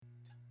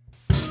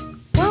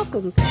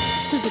Welcome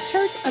to the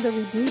Church of the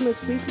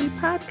Redeemer's Weekly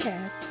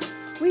Podcast.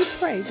 We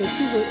pray that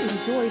you will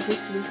enjoy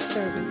this week's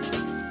service,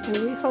 and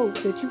we hope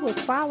that you will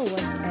follow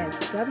us at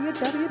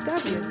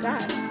www.cotrb.org,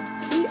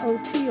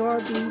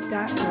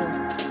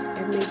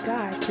 and may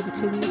God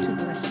continue to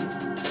bless you.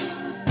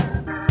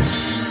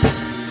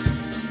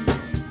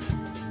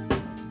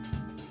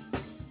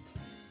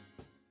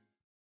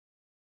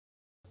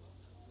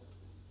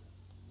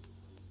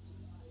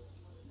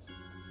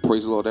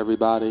 Praise the Lord,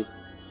 everybody.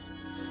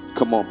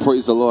 Come on,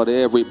 praise the Lord,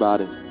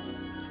 everybody.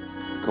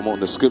 Come on,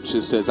 the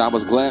scripture says, I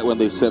was glad when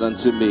they said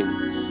unto me,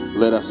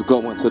 let us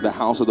go into the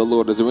house of the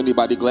Lord. Is there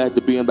anybody glad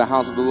to be in the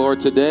house of the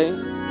Lord today?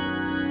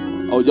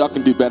 Oh, y'all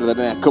can do better than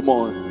that. Come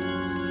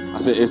on. I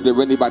said, is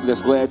there anybody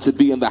that's glad to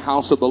be in the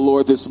house of the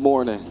Lord this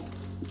morning?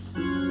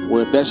 Well,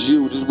 if that's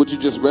you, would you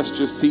just rest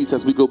your seats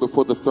as we go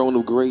before the throne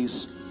of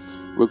grace?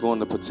 We're going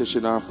to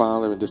petition our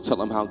Father and just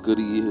tell him how good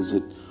he is.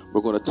 And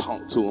we're going to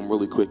talk to him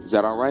really quick. Is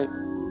that all right?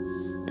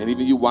 And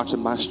even you watching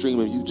my stream,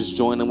 if you just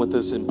join in with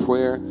us in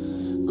prayer,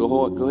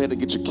 go ahead and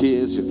get your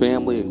kids, your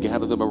family, and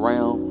gather them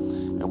around.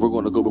 And we're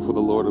going to go before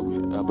the Lord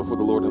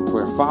in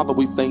prayer. Father,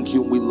 we thank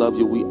you and we love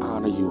you. We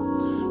honor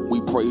you.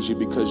 We praise you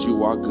because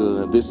you are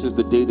good. This is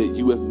the day that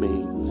you have made,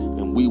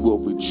 and we will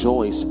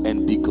rejoice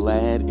and be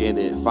glad in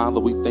it. Father,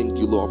 we thank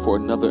you, Lord, for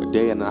another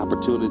day and an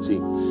opportunity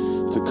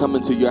to come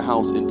into your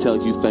house and tell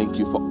you thank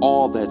you for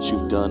all that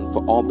you've done,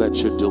 for all that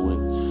you're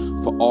doing,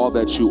 for all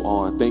that you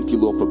are. Thank you,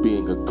 Lord, for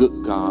being a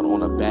good God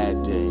on a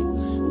bad day.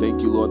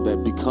 Thank you, Lord,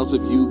 that because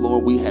of you,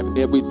 Lord, we have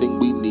everything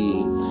we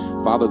need.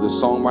 Father, the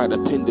songwriter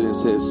penned it and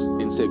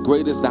said,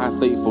 great is thy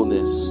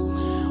faithfulness.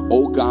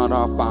 O God,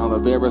 our Father,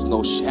 there is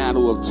no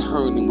shadow of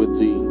turning with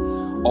thee.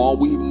 All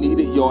we've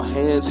needed, your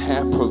hands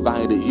have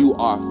provided. You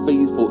are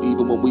faithful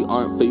even when we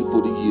aren't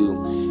faithful to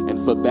you. And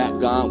for that,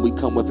 God, we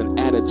come with an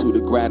attitude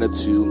of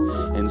gratitude.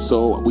 And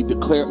so we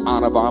declare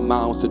out of our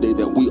mouths today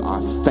that we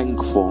are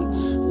thankful.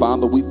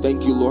 Father, we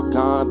thank you, Lord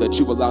God, that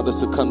you allowed us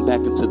to come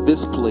back into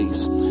this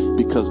place,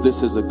 because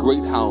this is a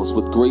great house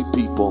with great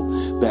people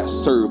that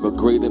serve a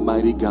great and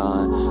mighty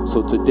God.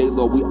 So today,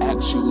 Lord, we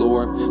ask you,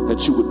 Lord,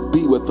 that you would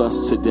be with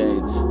us today.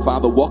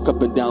 Father, walk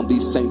up and down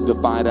these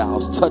sanctified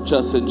aisles. Touch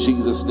us in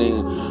Jesus'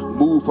 name.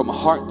 Move from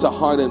heart to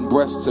heart and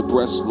breast to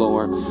breast,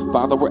 Lord.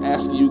 Father, we're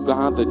asking you,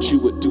 God, that you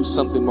would do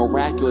something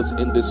miraculous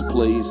in this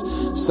place.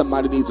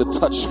 Somebody needs a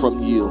touch from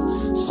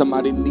you.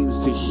 Somebody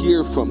needs to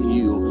hear from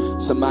you.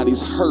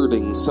 Somebody's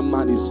hurting.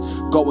 Somebody's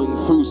going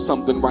through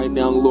something right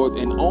now, Lord,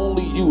 and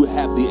only you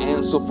have the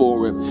answer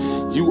for it.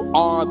 You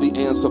are the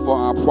answer for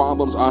our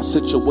problems, our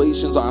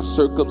situations, our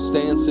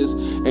circumstances.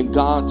 And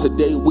God,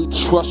 today we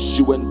trust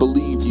you and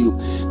believe you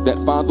that,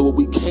 Father, what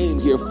we came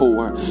here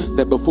for,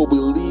 that before we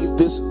leave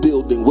this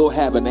building, we'll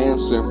have an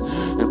answer.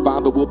 And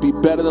Father, we'll be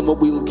better than what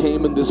we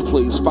came in this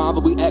place. Father,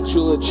 we ask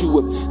you that you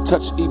would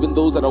touch even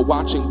those that are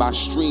watching by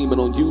stream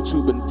and on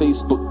YouTube and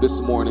Facebook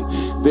this morning.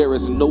 There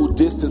is no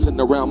distance in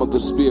the realm of the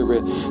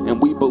Spirit, and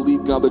we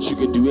believe, God, that you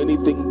can do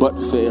anything but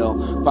fail.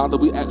 Father,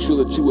 we ask you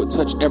that you would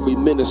touch every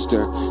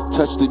minister,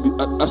 touch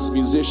us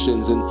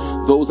musicians and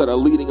those that are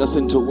leading us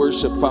into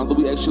worship. Father,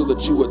 we ask you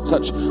that you would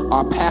touch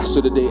our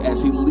pastor today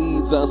as he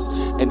leads us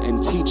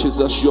and teaches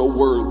us your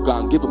word.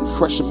 God, give him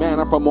fresh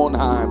manna from on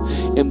high.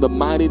 In the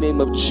mighty name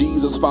of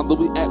Jesus, Father,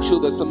 we ask you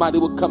that somebody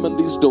will come in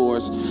these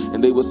doors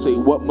and they will say,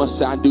 what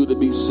must I do to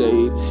be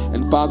saved?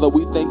 And Father,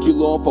 we thank you,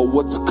 Lord, for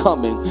what's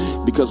coming,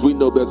 because we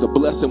know there's a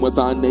blessing with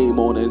our name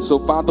on it. And so,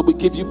 Father, we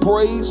give you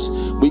praise,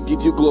 we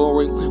give you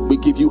glory, we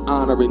give you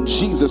honor. In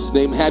Jesus'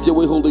 name, have your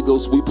way, Holy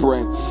Ghost, we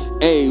pray.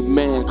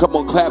 Amen. Come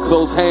on, clap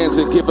those hands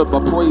and give him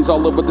a praise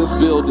all over this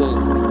building.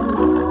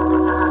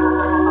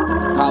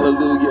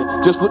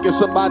 Hallelujah. Just look at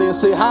somebody and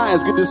say, hi,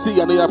 it's good to see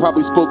you. I know I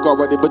probably spoke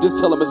already, but just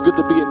tell them it's good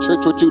to be in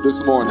church with you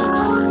this morning.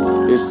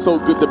 It's so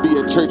good to be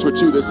in church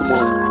with you this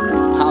morning.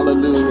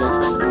 Hallelujah.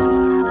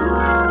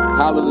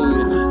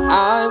 Hallelujah.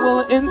 I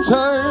will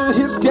enter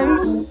his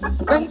gates,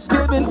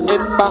 thanksgiving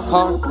in my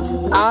heart.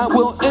 I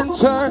will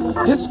enter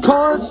his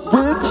courts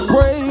with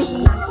praise.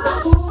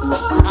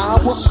 I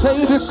will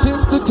say this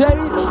is the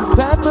day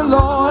that the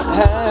Lord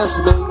has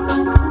made.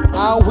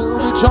 I will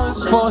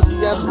rejoice, for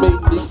he has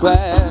made me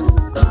glad.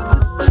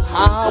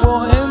 I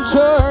will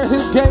enter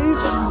his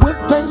gates with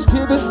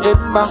thanksgiving in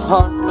my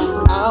heart.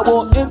 I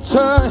will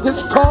enter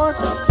his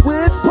courts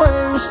with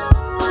praise.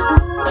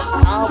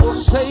 I will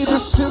say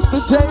this is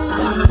the day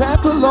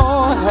that the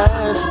Lord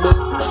has made.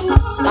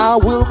 I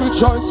will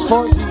rejoice,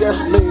 for he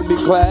has made me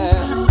glad.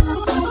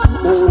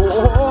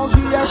 Oh,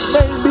 he has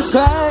made me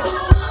glad.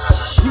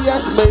 He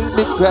has made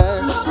me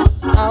glad.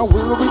 I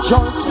will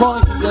rejoice, for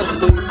he has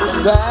made me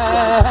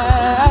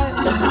glad.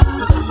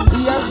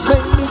 He has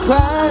made me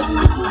glad.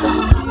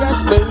 He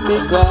has made me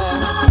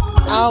glad.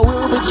 I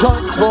will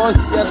rejoice, for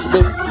he has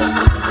made me.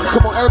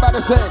 Come on,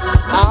 everybody say,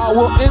 I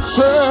will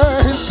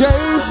enter his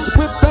gates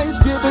with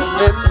thanksgiving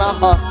in my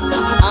heart.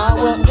 I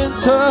will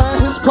enter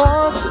his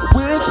courts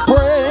with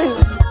praise.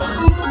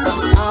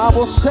 I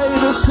will say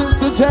this is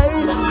the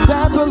day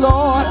that the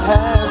Lord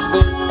has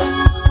made.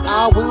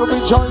 I will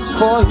rejoice,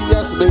 for he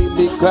has made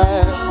me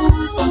glad.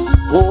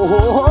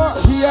 Oh,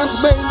 he has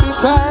made me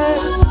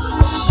glad.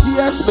 He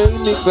has made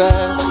me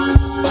glad.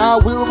 I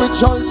will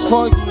rejoice,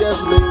 for he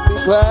has made me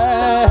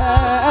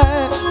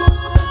glad.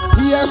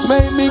 He has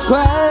made me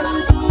glad.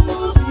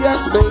 He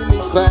has made me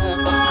glad.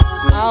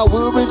 I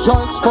will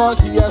rejoice, for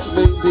he has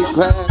made me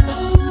glad.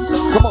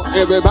 Come on,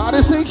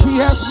 everybody sing. He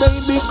has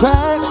made me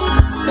glad.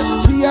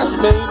 He has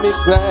made me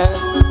glad.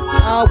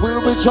 I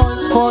will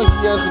rejoice, for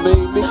he has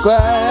made me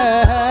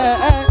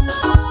glad.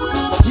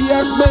 He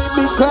has made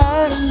me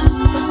glad.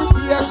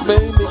 He has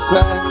made me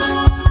glad.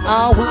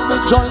 I will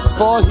rejoice,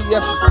 for he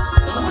has.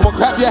 Come on,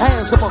 clap your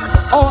hands. Come on.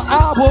 Oh,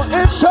 I will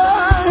enter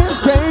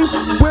his gates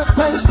with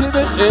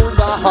thanksgiving in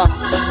the heart.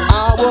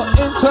 I will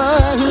enter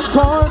his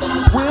courts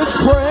with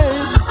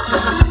praise.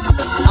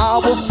 I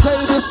will say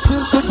this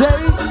is the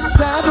day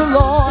that the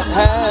Lord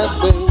has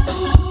made.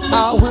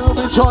 I will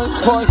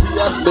rejoice, for he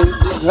has made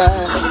me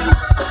glad.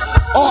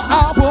 Oh,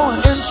 I will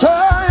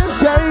enter his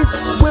gates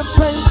with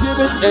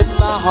thanksgiving in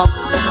my heart.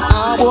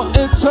 I will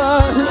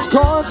enter his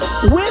courts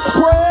with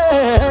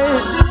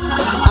praise.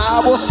 I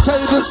will say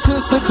this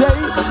is the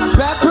day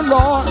that the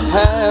Lord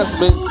has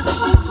made.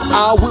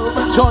 I will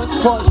rejoice,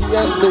 for he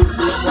has made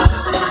me glad.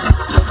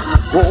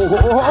 Oh,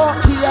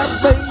 he has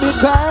made me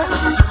glad.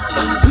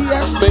 He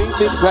has made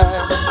me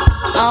glad.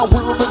 I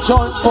will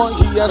rejoice, for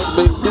he has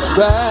made me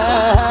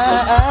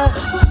glad.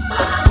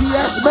 He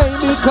has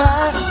made me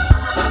glad.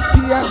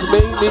 He has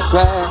made me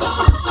glad.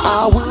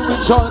 I will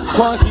rejoice,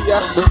 for he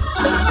has made.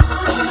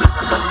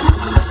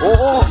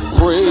 Oh,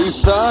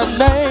 praise the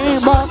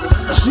name of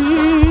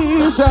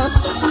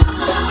Jesus.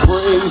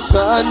 Praise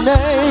the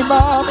name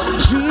of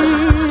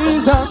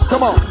Jesus.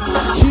 Come on.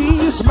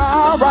 He's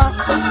my rock.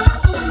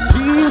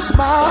 He's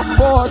my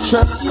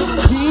fortress.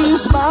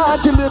 He's my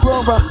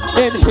deliverer.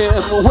 In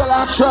him will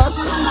I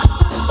trust.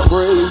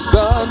 Praise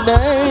the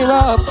name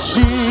of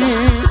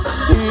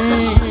Jesus.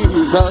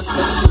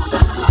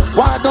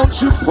 Why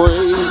don't you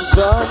praise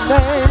the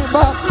name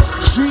of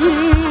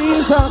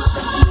Jesus?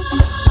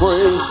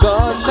 Praise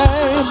the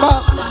name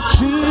of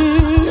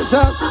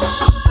Jesus.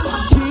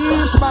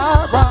 He's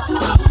my rock.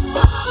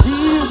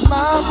 He's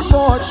my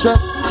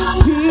fortress.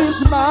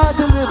 He's my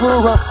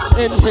deliverer.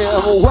 In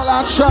him will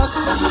I trust.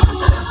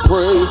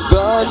 Praise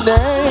the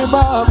name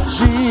of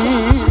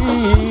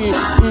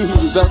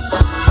Jesus.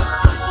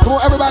 Come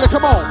on, everybody,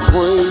 come on.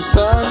 Praise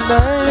the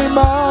name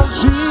of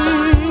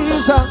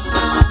Jesus.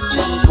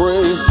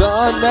 Praise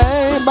the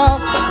name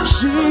of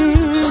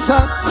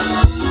Jesus.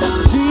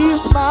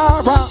 He's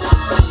my rock.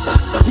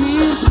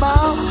 He's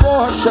my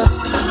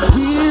fortress.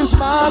 He's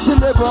my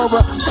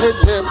deliverer. In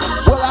him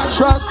will I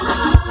trust.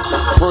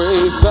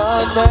 Praise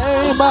the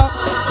name of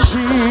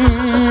Jesus.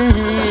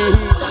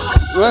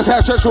 Let's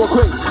have church real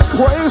quick.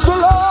 Praise the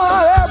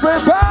Lord,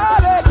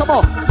 everybody. Come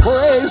on.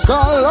 Praise the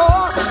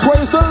Lord.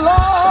 Praise the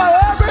Lord,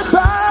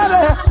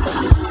 everybody.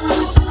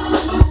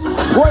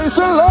 Praise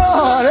the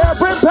Lord,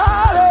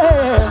 everybody.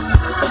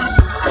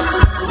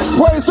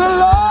 Praise the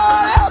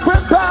Lord,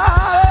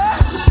 everybody.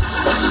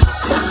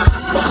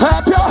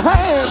 Clap your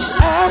hands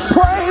and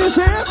praise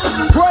him.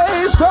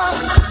 Praise him.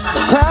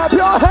 Clap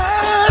your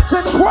hands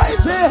and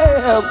praise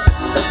him.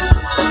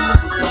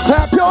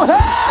 Clap your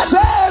hands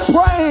and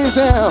praise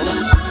him.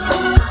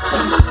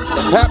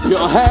 Clap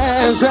your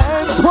hands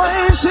and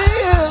praise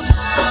him.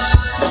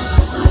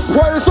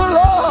 Praise the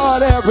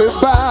Lord,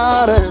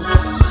 everybody.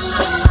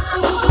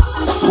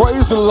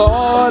 Praise the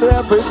Lord,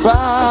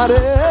 everybody.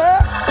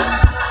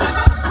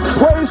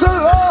 Praise the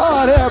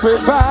Lord,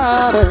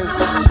 everybody.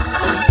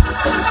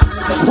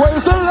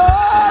 Praise the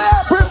Lord,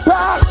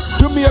 everybody.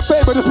 Do me a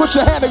favor, just put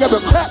your hand together,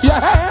 clap your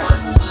hand.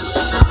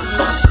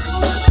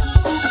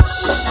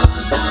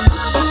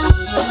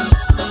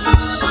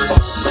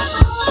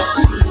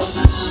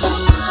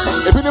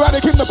 If anybody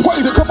came to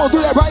praise it, come on, do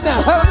that right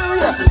now.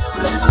 Hallelujah.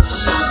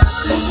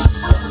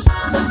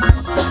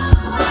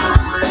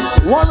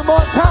 One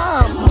more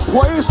time.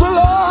 Praise the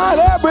Lord,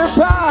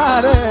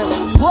 everybody.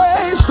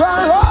 Praise the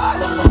Lord.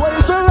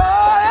 Praise the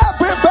Lord,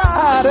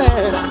 everybody.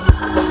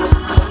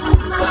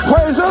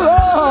 Praise the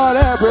Lord,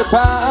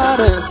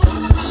 everybody.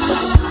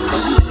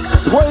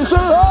 Praise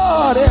the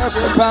Lord,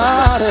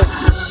 everybody.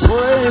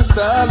 Praise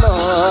the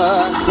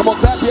Lord. Come on,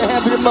 clap your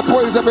hands and give him the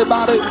praise,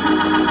 everybody.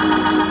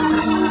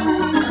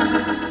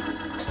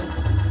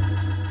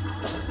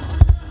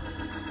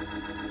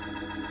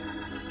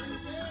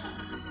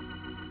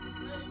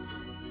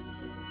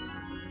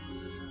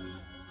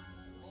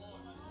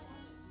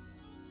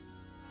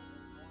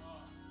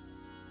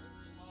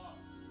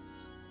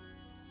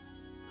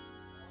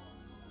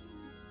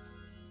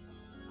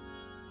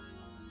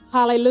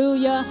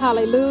 Hallelujah,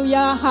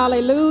 hallelujah,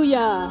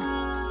 hallelujah.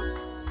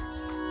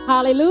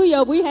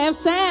 Hallelujah, we have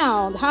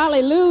sound.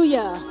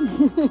 Hallelujah.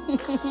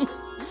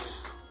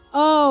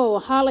 Oh,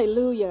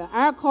 hallelujah.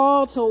 Our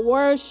call to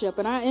worship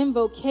and our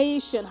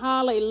invocation,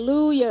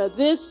 hallelujah,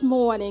 this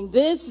morning,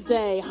 this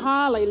day,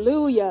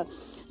 hallelujah.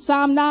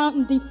 Psalm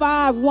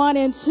 95, 1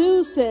 and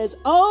 2 says,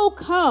 "Oh,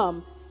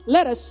 come,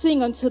 let us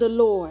sing unto the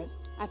Lord."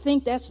 I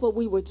think that's what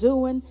we were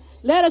doing.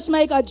 Let us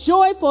make a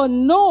joyful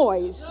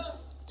noise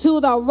to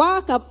the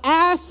rock of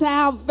our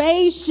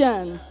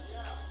salvation.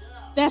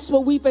 That's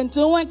what we've been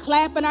doing,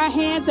 clapping our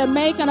hands and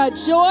making a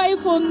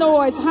joyful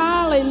noise.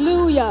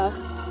 Hallelujah.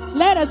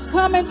 Let us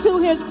come into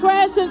his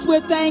presence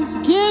with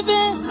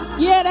thanksgiving.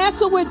 Yeah, that's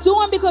what we're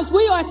doing because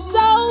we are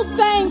so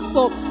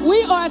thankful.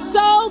 We are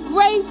so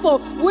grateful.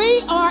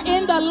 We are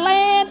in the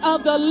land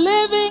of the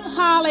living.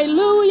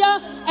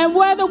 Hallelujah. And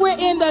whether we're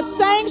in the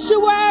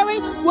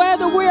sanctuary,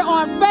 whether we're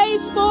on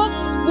Facebook,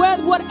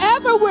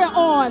 whatever we're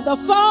on, the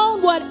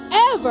phone,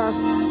 whatever,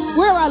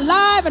 we're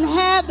alive and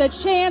have the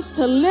chance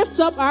to lift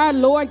up our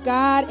Lord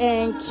God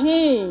and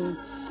King.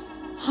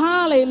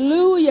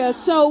 Hallelujah.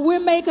 So we're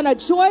making a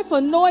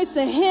joyful noise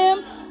to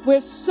him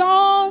with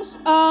songs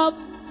of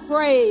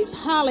praise.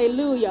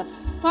 Hallelujah.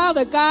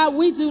 Father God,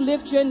 we do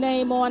lift your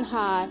name on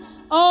high.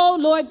 Oh,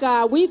 Lord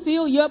God, we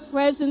feel your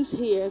presence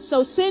here.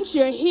 So since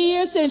you're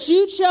here, since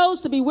you chose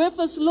to be with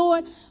us,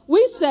 Lord,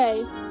 we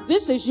say,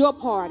 this is your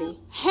party.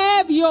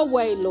 Have your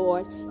way,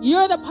 Lord.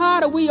 You're the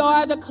potter, we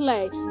are the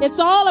clay. It's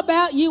all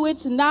about you.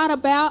 It's not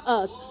about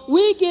us.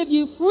 We give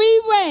you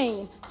free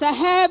reign to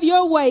have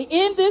your way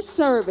in this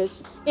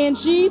service. In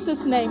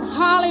Jesus' name,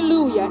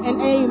 hallelujah and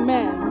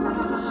amen.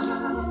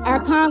 Our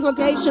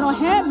congregational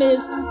hymn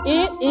is,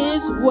 It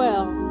Is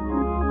Well.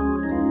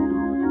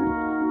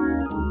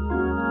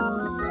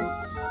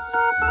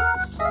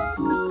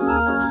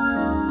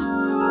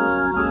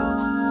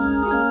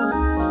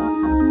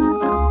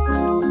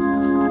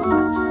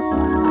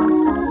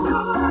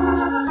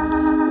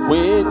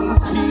 When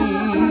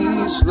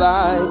peace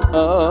like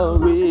a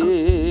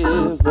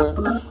river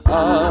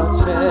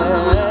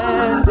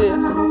attended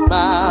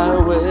my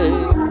way,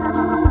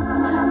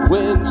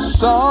 when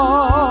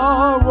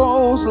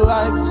sorrows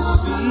like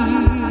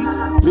sea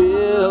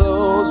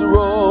billows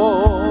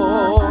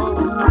roll,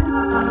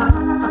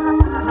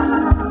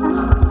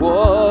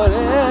 whatever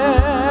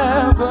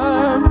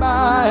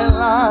my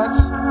lot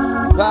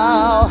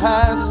thou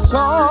hast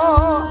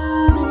taught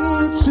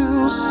me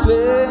to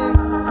say,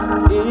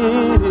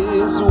 it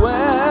is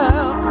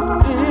well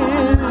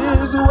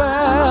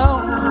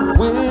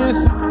with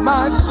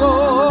my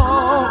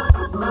soul.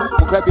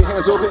 Well, clap your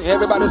hands over.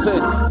 Everybody say,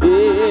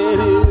 it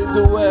is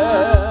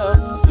well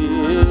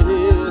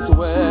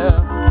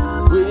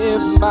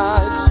with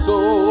my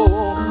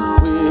soul,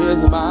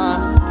 with my,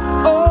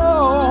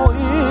 oh,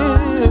 it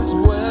is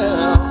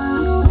well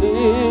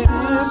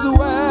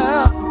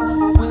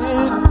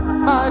with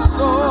my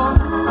soul.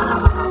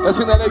 Let's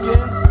sing that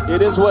again.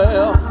 It is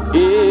well,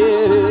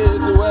 it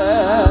is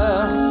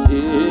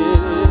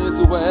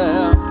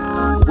well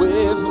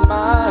with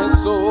my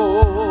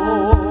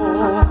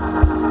soul.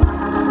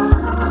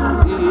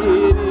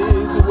 It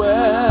is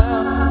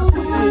well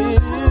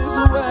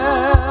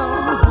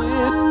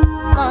with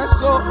my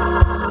soul.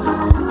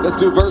 Let's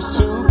do verse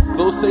 2.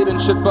 Though Satan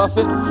should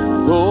buffet,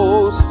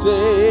 though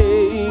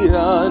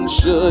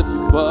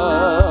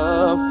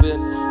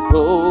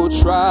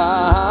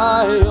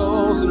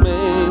trials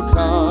may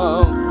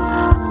come,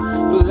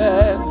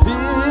 let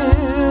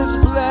this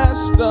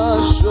blessed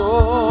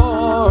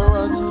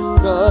assurance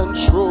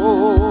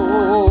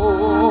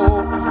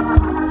control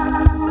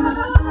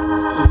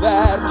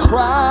that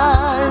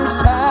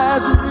Christ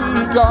has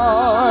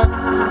regard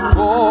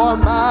for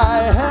my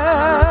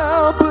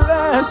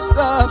helpless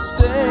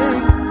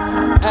estate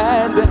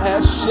and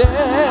has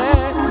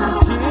shed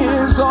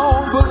his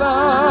own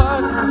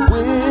blood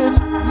with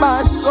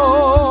my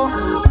soul.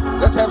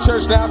 Let's have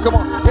church now. Come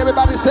on.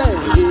 Everybody say,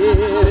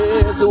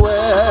 it is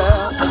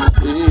well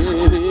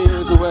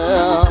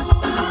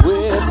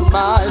with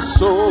my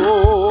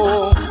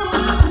soul.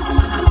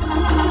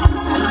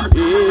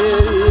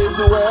 It is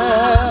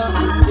well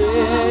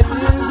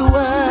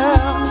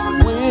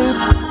with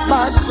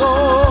my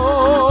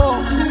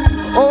soul.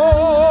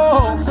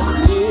 Oh,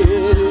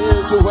 it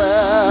is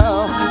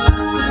well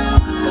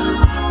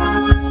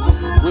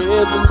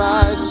with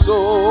my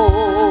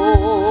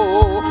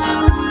soul.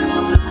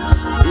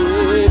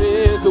 It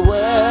is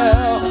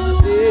well.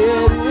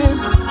 It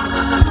is.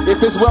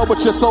 If it's well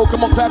with your soul,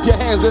 come on, clap your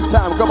hands this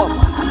time. Come on.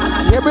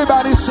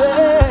 Everybody say,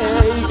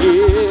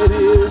 it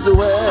is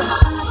well.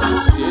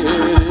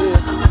 It is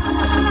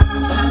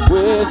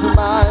with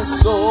my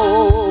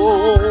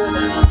soul.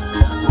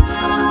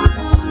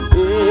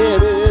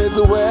 It is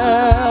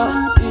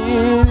well.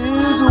 It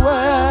is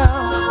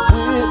well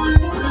with.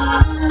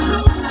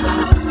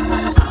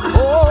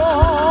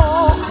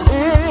 Oh,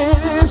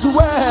 it is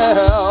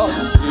well.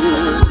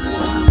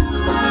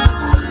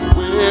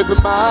 It is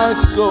with my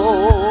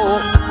soul.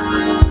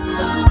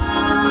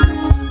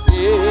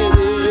 It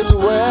is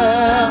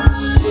well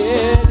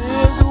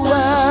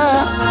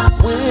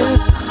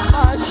with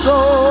my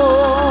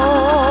soul.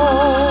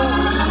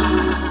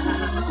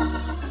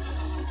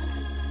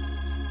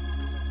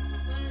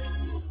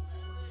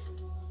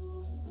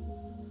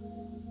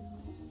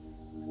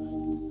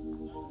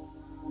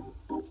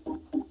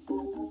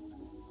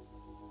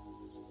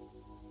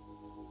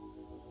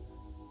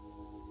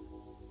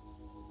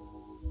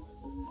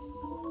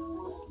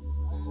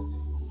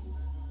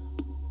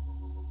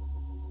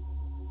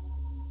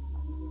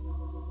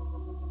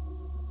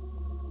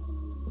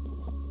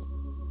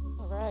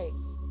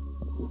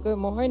 Good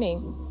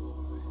morning.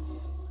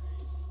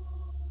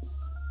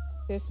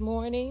 This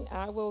morning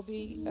I will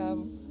be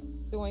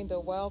doing the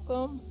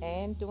welcome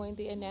and doing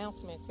the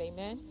announcements.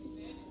 Amen.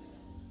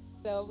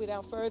 So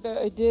without further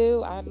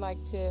ado, I'd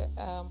like to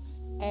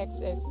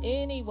ask if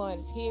anyone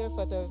is here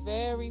for the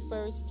very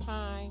first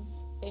time,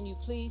 can you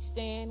please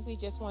stand? We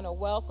just want to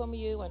welcome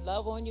you and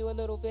love on you a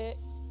little bit.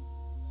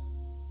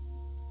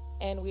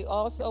 And we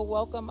also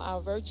welcome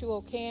our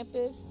virtual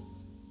campus.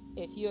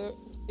 If you're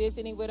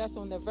visiting with us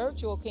on the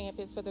virtual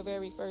campus for the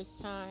very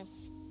first time,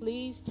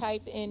 please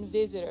type in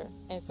visitor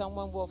and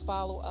someone will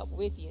follow up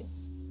with you.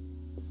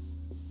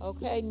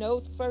 Okay, no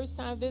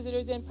first-time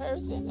visitors in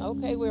person.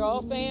 Okay, we're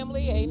all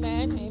family.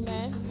 Amen,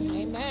 amen,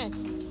 amen.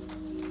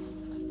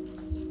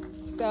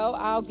 So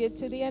I'll get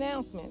to the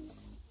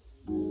announcements.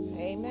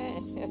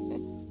 Amen.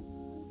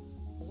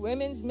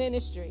 Women's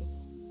Ministry.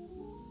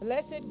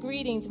 Blessed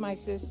greetings, my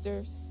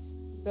sisters.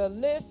 The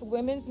Lift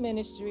Women's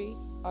Ministry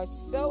are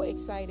so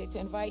excited to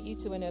invite you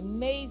to an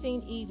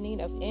amazing evening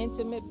of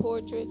intimate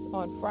portraits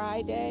on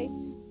Friday,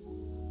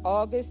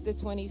 August the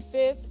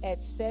 25th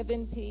at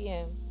 7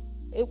 p.m.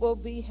 It will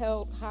be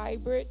held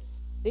hybrid.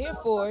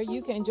 Therefore,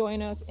 you can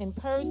join us in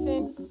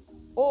person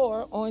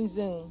or on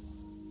Zoom.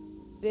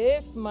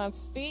 This month's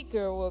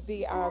speaker will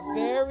be our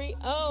very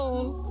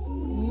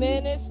own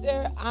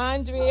Minister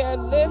Andrea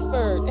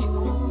Lifford.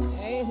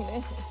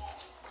 Amen.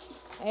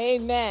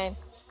 Amen.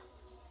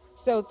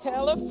 So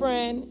tell a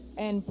friend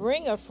and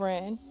bring a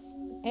friend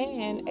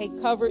and a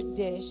covered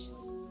dish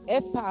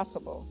if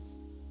possible.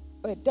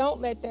 But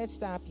don't let that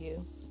stop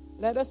you.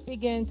 Let us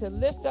begin to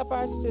lift up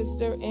our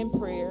sister in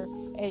prayer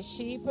as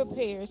she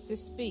prepares to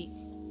speak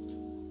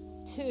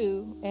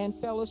to and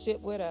fellowship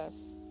with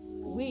us.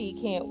 We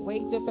can't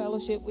wait to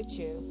fellowship with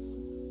you.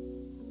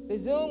 The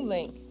Zoom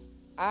link,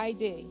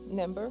 ID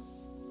number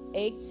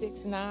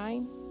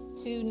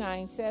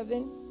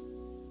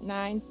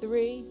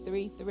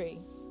 869-297-9333.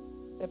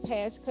 The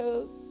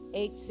passcode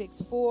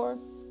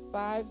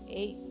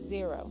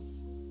 864580.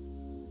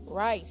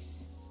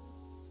 Rice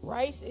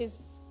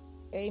is,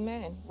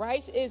 amen.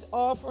 Rice is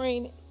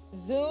offering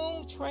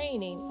Zoom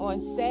training on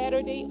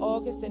Saturday,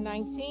 August the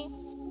 19th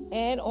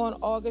and on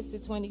August the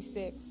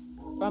 26th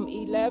from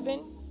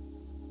 11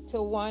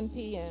 to 1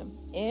 p.m.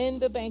 in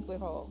the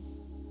banquet hall.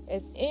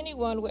 If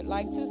anyone would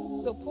like to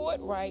support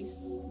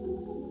Rice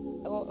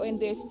and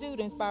their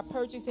students by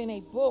purchasing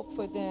a book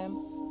for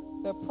them,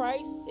 the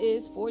price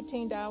is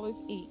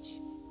 $14 each.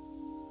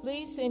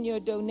 Please send your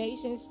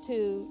donations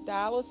to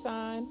 $Rice,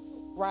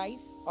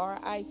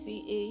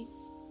 RICE,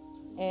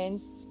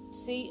 and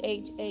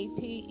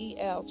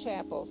CHAPEL,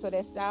 Chapel. So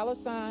that's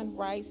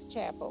 $Rice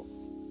Chapel.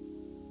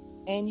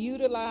 And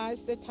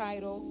utilize the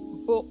title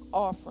Book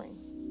Offering.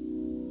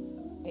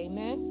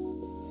 Amen.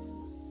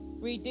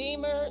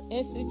 Redeemer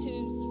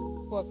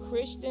Institute for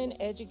Christian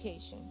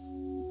Education.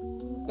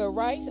 The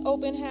Rice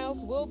Open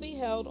House will be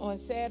held on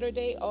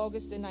Saturday,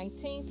 August the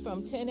 19th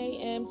from 10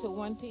 a.m. to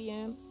 1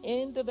 p.m.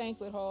 in the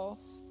banquet hall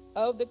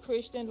of the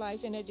Christian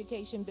Life and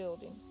Education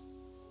Building.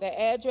 The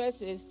address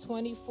is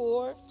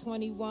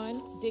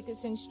 2421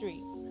 Dickinson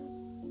Street.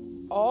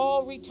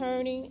 All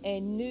returning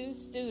and new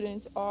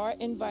students are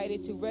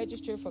invited to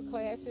register for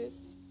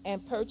classes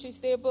and purchase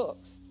their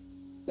books.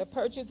 The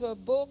purchase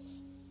of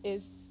books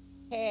is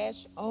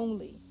cash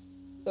only.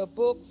 The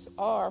books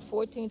are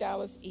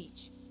 $14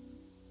 each.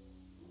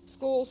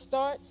 School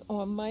starts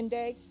on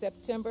Monday,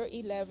 September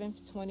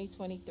 11th,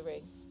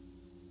 2023.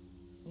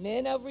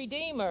 Men of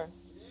Redeemer.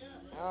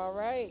 All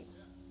right.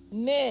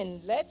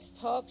 Men, let's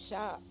talk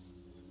shop.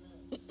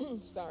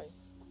 Sorry.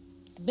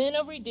 Men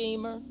of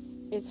Redeemer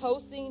is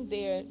hosting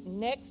their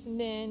next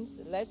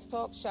men's Let's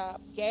Talk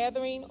Shop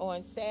gathering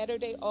on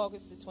Saturday,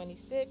 August the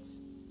 26th.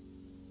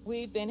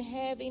 We've been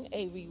having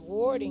a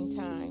rewarding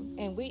time,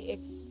 and we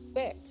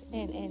expect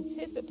and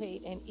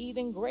anticipate an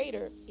even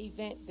greater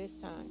event this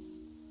time.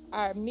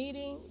 Our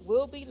meeting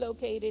will be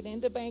located in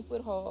the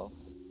banquet hall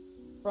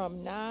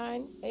from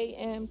 9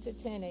 a.m. to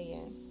 10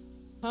 a.m.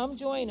 Come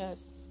join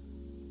us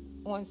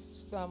on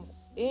some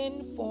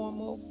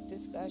informal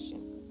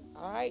discussion.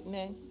 All right,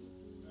 men.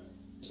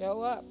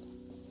 Show up.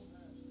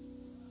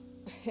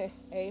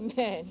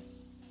 Amen.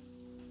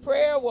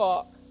 Prayer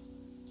walk.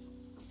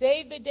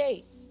 Save the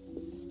date.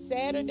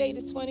 Saturday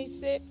the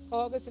 26th,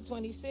 August the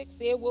 26th,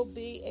 there will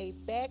be a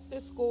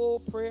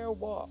back-to-school prayer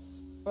walk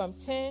from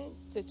 10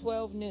 to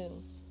 12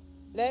 noon.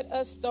 Let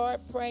us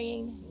start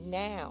praying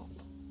now.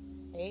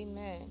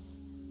 Amen.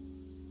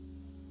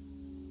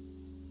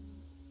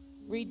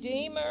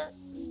 Redeemer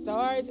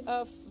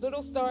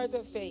Little Stars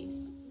of Faith.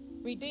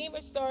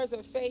 Redeemer Stars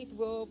of Faith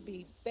will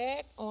be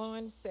back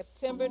on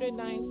September the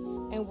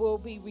 9th and will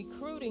be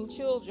recruiting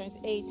children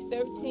aged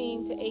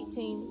 13 to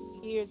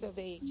 18 years of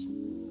age.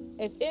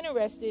 If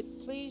interested,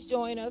 please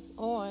join us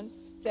on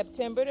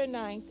September the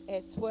 9th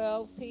at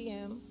 12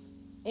 p.m.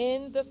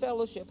 in the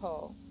Fellowship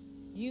Hall.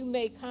 You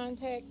may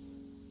contact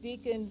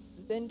Deacon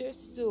Linda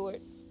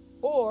Stewart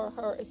or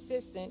her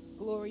assistant,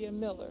 Gloria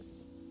Miller,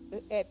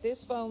 at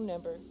this phone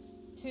number,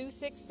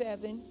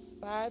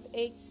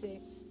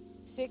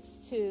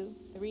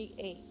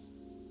 267-586-6238.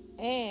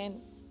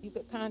 And you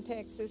could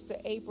contact Sister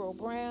April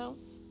Brown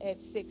at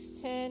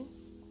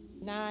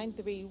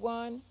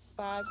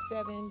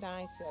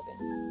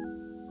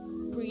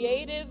 610-931-5797.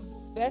 Creative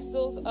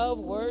Vessels of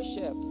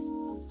Worship.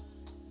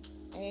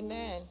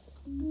 Amen.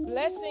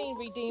 Blessing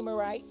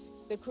Redeemerites,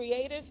 the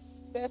Creative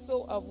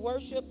Vessel of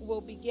Worship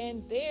will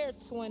begin their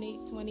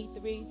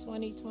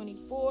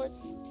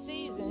 2023-2024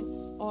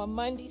 season on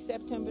Monday,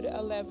 September the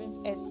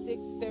 11th at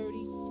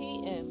 6:30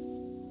 p.m.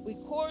 We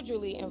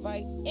cordially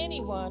invite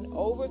anyone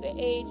over the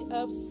age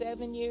of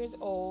 7 years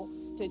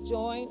old to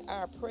join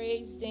our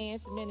praise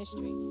dance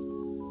ministry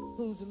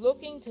who's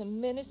looking to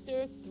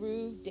minister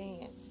through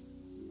dance.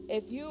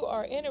 If you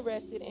are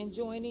interested in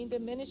joining the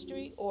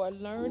ministry or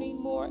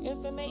learning more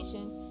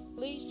information,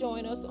 please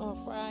join us on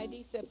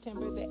Friday,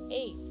 September the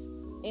 8th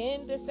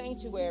in the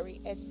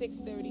sanctuary at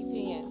 6:30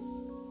 p.m.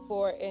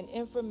 for an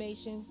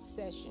information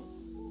session.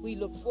 We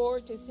look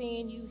forward to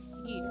seeing you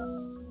here.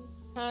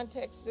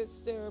 Contact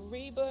Sister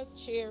Reba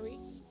Cherry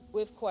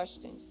with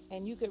questions,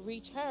 and you can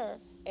reach her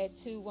at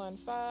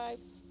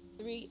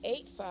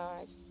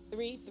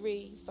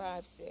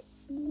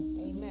 215-385-3356.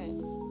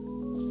 Amen.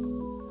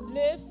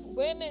 Lift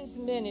Women's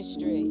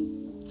Ministry.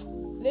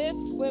 Lift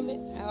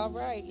Women. All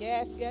right.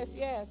 Yes.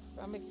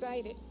 I'm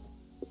excited.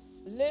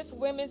 Lift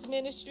Women's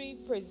Ministry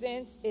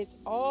presents It's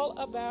All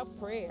About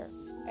Prayer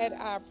at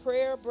our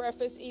prayer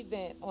breakfast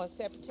event on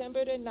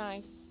September the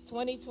 9th,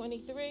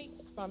 2023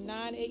 from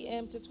 9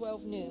 a.m. to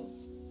 12 noon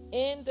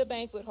in the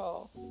banquet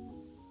hall.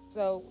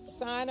 So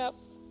sign up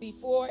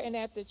before and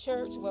after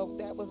church. Well,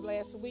 that was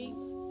last week.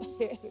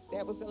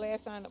 That was the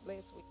last sign up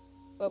last week.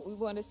 But we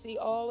want to see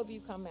all of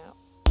you come out.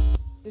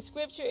 The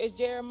scripture is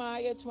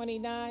Jeremiah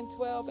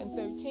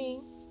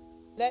 29:12-13.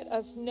 Lets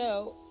us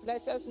know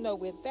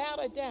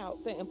without a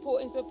doubt the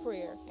importance of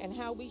prayer and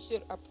how we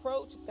should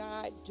approach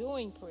God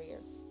doing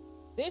prayer.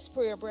 This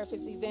prayer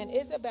breakfast event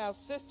is about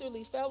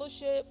sisterly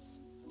fellowship,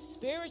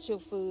 spiritual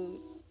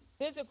food,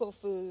 physical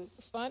food,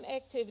 fun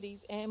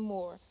activities, and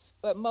more.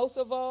 But most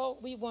of all,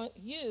 we want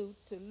you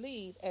to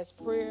lead as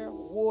prayer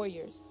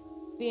warriors,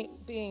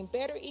 being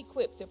better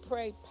equipped to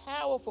pray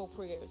powerful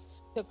prayers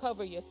to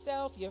cover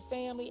yourself, your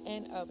family,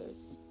 and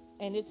others.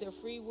 And it's a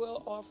free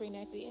will offering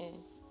at the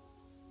end.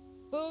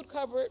 Food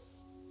Cupboard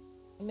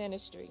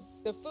Ministry.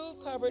 The Food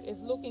Cupboard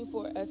is looking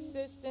for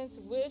assistance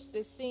with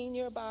the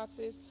senior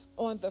boxes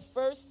on the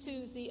first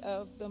Tuesday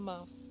of the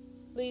month.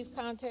 Please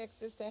contact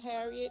Sister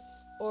Harriet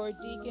or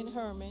Deacon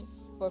Herman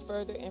for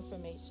further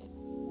information.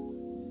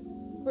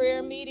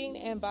 Prayer meeting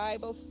and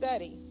Bible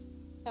study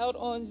held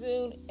on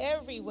Zoom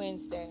every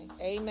Wednesday.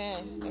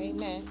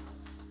 Amen.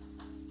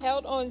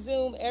 Held on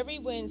Zoom every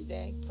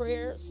Wednesday.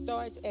 Prayer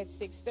starts at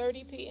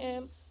 6:30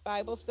 p.m.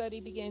 Bible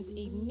study begins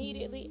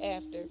immediately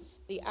after.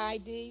 The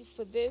ID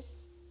for the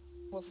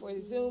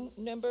Zoom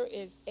number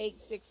is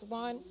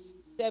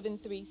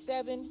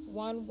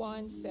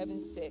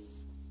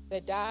 861-737-1176.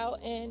 The dial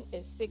in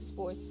is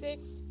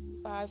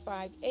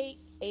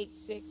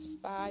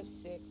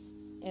 646-558-8656.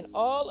 And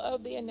all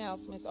of the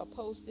announcements are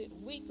posted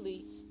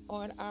weekly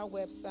on our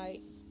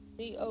website,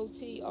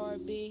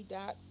 dotrb.org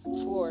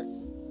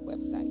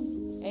website.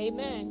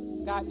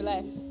 Amen. God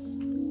bless.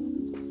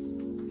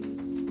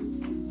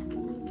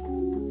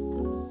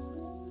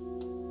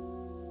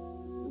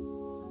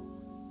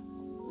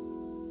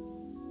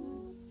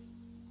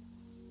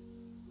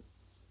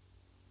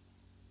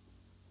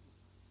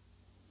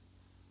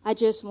 I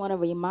just want to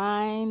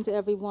remind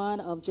everyone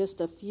of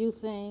just a few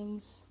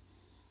things.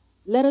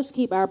 Let us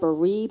keep our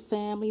bereaved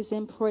families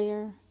in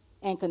prayer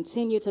and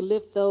continue to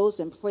lift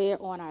those in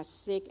prayer on our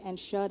sick and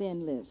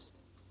shut-in list.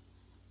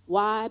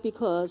 Why?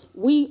 Because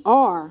we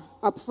are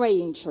a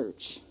praying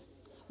church.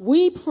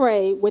 We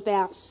pray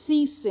without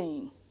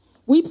ceasing.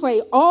 We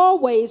pray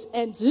always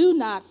and do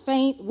not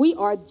faint. We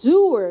are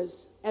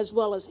doers as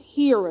well as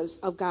hearers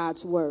of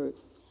God's word.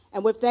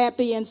 And with that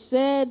being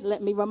said,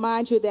 let me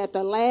remind you that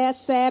the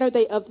last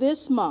Saturday of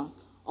this month,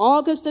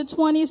 August the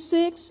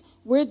 26th,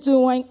 we're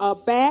doing a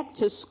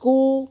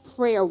back-to-school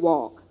prayer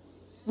walk.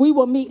 We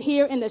will meet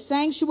here in the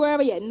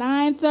sanctuary at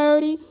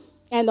 9:30,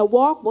 and the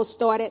walk will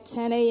start at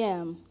 10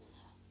 a.m.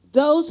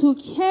 Those who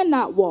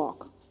cannot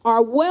walk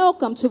are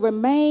welcome to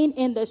remain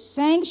in the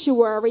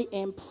sanctuary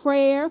in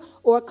prayer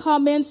or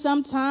come in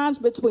sometimes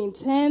between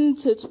 10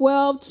 to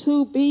 12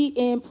 to be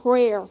in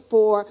prayer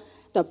for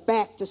the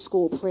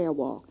back-to-school prayer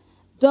walk.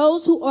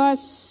 Those who are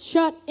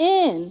shut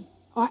in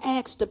are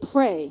asked to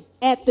pray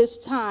at this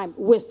time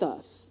with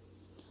us.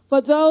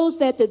 For those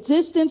that the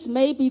distance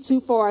may be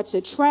too far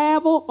to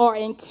travel, are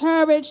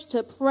encouraged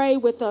to pray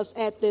with us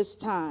at this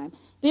time.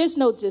 There's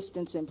no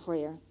distance in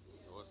prayer.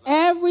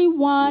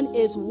 Everyone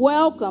is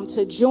welcome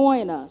to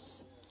join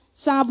us.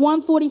 Psalm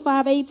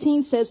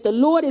 145:18 says, "The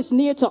Lord is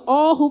near to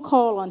all who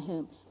call on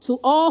him, to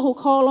all who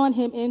call on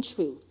him in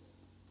truth."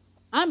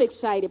 I'm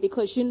excited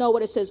because you know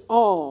what it says,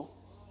 all.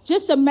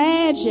 Just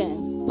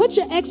imagine, put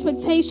your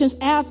expectations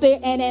out there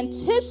and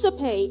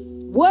anticipate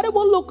what it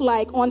will look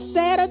like on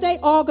Saturday,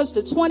 August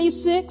the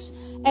 26th,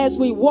 as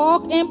we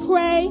walk and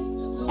pray,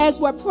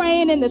 as we're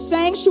praying in the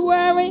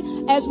sanctuary,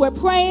 as we're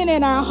praying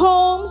in our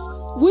homes.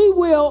 we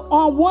will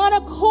on one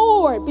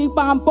accord be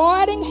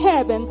bombarding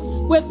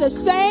heaven with the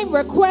same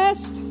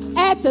request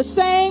at the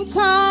same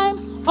time.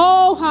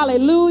 Oh,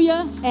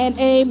 hallelujah and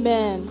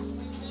amen.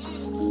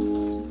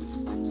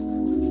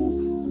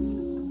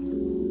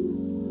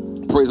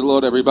 Praise the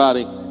Lord,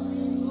 everybody.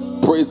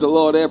 Praise the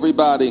Lord,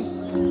 everybody.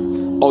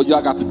 Oh,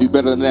 y'all got to do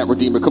better than that,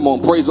 Redeemer. Come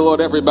on, praise the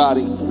Lord,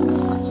 everybody.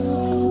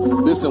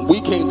 Listen,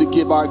 we came to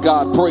give our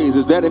God praise.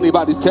 Is that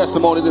anybody's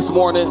testimony this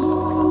morning?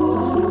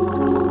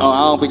 Oh,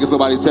 I don't think it's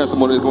nobody's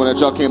testimony this morning that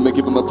y'all came to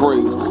give him a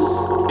praise.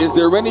 Is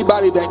there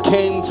anybody that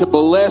came to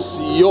bless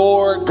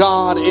your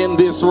God in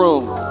this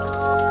room?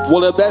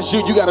 Well, if that's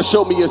you, you got to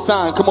show me a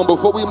sign. Come on,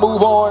 before we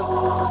move on,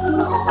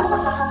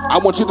 I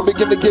want you to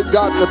begin to give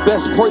God the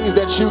best praise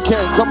that you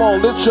can. Come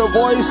on, lift your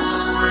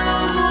voice.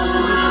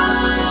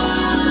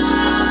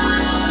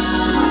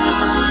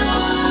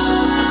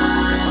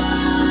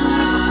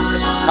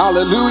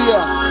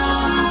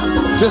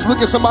 Hallelujah. Just look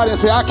at somebody and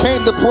say, I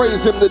came to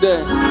praise him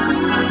today.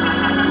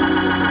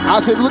 I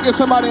said, look at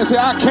somebody and say,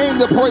 I came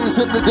to praise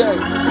him today.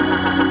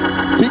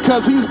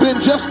 Because he's been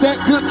just that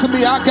good to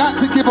me. I got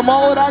to give him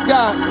all that I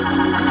got.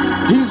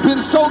 He's been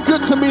so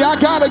good to me. I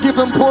got to give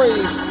him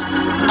praise.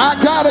 I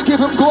got to give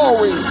him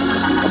glory.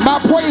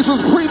 My praise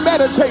was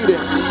premeditated.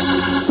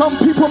 Some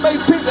people may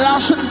think that I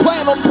shouldn't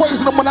plan on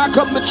praising him when I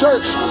come to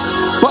church.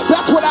 But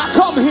that's what I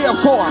come here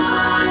for.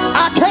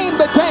 I came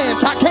to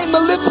dance. I came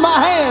to lift my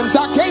hands.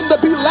 I came to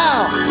be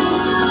loud.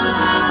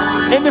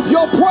 And if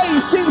your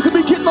praise seems to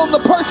be getting on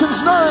the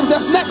person's nerves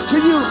that's next to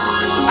you,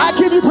 I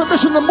give you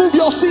permission to move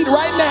your seat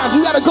right now. If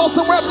you got to go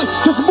somewhere,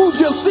 just move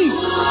your seat.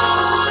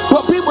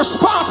 But be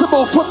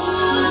responsible for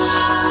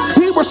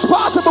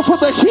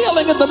the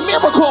healing and the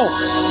miracle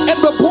and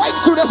the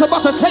breakthrough that's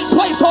about to take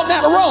place on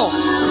that road.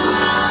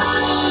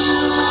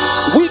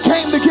 We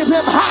came to give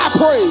him high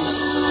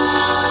praise.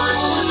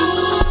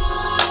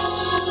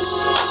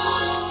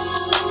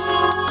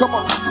 Come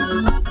on.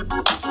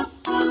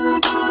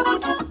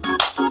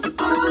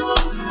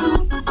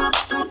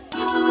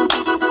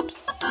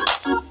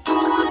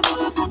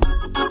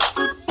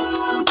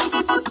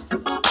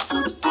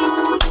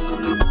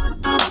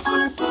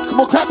 Come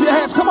on, clap your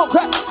hands. Come on,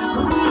 clap.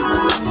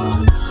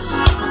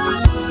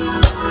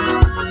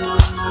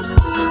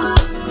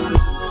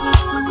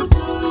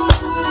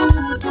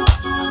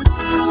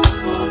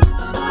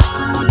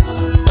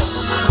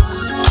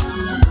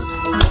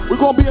 We're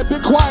going to be a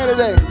bit quiet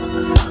today.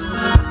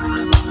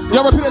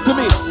 Y'all repeat it to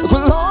me. The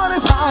Lord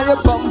is high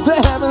above the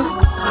heavens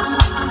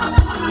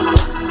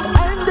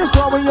and is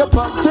growing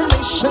above the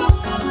nation.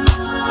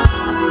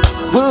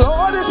 The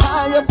Lord is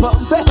high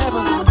above the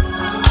heavens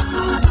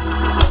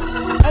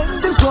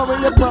and is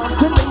growing above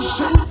the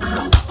nation.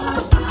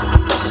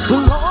 The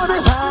Lord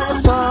is high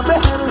above the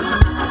heavens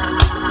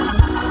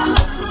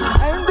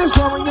and is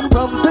growing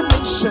above the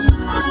nation.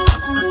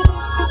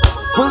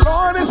 The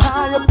Lord is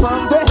high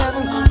above the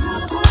heavens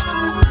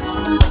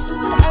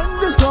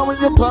and is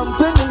growing above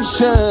the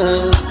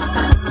nation.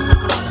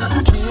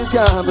 Give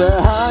God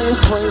the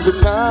highest praise,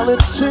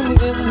 acknowledging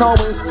it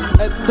always,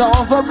 and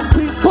all the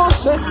people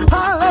say,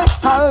 Halle,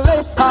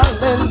 halle,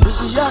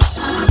 hallelujah.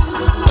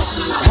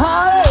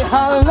 Halle,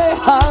 halle,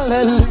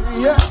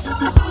 hallelujah.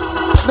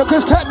 No,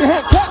 just clap your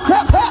hand, clap,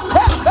 clap, clap,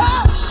 clap,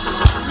 clap.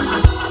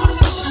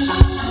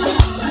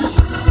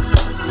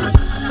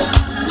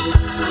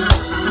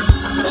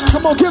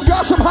 Come on, give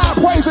God some high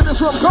praise in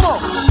this room, come on.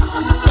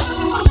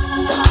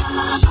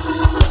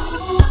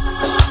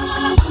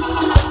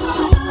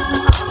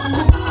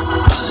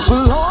 The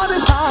Lord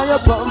is high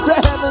above the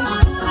heavens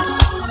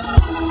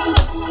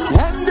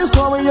and is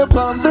growing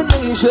above the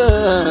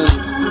nation.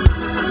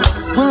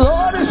 The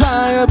Lord is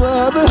high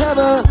above the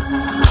heaven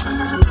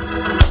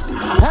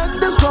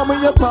and is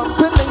growing above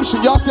the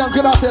nation. Y'all sound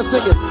good out there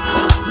singing.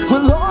 The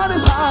Lord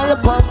is high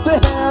above the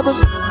heaven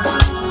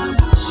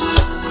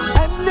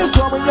and is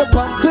growing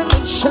above the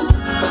nation.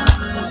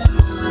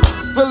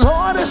 The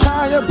Lord is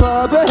high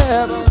above the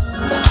heaven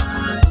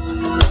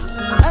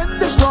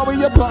and is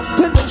growing above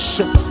the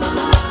nation.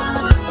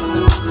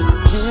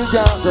 Give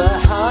God the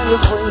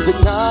highest praise,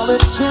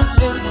 acknowledging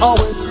it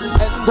always,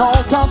 and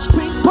all God's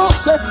people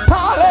say,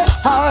 Halle,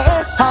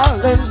 halle,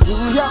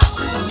 hallelujah.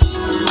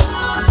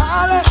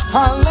 Halle,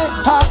 halle,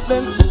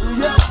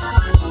 hallelujah.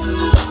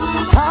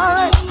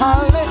 Halle,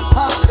 halle,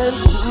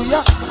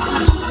 hallelujah.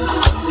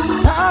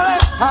 Halle,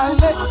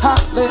 halle,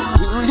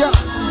 hallelujah.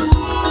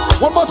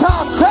 One more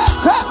time, clap,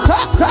 clap,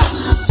 clap, clap.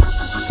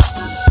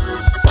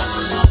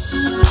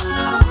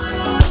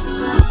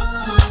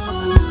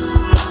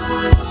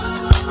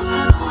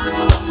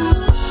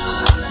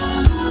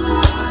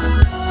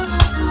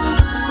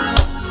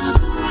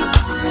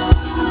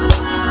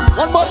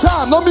 One more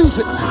time, no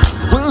music.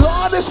 The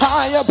Lord is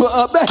high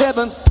above the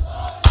heavens,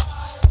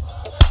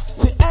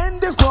 the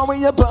end is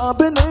growing above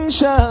the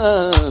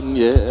nation.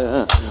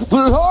 Yeah,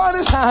 the Lord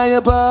is high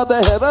above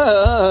the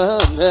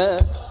heaven, yeah.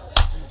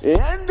 The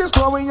end is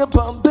growing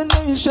above the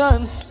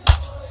nation.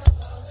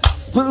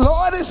 The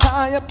Lord is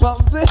high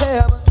above the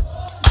heaven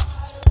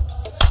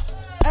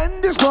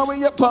and is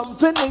growing above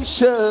the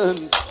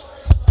nation.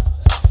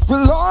 The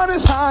Lord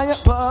is high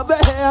above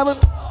the heaven,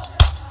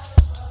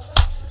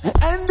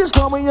 and is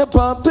growing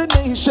above the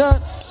nation.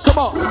 Come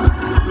on.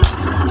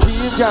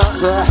 Give God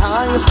the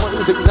highest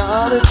praise,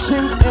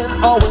 acknowledging and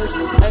always.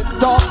 And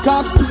all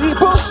God's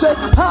people say,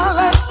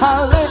 Halle,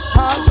 Halle,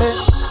 Halle.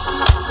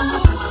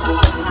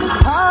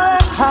 Halle,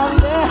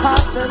 Halle,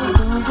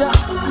 hallelujah.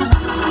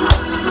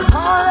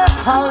 Halle,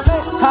 Halle,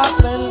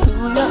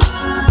 hallelujah.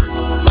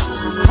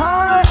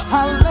 Halle,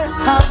 Halle,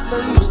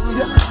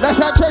 hallelujah. Let's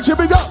have church, here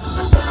we go.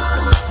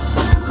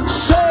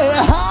 Say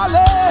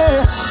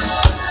hallelujah,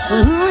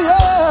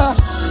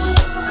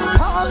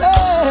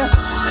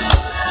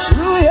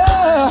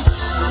 hallelujah,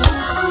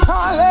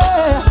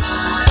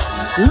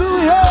 hallelujah,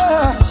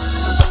 hallelujah,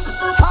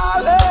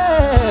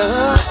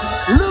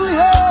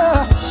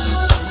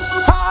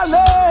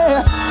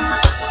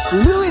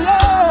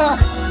 hallelujah,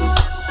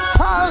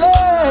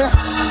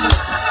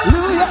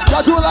 hallelujah.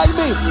 Y'all do it like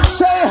me.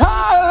 Say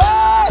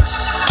hallelujah.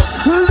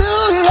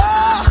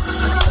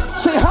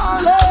 Say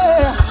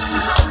hallelujah.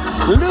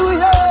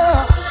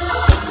 Hallelujah.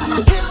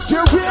 If you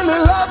really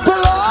love the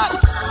Lord,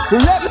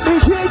 let me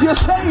hear you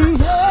say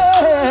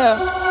yeah.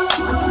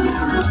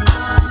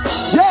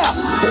 Yeah.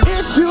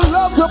 If you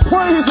love to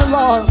praise the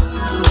Lord,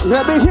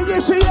 let me hear you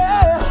say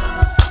yeah.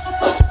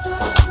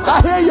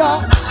 I hear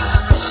y'all.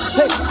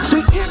 Hey,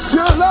 see, if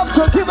you love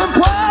to give him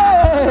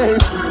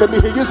praise, let me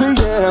hear you say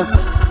yeah.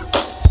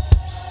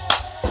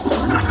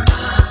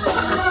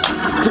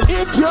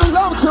 If you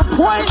love to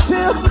praise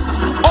him,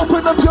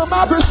 open up your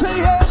mouth and say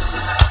yeah.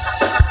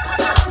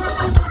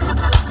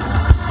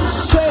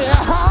 Say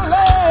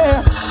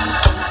hallelujah,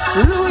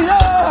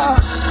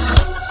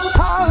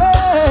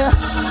 hallelujah.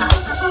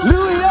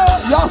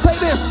 Y'all say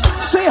this.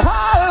 Say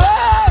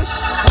hallelujah.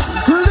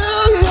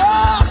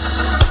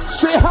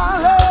 Say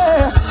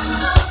hallelujah.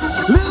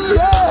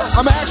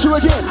 I'm gonna ask you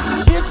again.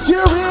 If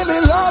you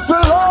really love the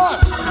Lord,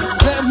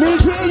 let me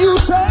hear you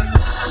say.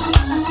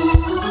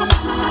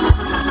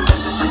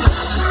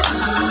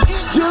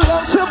 If you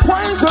love to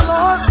praise the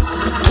Lord,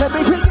 let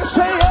me hear you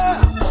say yeah.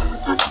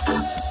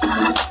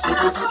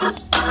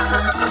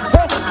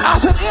 Hey, I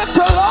said, if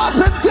the Lord's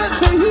been good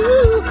to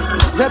you,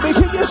 let me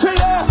hear you say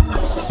yeah.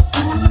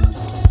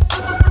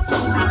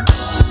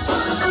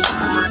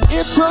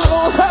 If the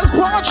Lord has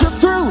brought you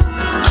through,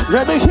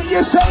 let me hear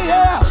you say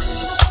yeah.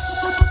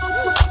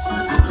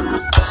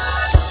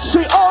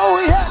 Say oh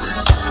yeah.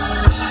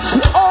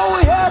 Say oh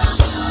yes.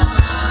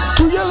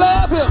 Do you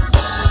love him?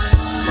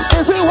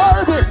 Is he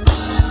worthy?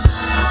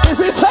 Is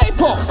he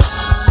faithful?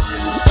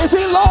 Is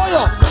he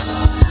loyal?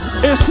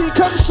 Is he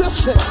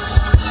consistent?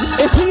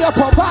 Is he a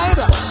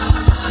provider?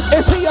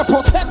 Is he a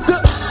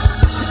protector?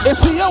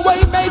 Is he a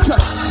way maker?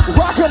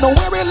 Rocking the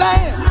weary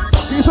land.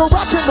 He's a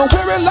rocking the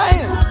weary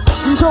land.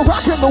 He's a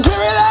rocking the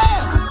weary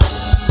land.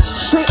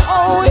 Say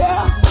oh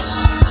yeah.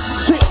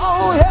 Say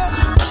oh yeah.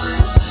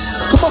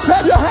 Come on,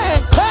 clap your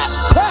hand. Clap,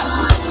 clap.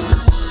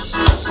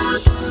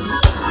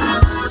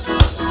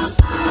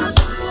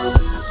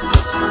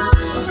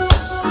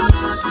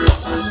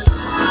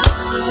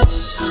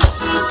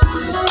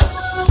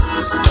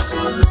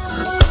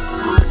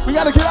 We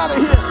gotta get out of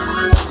here.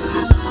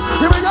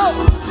 Here we go.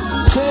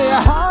 Say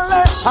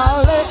halle,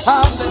 halle,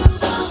 halle.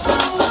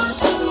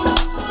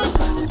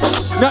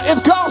 Now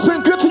if God's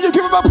been good to you,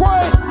 give him a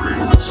praise.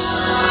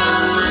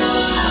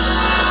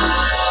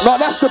 No,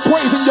 that's the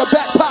praise in your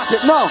back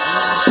pocket. No,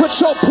 put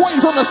your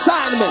praise on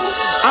assignment.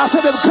 I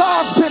said if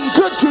God's been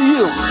good to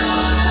you,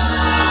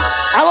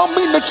 I don't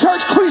mean the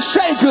church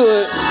cliche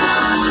good.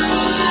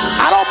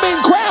 I don't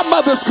mean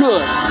grandmother's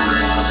good.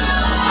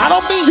 I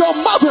don't mean your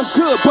mother's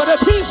good, but if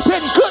he's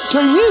been good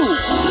to you,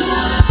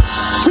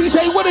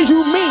 TJ, what do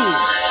you mean?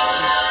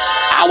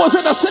 I was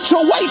in a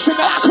situation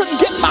that I couldn't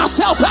get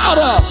myself out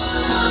of.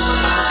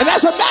 And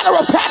as a matter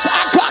of fact,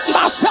 I got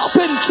myself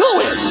into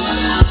it.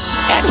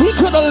 And he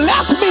could have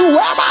left me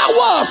wherever I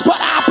was,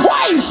 but I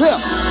praise him.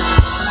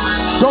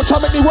 Don't y'all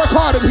make me work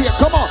hard in here.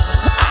 Come on.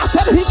 I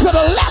said he could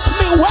have left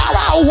me where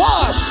I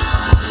was,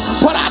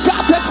 but I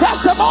got the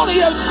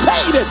testimony of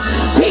David.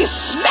 He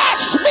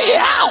snatched me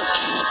out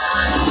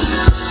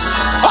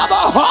of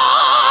a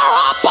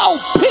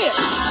horrible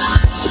pit.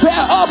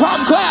 Thereof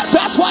I'm glad.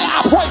 That's why I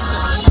praise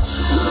him.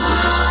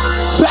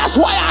 That's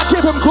why I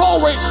give him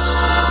glory,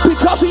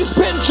 because he's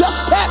been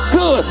just that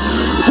good.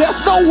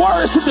 There's no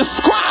words to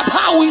describe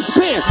how he's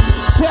been.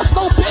 There's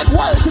no big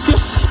words to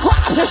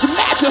describe his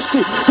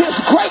majesty,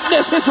 his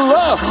greatness, his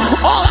love.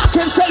 All I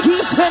can say,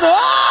 he's been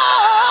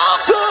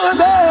good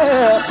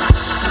there.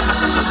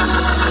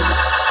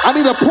 I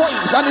need a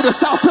praise. I need a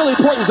South Philly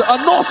praiser, a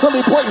North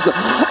Philly praiser,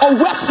 a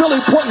West Philly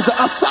praiser,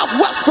 a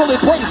Southwest Philly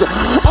praiser,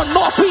 a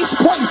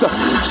Northeast praiser.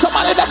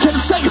 Somebody that can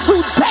say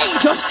through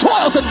dangers,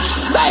 toils, and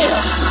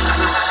snares,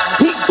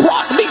 he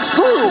brought me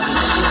through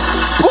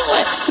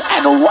bullets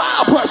and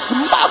robbers,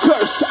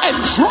 muggers, and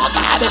drug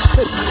addicts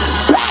and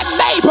bad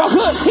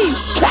neighborhoods.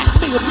 He's kept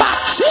me. My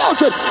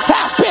children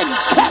have been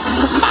kept.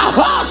 My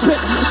husband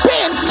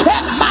been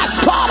kept. My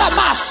daughter,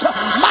 my son,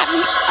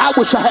 I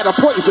wish I had a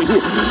praiser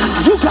here.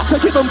 You got to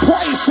give him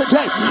praise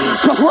today,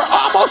 because we're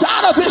almost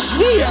out of this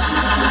year.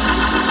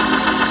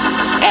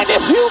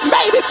 if you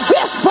made it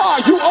this far,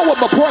 you owe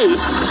him a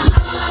praise.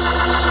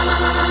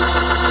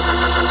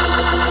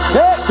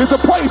 Hey, there's a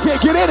praise here,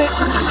 get in it.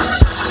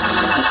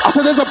 I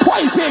said there's a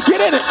praise here,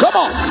 get in it, come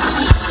on.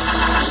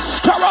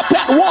 Stir up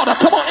that water,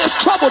 come on, it's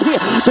troubled here.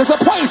 There's a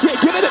praise here,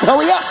 get in it,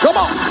 hurry up, come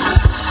on.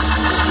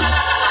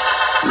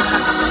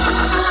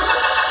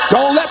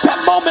 Don't let that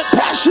moment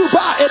pass you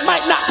by. It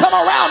might not come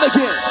around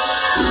again.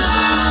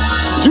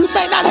 You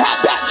may not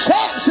have that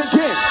chance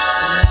again.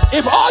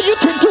 If all you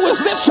can do is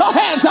lift your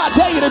hands, I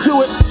dare you to do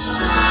it.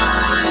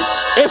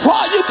 If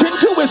all you can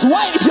do is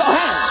wave your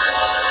hand.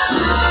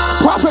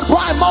 Prophet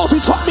Brian Mosby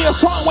taught me a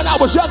song when I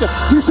was younger.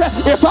 He said,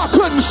 if I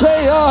couldn't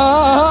say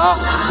a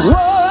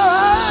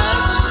word,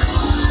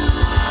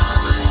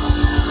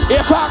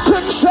 if I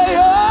couldn't say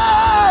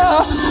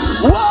a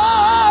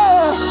word,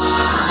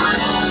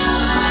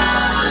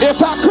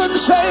 if I couldn't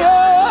say a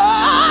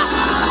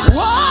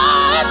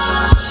word,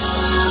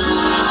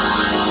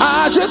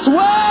 I just wave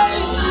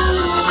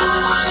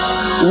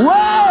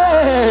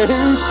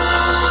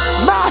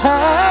my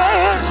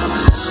hand.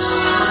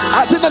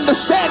 I didn't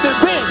understand it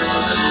then,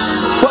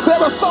 but there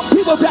are some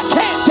people that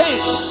can't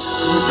dance.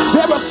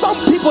 There are some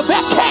people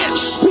that can't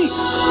speak.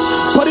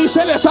 But he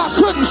said, if I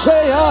couldn't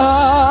say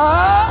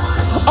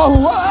a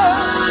word,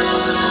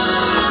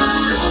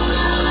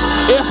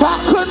 if I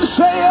couldn't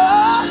say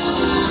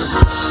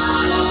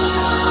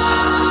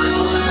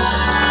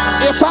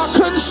if I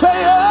couldn't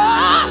say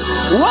a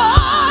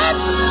word,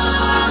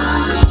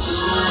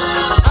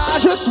 I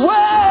just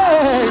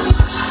wave.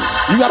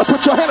 You got to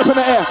put your hand up in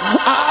the air.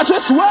 I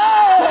just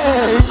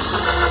wave.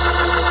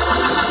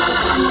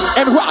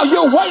 And while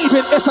you're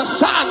waving, it's a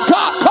sign.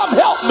 God, come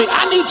help me.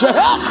 I need your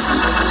help.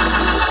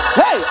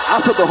 Hey, I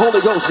feel the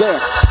Holy Ghost there.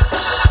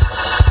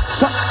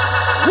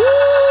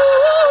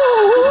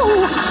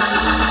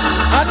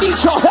 I need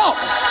your help.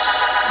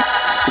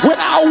 When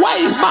I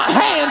wave my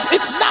hands,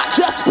 it's not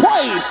just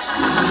praise,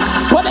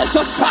 but it's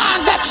a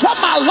sign that you're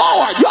my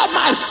Lord, you're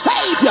my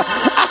Savior.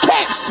 I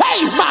can't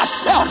save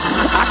myself.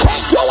 I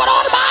can't do it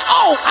on my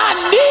own. I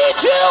need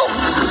you.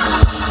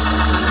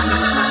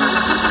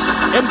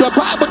 And the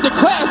Bible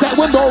declares that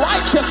when the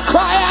righteous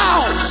cry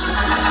out,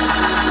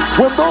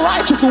 when the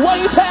righteous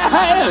wave their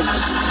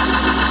hands,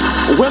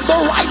 when the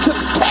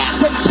righteous dance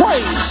and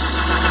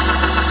praise,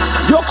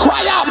 your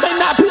cry out may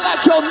not be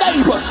like your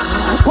neighbors,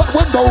 but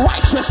when the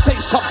righteous say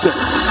something.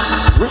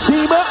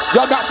 Redeemer,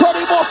 y'all got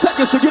 30 more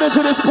seconds to get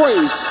into this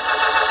praise.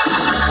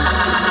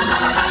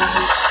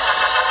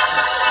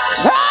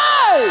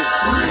 Hey!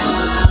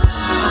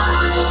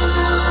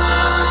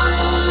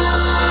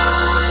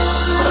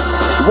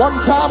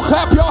 One time,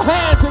 clap your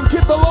hands and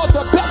give the Lord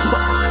the best.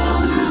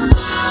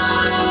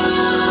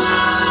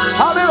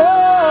 Hallelujah!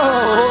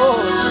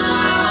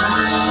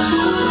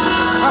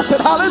 I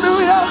said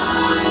hallelujah.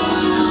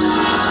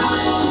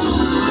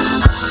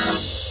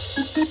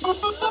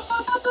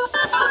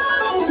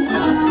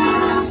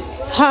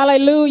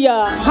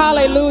 Hallelujah,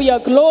 hallelujah,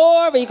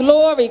 glory,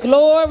 glory,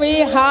 glory,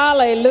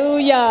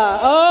 hallelujah.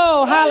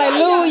 Oh,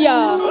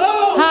 hallelujah,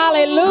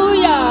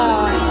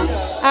 hallelujah.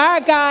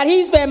 Our God,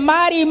 he's been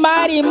mighty,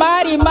 mighty,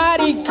 mighty,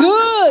 mighty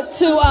good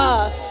to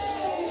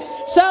us.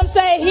 Some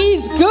say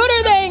he's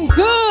gooder than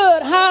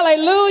good.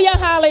 Hallelujah,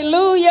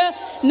 hallelujah.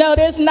 No,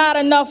 there's not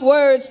enough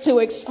words to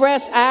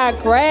express our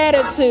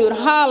gratitude.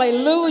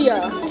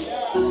 Hallelujah,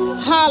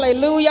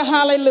 hallelujah,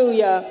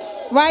 hallelujah.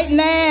 Right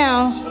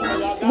now,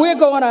 we're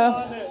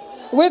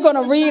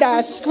gonna read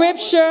our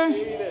scripture,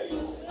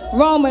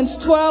 Romans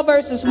 12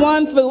 verses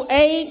 1 through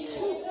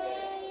 8.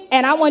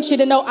 And I want you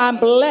to know I'm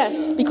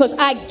blessed because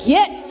I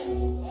get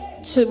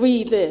to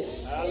read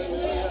this.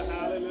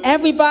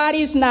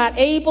 Everybody's not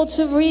able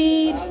to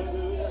read.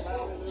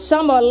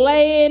 Some are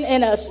laying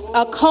in a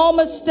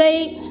coma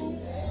state.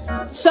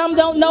 Some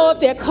don't know if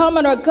they're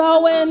coming or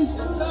going.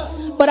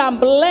 But I'm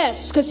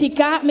blessed because he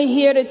got me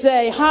here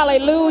today.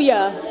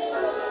 Hallelujah.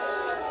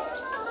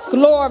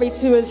 Glory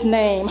to his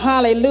name.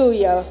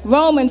 Hallelujah.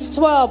 Romans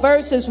 12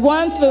 verses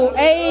 1 through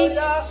 8.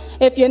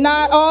 If you're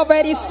not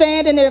already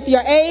standing, if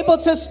you're able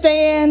to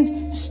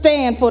stand,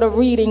 stand for the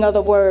reading of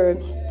the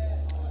word.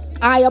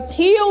 I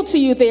appeal to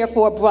you,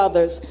 therefore,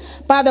 brothers,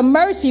 by the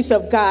mercies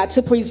of God,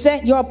 to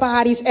present your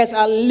bodies as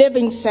a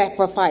living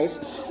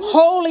sacrifice,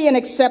 holy and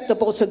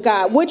acceptable to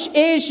God, which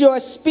is your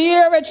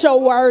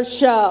spiritual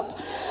worship.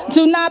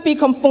 Do not be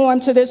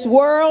conformed to this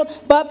world,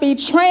 but be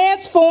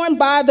transformed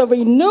by the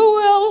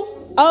renewal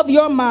of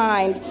your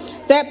mind,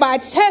 that by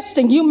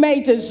testing you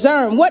may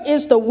discern what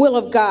is the will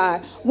of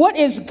God, what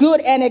is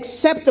good and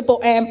acceptable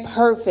and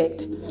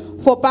perfect.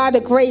 For by the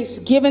grace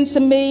given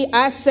to me,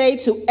 I say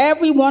to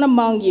everyone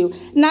among you,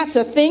 not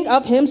to think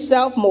of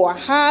himself more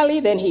highly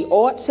than he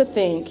ought to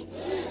think,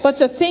 but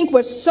to think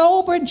with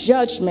sober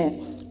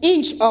judgment,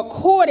 each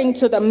according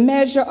to the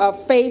measure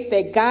of faith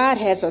that God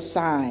has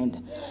assigned.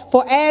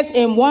 For as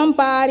in one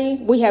body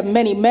we have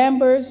many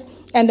members,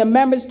 and the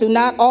members do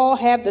not all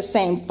have the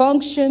same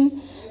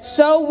function,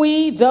 so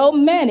we, though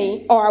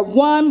many, are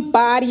one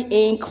body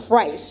in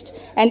Christ,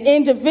 and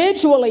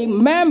individually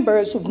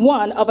members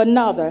one of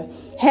another,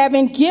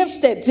 having gifts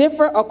that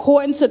differ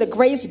according to the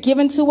grace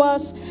given to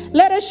us,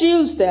 let us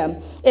use them.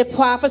 If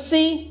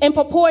prophecy, in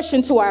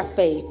proportion to our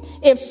faith.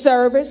 If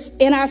service,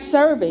 in our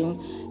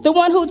serving. The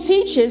one who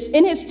teaches,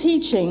 in his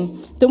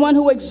teaching. The one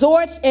who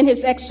exhorts, in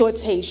his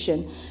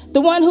exhortation. The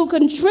one who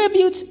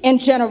contributes, in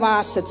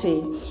generosity.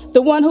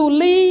 The one who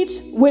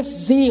leads, with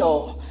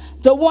zeal.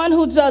 The one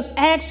who does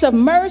acts of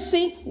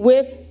mercy,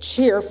 with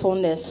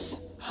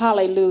cheerfulness.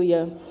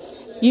 Hallelujah.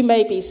 You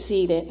may be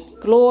seated.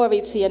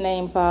 Glory to your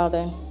name,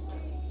 Father.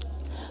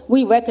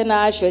 We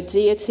recognize your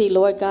deity,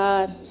 Lord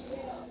God.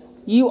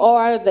 You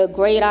are the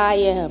great I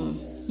am.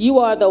 You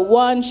are the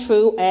one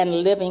true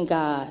and living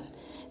God.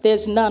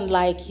 There's none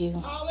like you.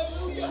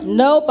 Hallelujah.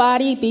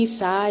 Nobody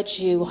besides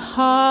you.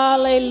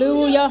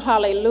 Hallelujah,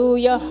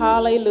 hallelujah,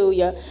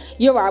 hallelujah.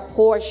 You're our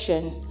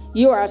portion.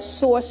 You're our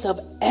source of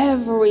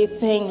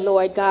everything,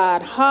 Lord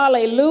God.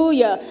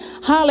 Hallelujah,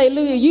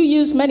 hallelujah. You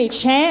use many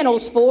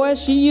channels for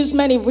us. You use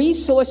many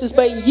resources,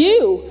 but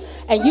you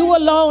and you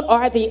alone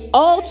are the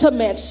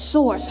ultimate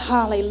source.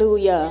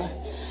 Hallelujah.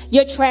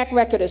 Your track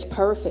record is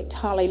perfect.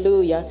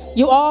 Hallelujah.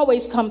 You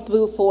always come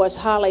through for us.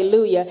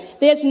 Hallelujah.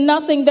 There's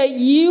nothing that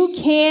you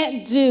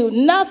can't do.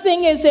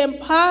 Nothing is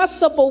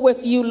impossible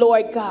with you,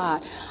 Lord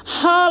God.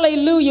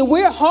 Hallelujah.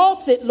 We're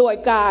halted,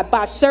 Lord God,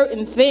 by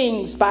certain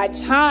things, by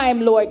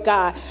time, Lord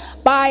God,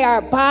 by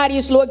our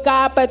bodies, Lord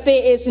God, but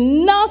there is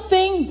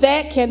nothing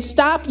that can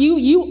stop you.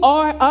 You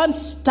are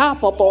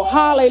unstoppable.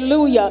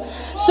 Hallelujah.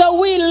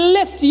 So we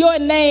lift your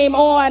name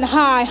on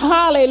high.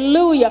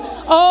 Hallelujah.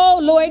 Oh,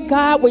 Lord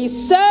God, we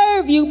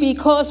serve you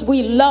because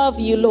we love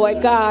you,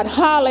 Lord God.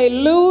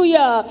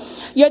 Hallelujah.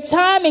 Your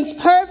timing's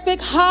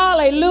perfect.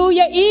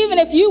 Hallelujah. Even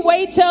if you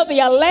wait till the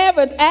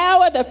 11th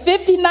hour, the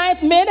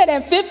 59th minute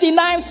and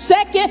 59th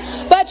second,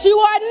 but you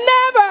are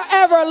never,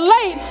 ever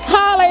late.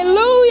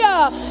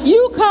 Hallelujah.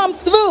 You come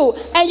through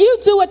and you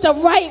do it the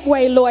right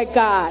way, Lord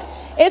God.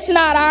 It's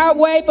not our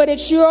way, but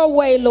it's your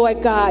way,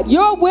 Lord God.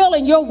 Your will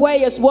and your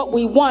way is what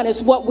we want,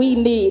 is what we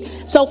need.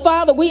 So,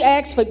 Father, we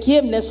ask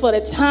forgiveness for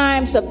the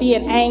times of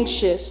being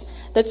anxious,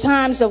 the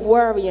times of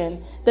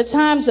worrying, the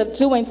times of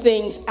doing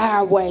things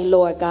our way,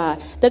 Lord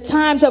God, the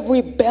times of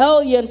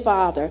rebellion,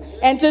 Father,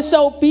 and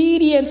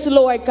disobedience,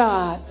 Lord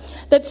God,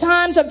 the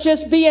times of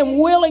just being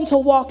willing to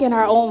walk in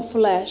our own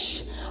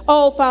flesh.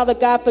 Oh, Father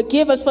God,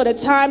 forgive us for the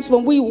times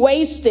when we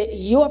wasted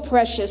your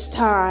precious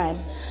time.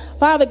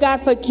 Father God,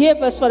 forgive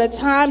us for the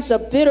times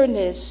of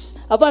bitterness,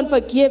 of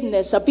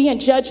unforgiveness, of being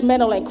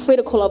judgmental and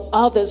critical of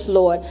others,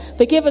 Lord.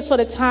 Forgive us for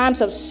the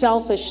times of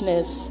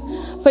selfishness.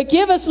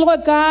 Forgive us,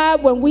 Lord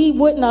God, when we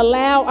wouldn't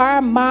allow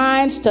our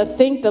minds to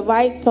think the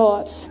right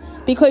thoughts.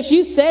 Because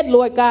you said,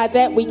 Lord God,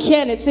 that we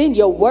can. It's in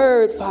your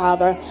word,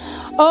 Father.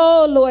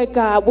 Oh, Lord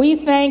God, we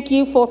thank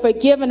you for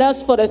forgiving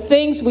us for the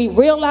things we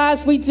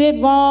realize we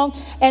did wrong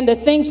and the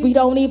things we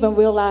don't even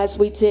realize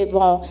we did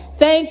wrong.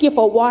 Thank you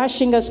for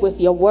washing us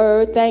with your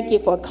word. Thank you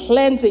for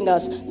cleansing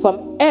us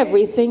from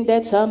everything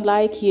that's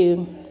unlike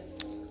you.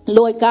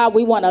 Lord God,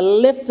 we want to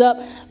lift up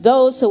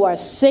those who are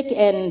sick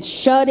and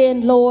shut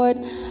in, Lord.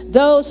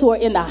 Those who are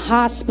in the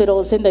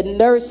hospitals, in the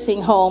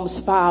nursing homes,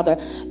 Father.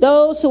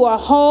 Those who are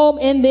home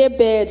in their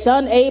beds,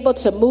 unable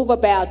to move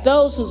about.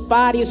 Those whose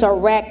bodies are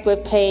racked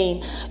with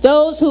pain.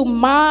 Those whose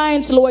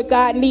minds, Lord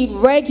God, need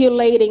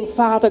regulating,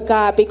 Father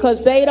God,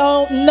 because they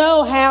don't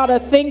know how to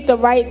think the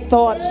right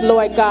thoughts,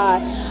 Lord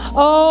God.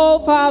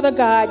 Oh, Father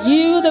God,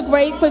 you, the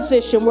great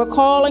physician, we're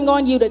calling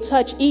on you to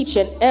touch each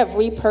and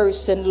every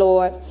person,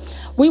 Lord.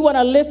 We want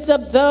to lift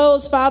up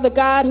those, Father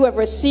God, who have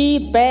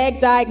received bad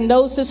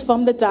diagnosis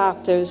from the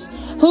doctors,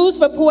 whose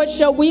report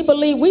shall we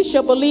believe. We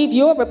shall believe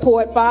your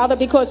report, Father,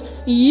 because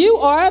you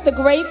are the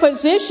great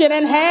physician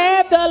and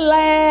have the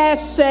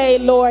last say,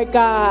 Lord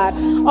God.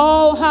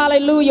 Oh,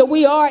 hallelujah.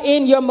 We are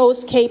in your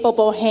most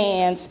capable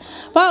hands.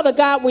 Father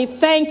God, we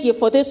thank you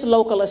for this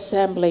local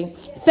assembly.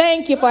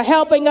 Thank you for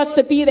helping us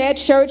to be that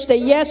church that,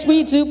 yes,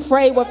 we do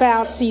pray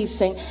without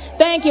ceasing.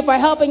 Thank you for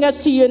helping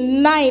us to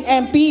unite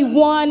and be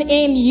one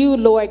in you,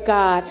 Lord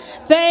God.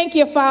 Thank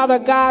you, Father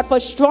God, for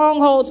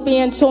strongholds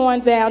being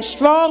torn down.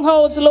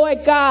 Strongholds,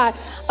 Lord God,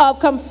 of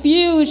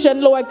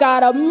confusion, Lord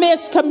God, of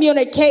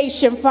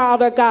miscommunication,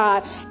 Father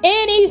God.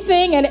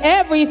 Anything and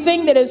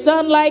everything that is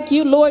unlike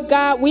you, Lord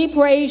God, we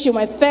praise you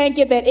and thank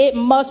you that it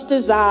must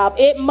dissolve.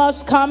 It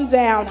must come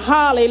down.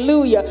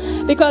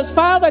 Hallelujah. Because,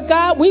 Father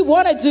God, we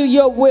want to do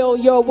your will,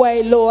 your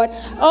way, Lord.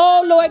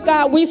 Oh, Lord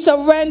God, we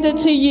surrender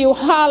to you.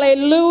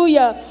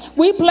 Hallelujah.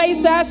 We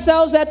place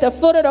ourselves at the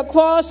foot of the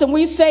cross and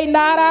we say,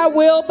 not our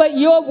will, but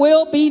your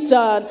will be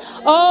done.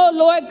 Oh,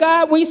 Lord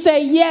God, we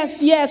say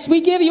yes, yes.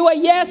 We give you a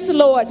yes,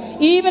 Lord.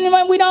 Even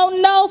when we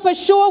don't know for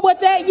sure what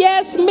that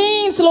yes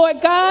means,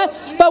 Lord God,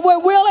 but we're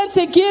willing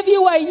to give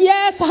you a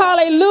yes.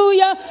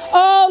 Hallelujah.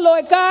 Oh,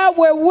 Lord God,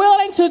 we're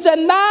willing to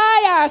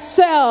deny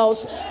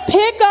ourselves,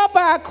 pick up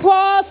our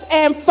cross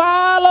and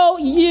follow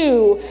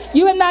you.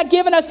 You have not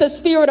given us the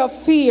spirit of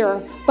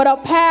fear, but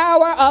of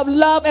power, of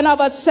love, and of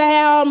a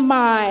sound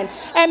mind. mind.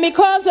 And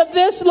because of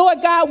this,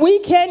 Lord God, we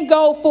can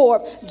go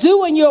forth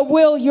doing your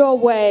will your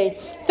way.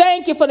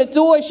 Thank you for the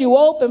doors you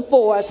open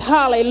for us.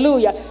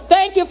 Hallelujah.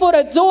 Thank you for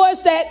the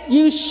doors that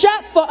you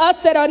shut for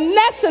us that are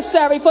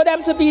necessary for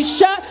them to be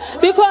shut,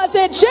 because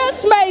it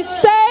just may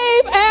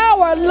save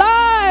our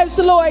lives,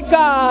 Lord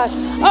God.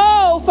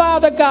 Oh,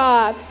 Father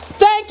God.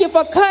 Thank you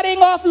for cutting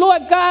off,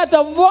 Lord God,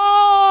 the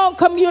wrong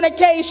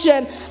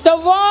communication, the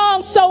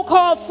wrong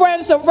so-called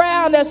friends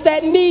around us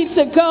that need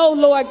to go,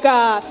 Lord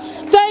God.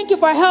 Thank you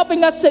for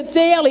helping us to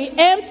daily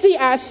empty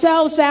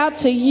ourselves out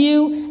to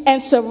you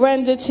and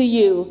surrender to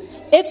you.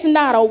 It's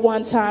not a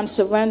one-time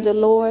surrender,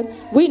 Lord.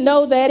 We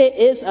know that it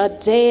is a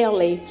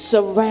daily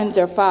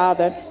surrender,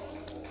 Father.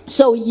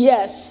 So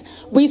yes,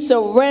 we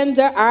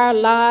surrender our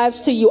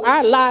lives to you.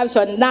 Our lives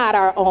are not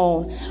our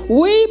own.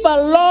 We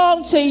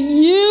belong to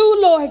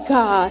you, Lord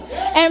God.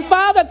 And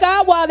Father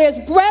God, while there's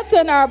breath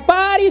in our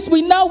bodies,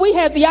 we know we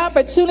have the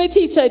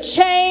opportunity to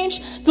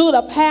change through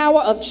the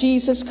power of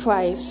Jesus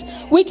Christ.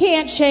 We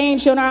can't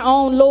change on our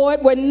own,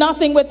 Lord. We're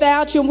nothing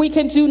without you, and we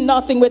can do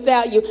nothing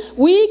without you.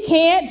 We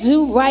can't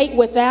do right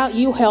without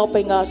you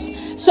helping us.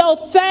 So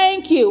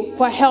thank you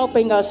for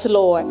helping us,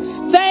 Lord.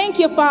 Thank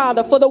you,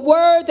 Father, for the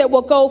word that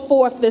will go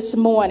forth this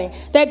morning,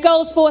 that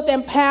goes forth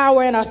in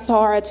power and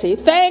authority.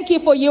 Thank you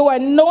for your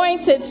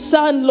anointed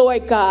Son,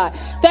 Lord God.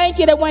 Thank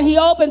you that when he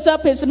opens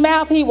up his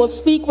mouth, he will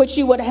speak what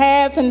you would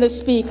have him to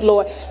speak,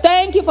 Lord.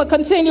 Thank you for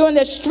continuing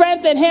to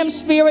strengthen him,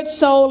 spirit,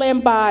 soul,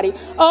 and body.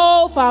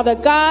 Oh, Father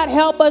God,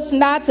 help us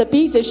not to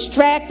be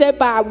distracted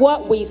by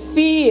what we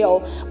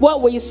feel,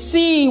 what we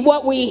see,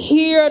 what we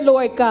hear,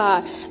 Lord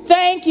God.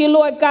 Thank you,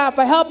 Lord God,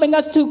 for helping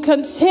us to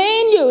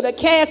continue to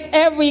cast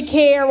every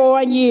care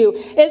on you.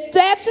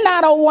 That's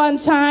not a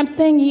one-time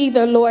thing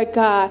either, Lord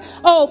God.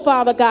 Oh,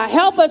 Father God,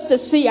 help us to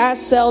see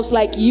ourselves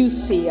like you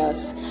see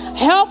us.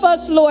 Help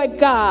us, Lord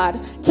God,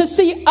 to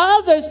see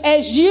others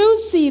as you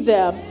see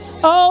them.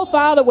 Oh,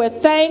 Father, we're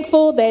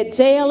thankful that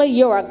daily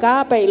your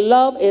agape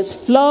love is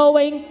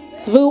flowing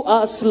through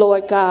us,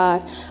 Lord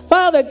God.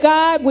 Father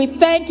God, we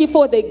thank you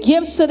for the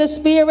gifts of the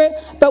Spirit,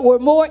 but we're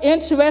more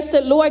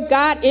interested, Lord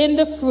God, in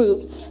the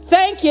fruit.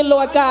 Thank you,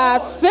 Lord God.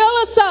 Fill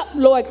us up,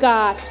 Lord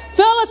God.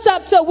 Fill us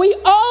up till we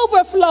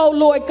overflow,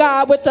 Lord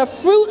God, with the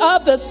fruit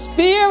of the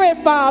Spirit,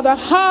 Father.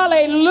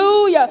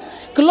 Hallelujah.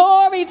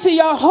 Glory to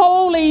your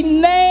holy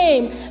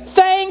name.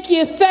 Thank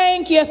you,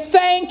 thank you,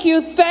 thank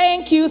you,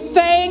 thank you,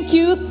 thank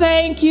you,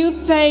 thank you,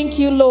 thank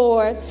you,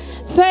 Lord.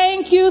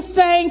 Thank you,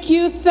 thank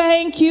you,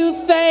 thank you,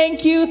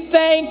 thank you,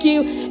 thank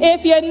you.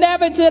 If you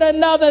never did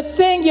another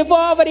thing, you've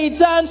already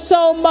done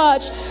so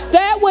much.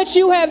 That which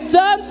you have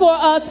done for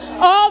us,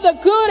 all the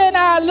good in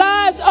our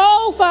lives,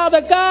 oh,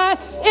 Father God,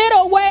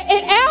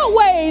 it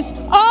outweighs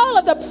all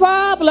of the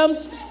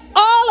problems,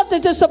 all of the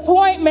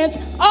disappointments,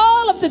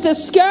 all of the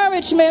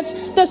discouragements,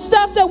 the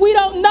stuff that we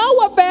don't know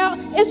about.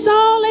 It's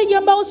all in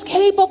your most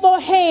capable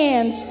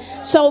hands.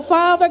 So,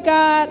 Father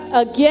God,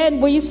 again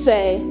we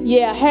say,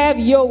 yeah, have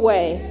your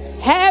way.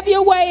 Have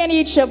your way in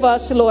each of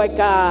us, Lord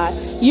God.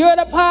 You're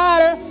the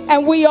potter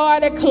and we are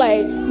the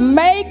clay.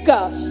 Make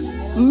us,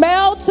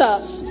 melt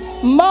us,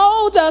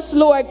 mold us,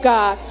 Lord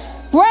God.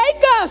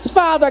 Break us,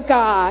 Father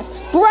God.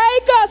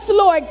 Break us,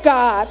 Lord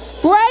God.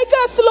 Break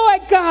us,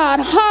 Lord God.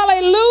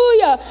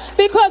 Hallelujah.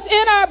 Because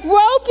in our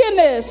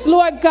brokenness,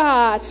 Lord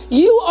God,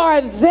 you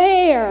are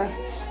there.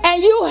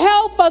 And you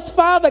help us,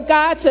 Father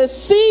God, to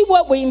see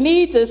what we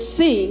need to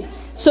see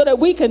so that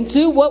we can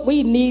do what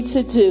we need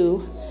to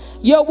do.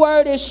 Your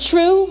word is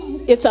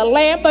true. It's a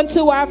lamp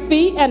unto our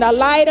feet and a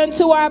light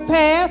unto our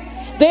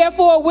path.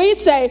 Therefore, we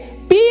say,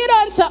 be it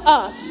unto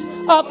us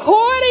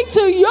according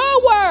to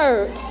your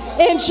word.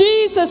 In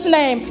Jesus'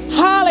 name,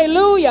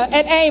 hallelujah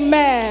and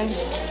amen.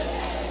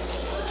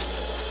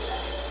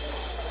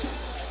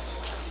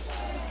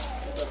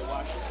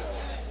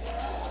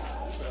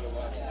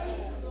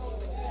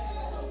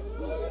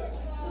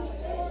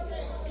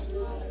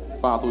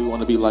 Father, we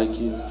want to be like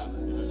you.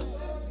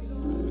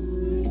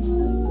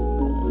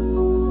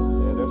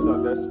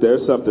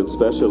 There's something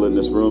special in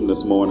this room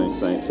this morning,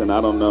 saints, and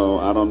I don't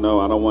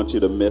want you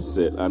to miss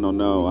it. I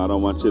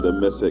don't want you to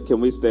miss it.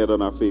 Can we stand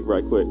on our feet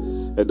right quick?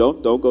 And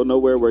don't go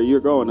nowhere where you're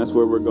going. That's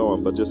where we're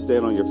going. But just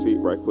stand on your feet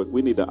right quick.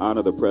 We need to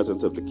honor the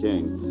presence of the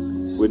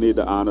King. We need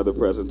to honor the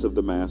presence of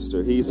the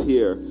Master. He's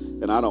here,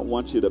 and I don't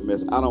want you to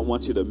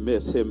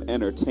miss him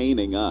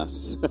entertaining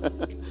us.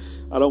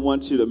 I don't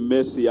want you to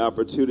miss the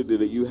opportunity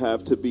that you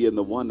have to be in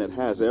the one that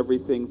has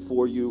everything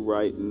for you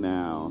right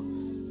now.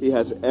 He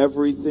has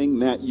everything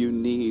that you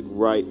need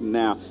right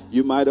now.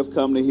 You might have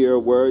come to hear a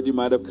word. You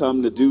might have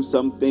come to do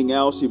something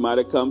else. You might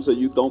have come so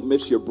you don't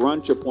miss your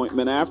brunch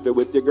appointment after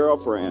with your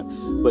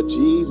girlfriend. But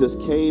Jesus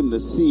came to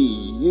see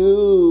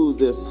you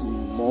this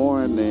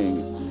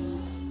morning.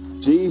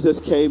 Jesus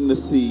came to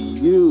see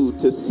you,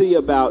 to see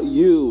about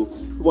you.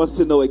 He wants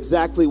to know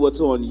exactly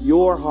what's on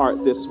your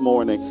heart this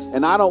morning.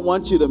 And I don't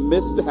want you to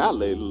miss the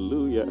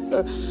hallelujah.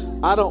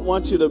 I don't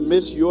want you to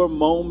miss your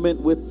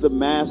moment with the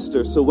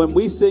Master. So when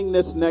we sing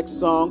this next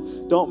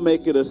song, don't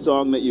make it a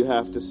song that you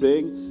have to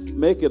sing.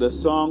 Make it a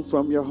song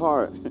from your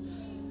heart.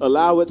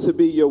 Allow it to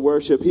be your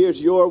worship.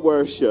 Here's your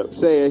worship.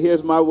 Say it.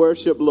 Here's my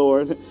worship,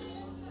 Lord.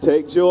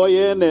 Take joy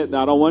in it.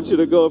 I don't want you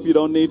to go if you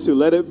don't need to.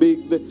 Let it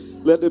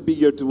be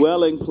your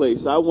dwelling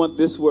place. I want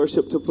this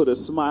worship to put a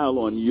smile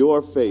on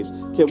your face.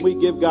 Can we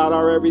give God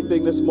our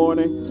everything this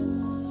morning?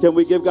 Can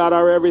we give God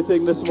our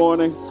everything this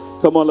morning?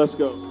 Come on, let's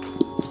go.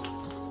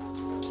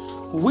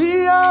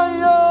 We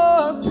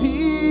are your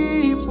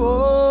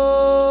people.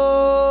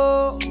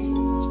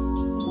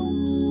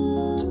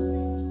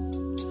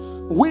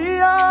 We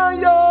are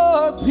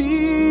your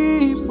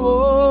people.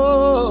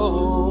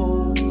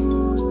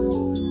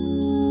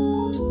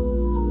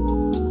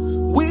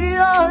 We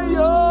are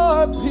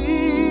your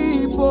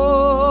people.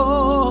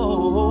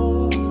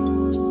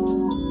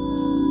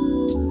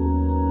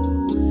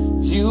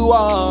 You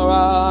are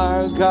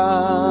our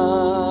God.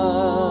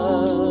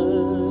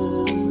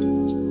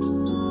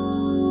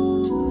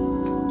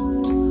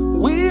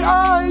 We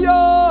are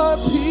your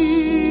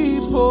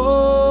people.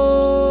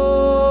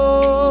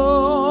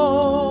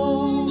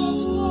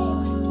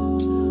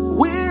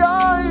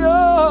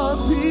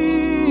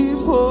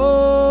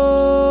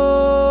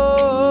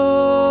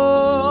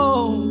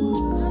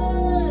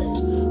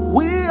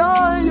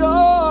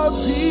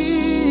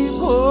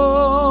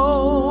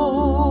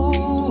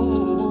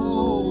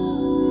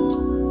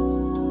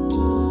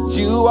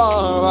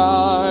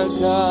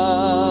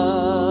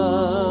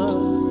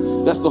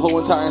 The whole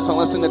entire song.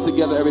 Let's sing it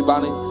together,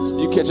 everybody.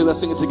 If you catch it, let's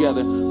sing it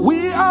together.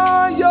 We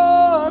are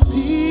your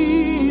people.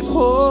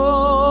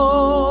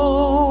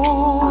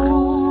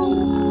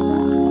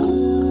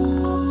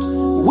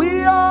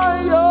 We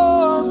are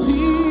your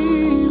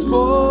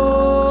people.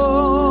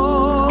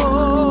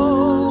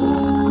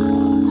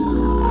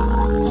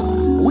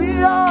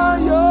 We are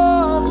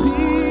your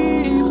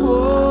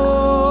people.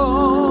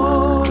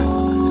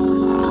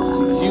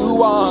 See,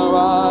 you are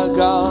our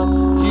God.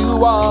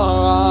 You are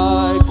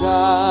our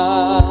God.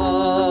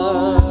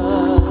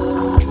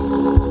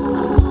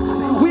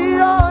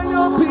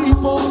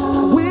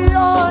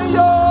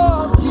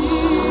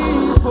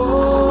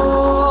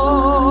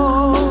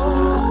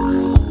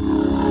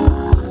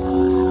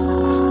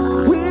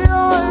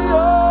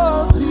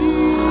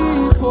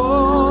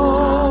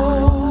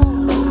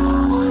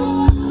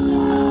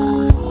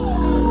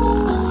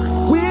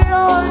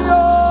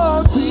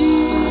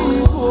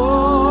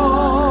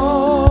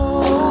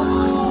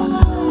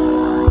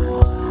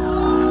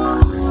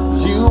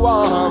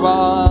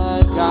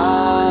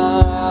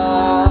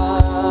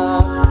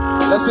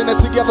 Sing it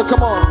together,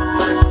 come on.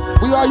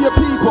 We are your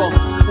people.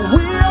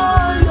 We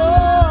are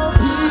your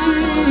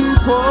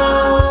people.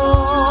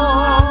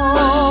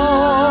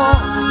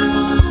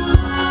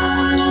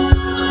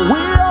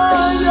 We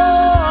are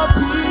your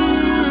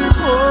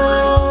people.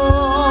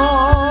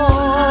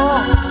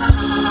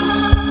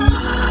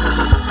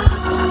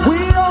 We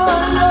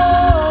are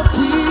your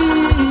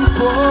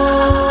people.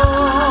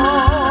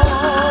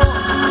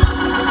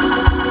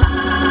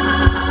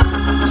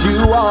 You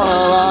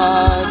are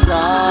our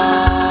God.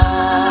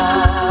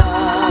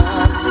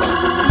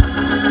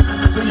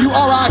 You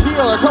are our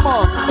healer. Come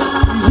on.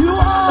 You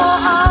are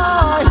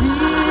our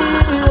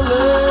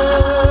healer.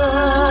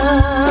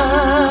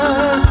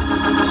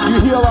 You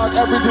heal out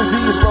every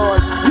disease,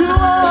 Lord. You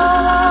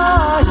are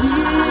our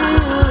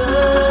healer.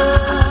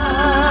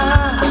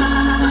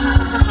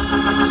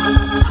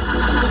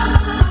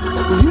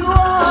 You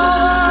are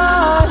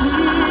our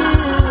healer.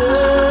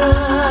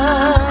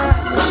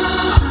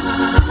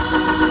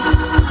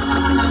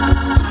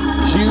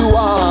 You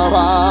are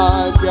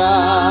our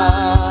God.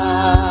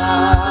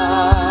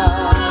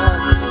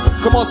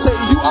 Come on, say,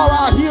 you are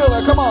our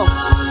healer. Come on.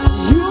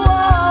 You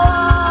are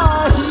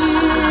our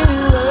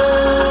healer.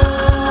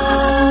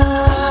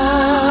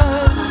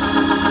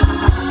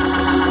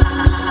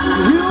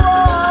 You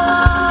are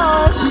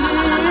our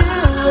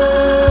healer.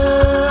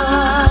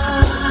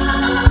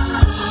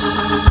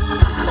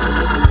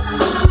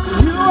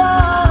 You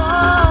are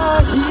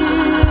our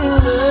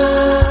healer.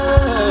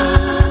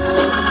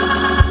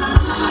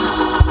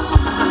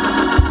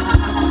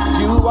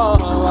 You are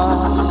our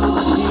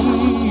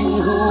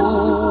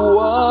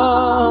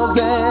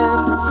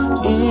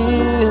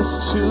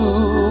is to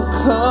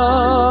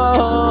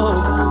come,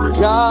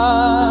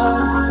 God.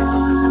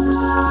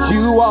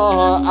 You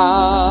are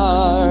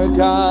our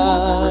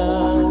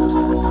God.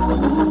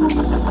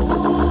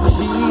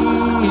 He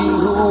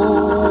who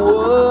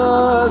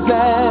was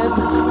and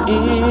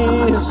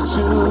is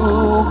to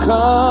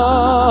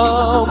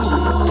come,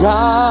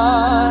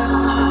 God.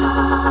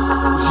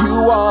 You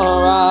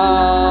are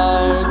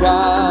our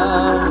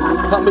God.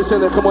 Help me say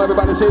that. Come on,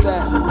 everybody, say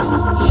that.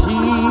 He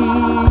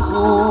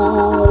who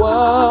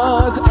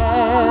was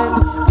and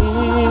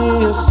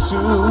is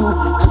to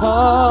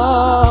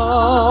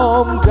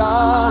come,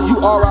 God. You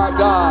are our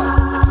God.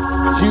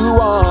 You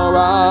are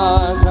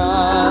our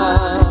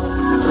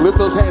God. Lift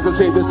those hands and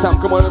say it this time.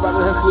 Come on, everybody,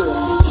 let's do it.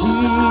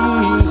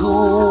 He who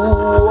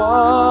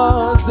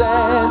was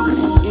and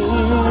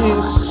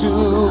is to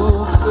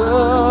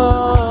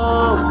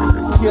come,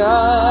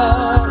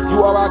 God.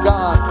 You are our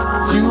God.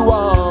 You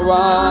are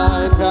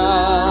our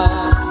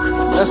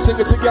God. Let's sing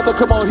it together.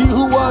 Come on. He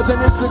who was and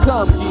is to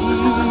come. He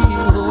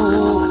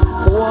who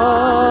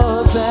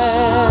was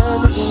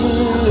and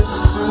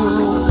is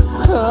to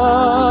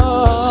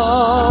come.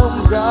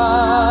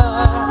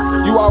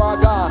 God, you are our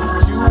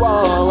God. You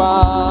are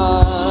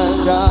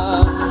our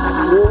God.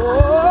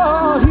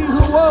 Oh, he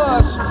who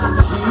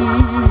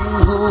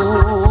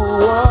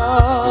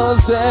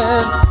was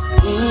and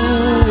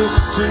is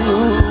to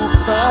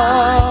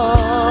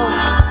come.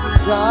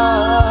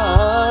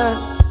 God,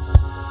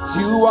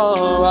 you are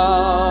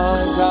our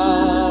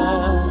God.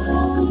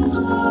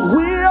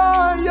 We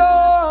are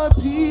your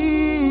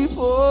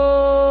people.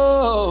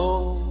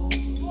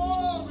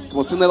 Come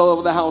on, sing that all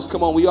over the house.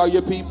 Come on, we are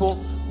your people.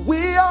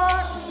 We are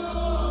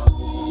your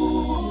people.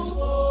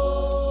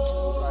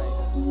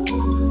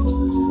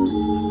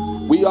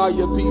 We are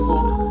your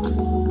people.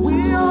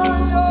 We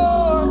are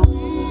your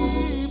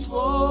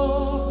people.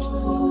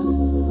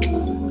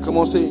 Come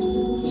on, sing.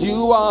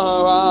 You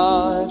are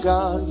our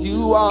God.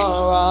 You are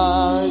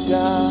our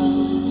God.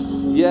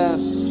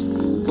 Yes.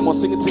 Come on,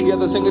 sing it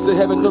together. Sing it to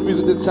heaven. No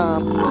music this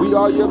time. We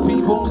are your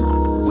people.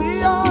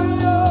 We are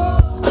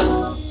your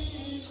people.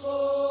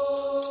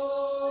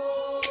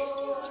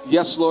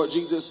 Yes, Lord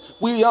Jesus.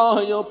 We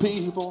are your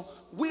people.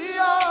 We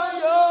are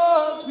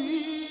your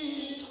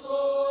people.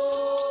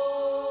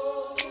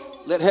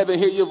 Let heaven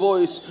hear your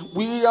voice.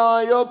 We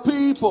are your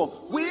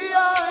people. We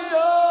are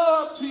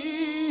your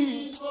people.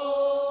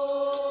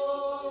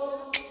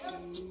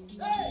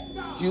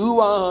 You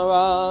are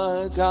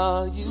our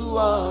God. You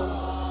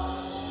are.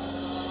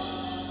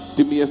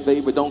 Do me a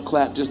favor. Don't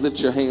clap. Just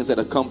lift your hands at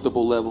a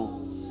comfortable level.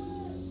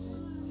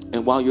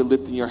 And while you're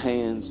lifting your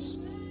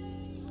hands,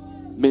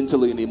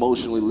 mentally and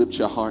emotionally lift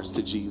your hearts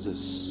to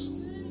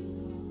Jesus.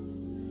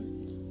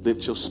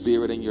 Lift your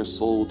spirit and your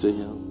soul to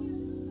him.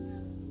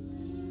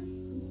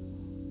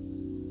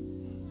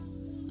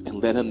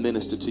 And let him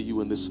minister to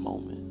you in this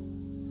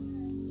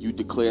moment. You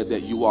declare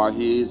that you are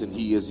his and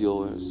he is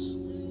yours.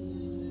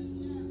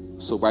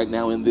 So right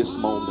now in this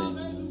moment,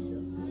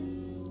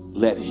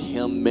 let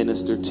him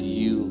minister to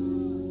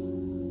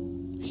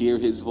you. Hear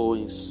his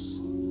voice.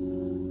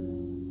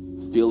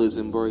 Feel his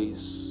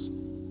embrace.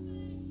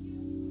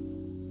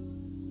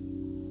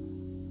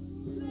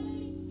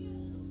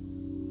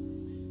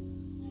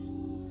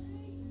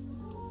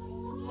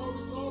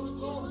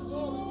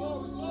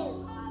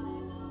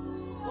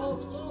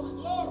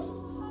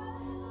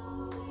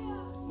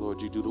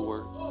 Lord, you do the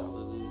work.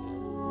 Hallelujah.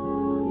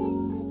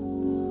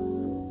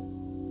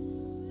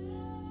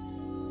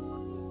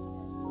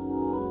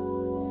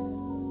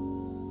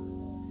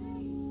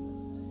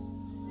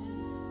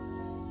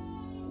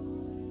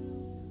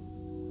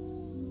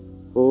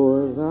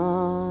 For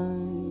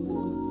thine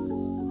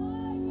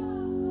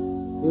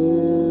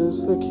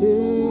is the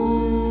kingdom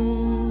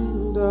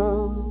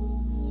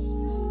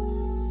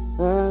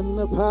and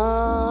the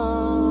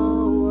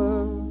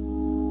power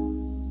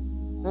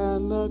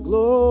and the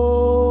glory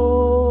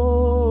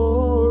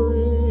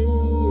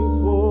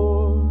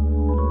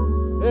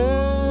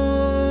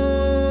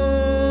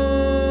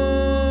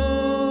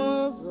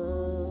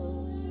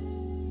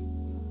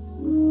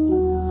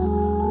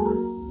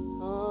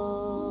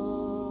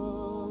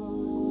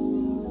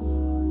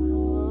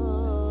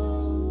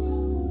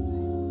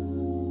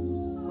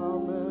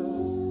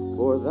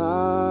For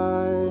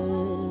thine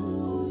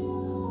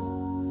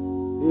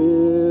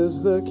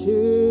is the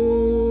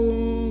kingdom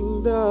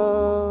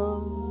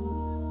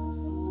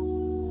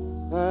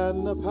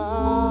and the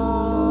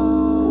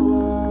power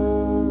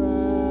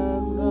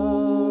and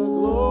the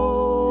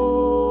glory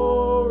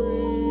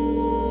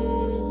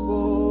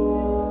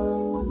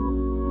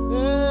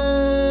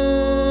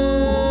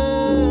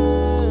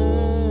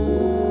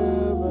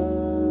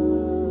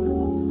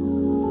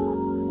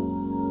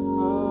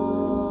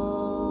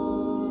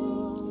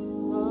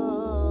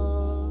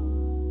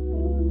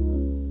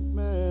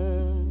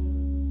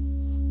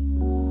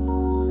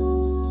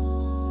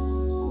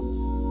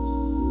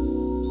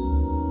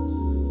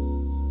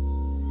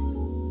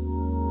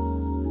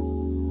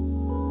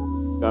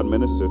God,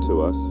 minister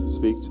to us,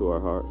 speak to our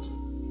hearts.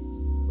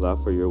 Allow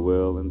for your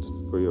will and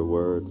for your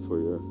word, for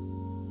your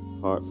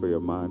heart, for your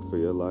mind, for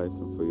your life,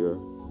 and for your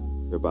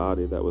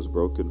body that was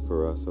broken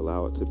for us.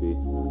 Allow it to be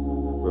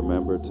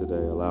remembered today.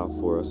 Allow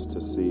for us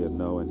to see and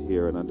know and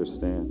hear and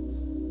understand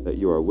that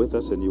you are with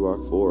us and you are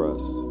for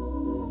us.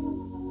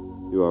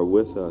 You are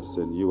with us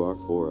and you are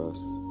for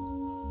us.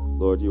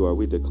 Lord,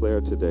 we declare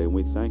today and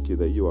we thank you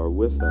that you are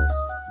with us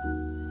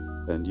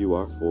and you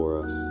are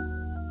for us.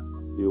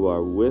 You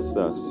are with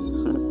us.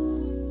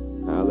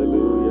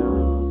 Hallelujah.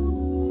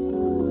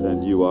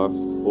 And you are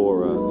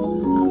for us.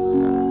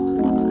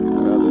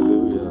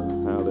 Hallelujah.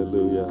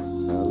 Hallelujah.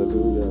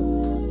 Hallelujah.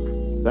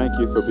 Thank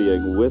you for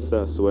being with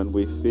us when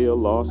we feel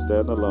lost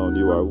and alone.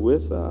 You are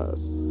with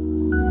us.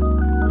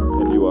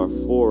 And you are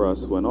for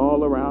us when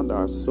all around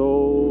our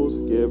souls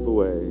give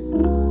way.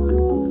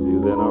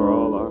 You then are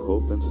all our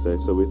hope and stay.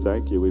 So we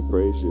thank you. We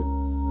praise you.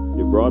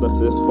 You brought us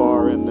this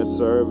far in this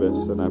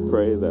service, and I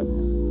pray that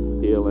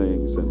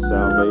healings and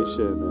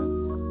salvation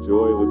and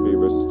joy would be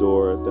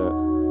restored, that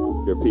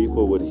your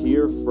people would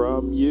hear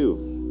from you.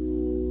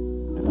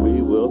 And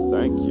we will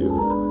thank you.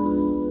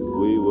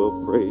 We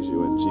will praise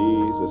you in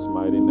Jesus'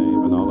 mighty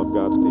name. And all of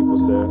God's people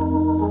said,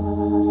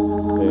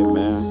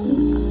 amen.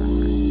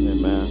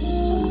 Amen.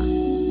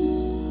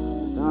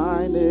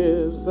 Thine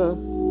is the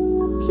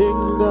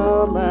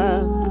kingdom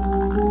and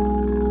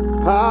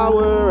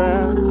power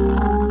and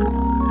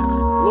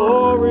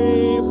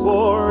glory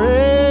forever.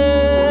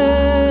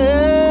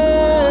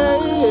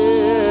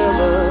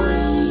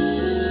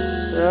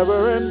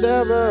 Ever and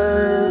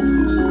ever,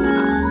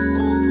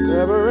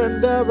 ever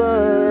and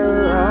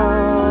ever.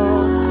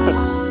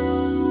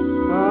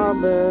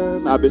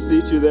 Amen. I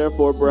beseech you,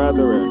 therefore,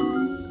 brethren.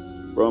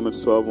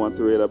 Romans 12,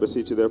 1-8. I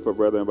beseech you, therefore,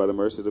 brethren, by the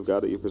mercies of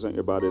God, that you present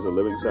your body as a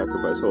living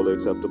sacrifice, wholly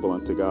acceptable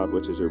unto God,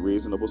 which is your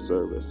reasonable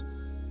service.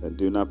 And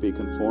do not be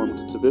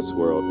conformed to this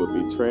world, but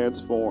be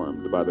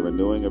transformed by the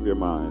renewing of your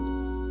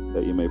mind,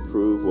 that you may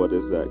prove what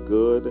is that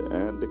good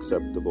and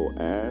acceptable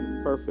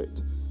and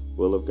perfect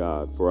will of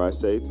God. For I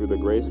say, through the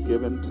grace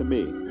given to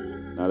me,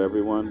 not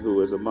everyone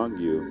who is among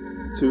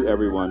you, to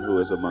everyone who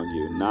is among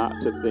you,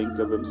 not to think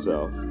of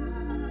himself,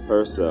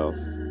 herself,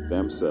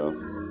 themselves,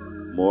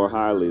 more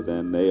highly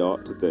than they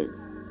ought to think,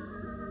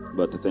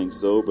 but to think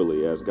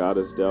soberly, as God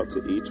has dealt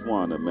to each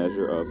one a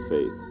measure of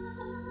faith.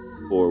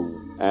 For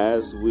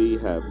as we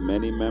have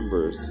many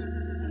members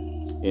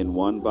in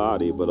one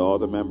body, but all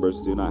the members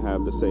do not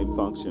have the same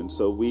function,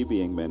 so we,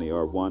 being many,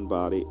 are one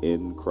body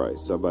in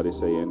Christ. Somebody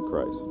say, in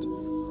Christ.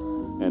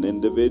 And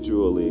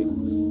individually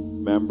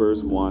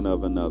members one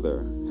of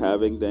another,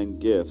 having then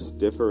gifts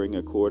differing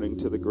according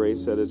to the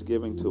grace that is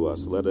given to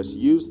us, let us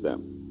use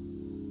them.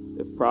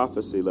 If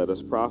prophecy, let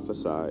us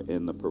prophesy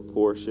in the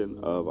proportion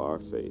of our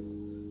faith.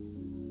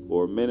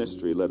 Or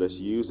ministry, let us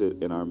use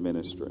it in our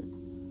ministry.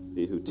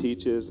 He who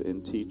teaches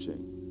in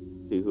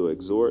teaching, he who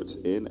exhorts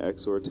in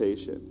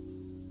exhortation,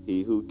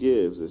 he who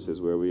gives, this is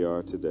where we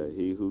are today,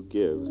 he who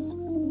gives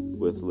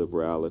with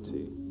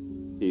liberality,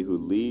 he who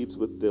leads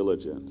with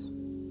diligence,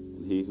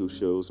 and he who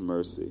shows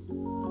mercy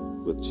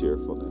with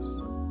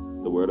cheerfulness.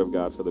 The word of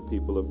God for the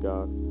people of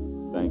God.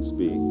 Thanks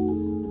be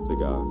to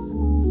God.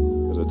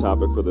 There's a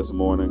topic for this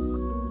morning.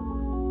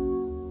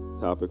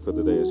 Topic for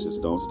the day is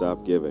just don't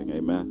stop giving.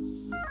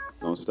 Amen.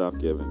 Don't stop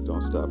giving.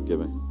 Don't stop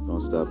giving.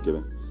 Don't stop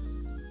giving.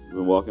 We've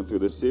been walking through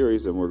this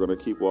series, and we're going to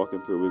keep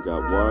walking through. We've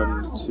got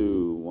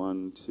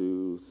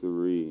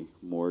 3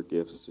 more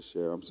gifts to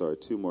share.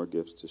 2 more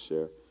gifts to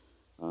share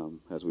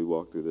as we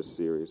walk through this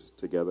series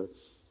together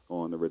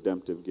on the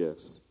redemptive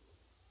gifts.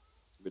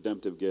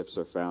 Redemptive gifts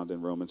are found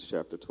in Romans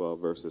chapter 12,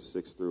 verses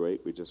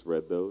 6-8. We just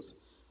read those.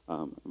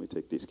 Let me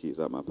take these keys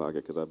out of my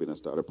pocket because I've been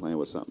started playing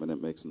with something and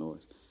it makes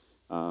noise.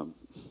 I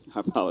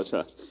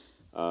apologize.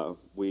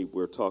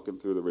 We're talking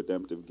through the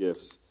redemptive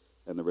gifts,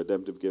 and the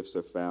redemptive gifts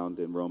are found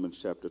in Romans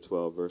chapter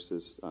 12,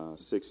 verses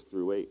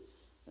 6-8.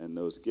 And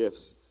those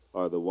gifts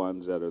are the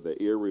ones that are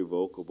the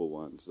irrevocable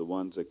ones, the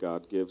ones that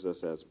God gives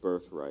us as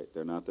birthright.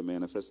 They're not the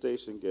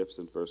manifestation gifts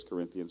in 1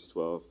 Corinthians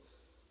 12,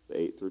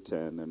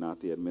 8-10. They're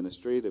not the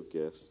administrative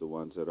gifts, the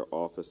ones that are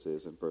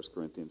offices in 1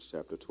 Corinthians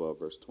chapter 12,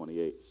 verse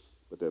 28.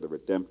 But they're the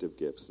redemptive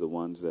gifts, the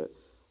ones that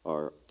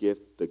are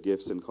the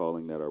gifts and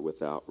calling that are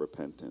without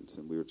repentance.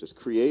 And we were just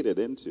created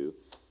into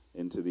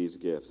these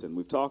gifts. And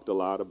we've talked a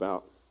lot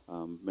about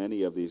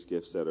many of these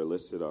gifts that are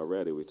listed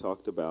already. We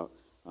talked about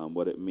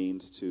what it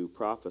means to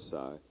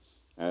prophesy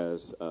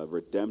as a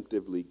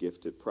redemptively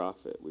gifted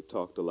prophet. We've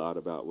talked a lot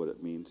about what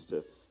it means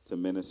to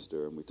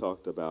minister, and we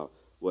talked about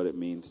what it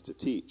means to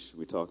teach.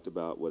 We talked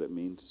about what it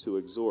means to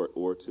exhort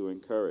or to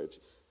encourage.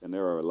 And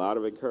there are a lot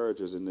of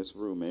encouragers in this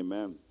room,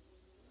 amen.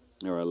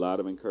 There are a lot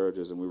of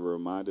encouragers, and we were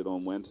reminded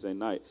on Wednesday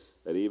night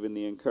that even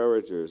the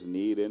encouragers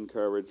need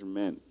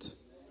encouragement.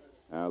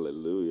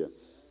 Hallelujah.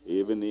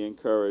 Even the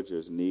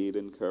encouragers need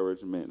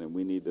encouragement, and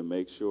we need to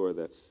make sure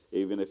that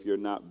even if you're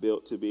not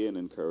built to be an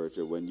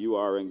encourager, when you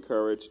are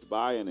encouraged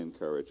by an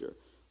encourager,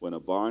 when a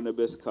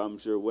Barnabas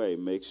comes your way,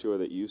 make sure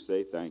that you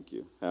say thank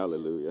you.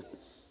 Hallelujah.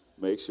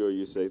 Make sure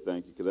you say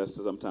thank you, because that's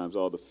sometimes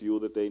all the fuel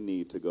that they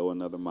need to go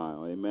another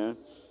mile. Amen.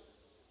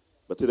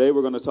 But today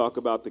we're going to talk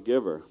about the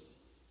giver.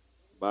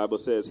 The Bible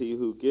says, he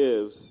who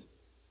gives,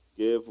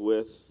 give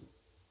with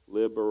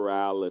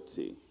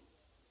liberality.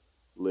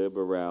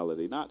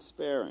 Liberality, not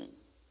sparing.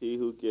 He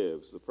who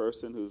gives, the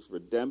person who's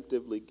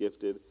redemptively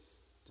gifted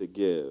to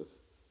give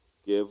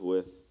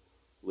with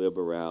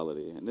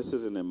liberality. And this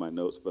isn't in my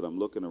notes, but I'm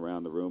looking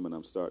around the room and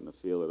I'm starting to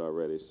feel it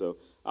already. So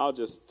I'll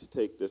just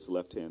take this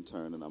left-hand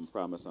turn, and I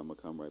promise I'm going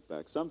to come right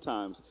back.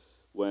 Sometimes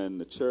when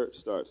the church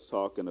starts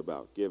talking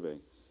about giving,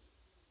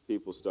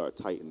 people start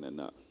tightening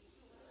up.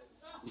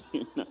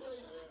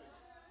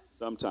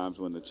 Sometimes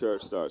when the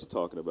church starts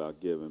talking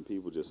about giving,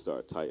 people just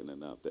start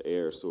tightening up. The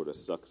air sort of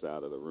sucks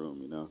out of the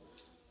room,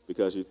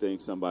 because you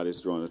think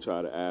somebody's going to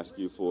try to ask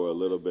you for a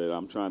little bit.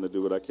 I'm trying to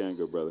do what I can,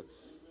 good brother,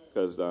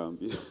 because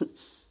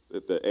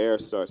the air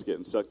starts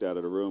getting sucked out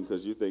of the room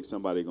because you think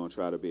somebody's going to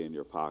try to be in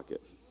your pocket.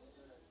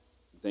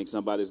 You think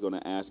somebody's going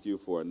to ask you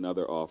for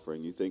another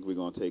offering. You think we're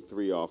going to take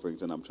 3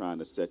 offerings and I'm trying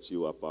to set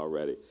you up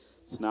already.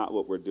 It's not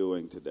what we're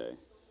doing today.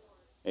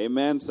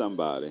 Amen,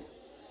 somebody.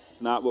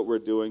 It's not what we're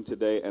doing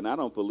today, and I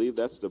don't believe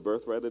that's the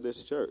birthright of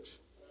this church.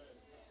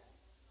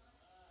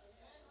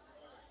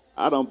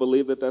 I don't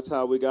believe that that's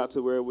how we got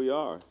to where we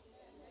are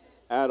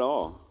at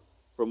all.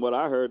 From what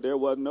I heard, there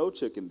wasn't no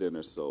chicken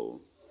dinner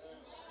sold.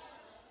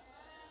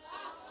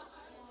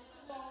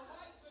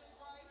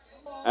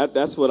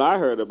 That's what I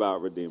heard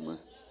about Redeemer.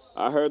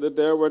 I heard that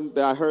there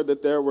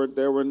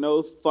were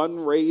no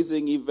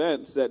fundraising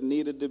events that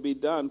needed to be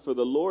done for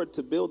the Lord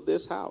to build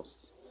this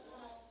house.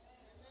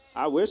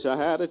 I wish I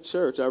had a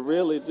church. I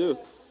really do.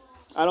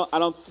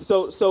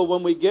 So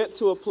when we get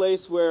to a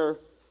place where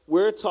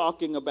we're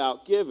talking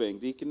about giving,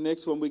 Deacon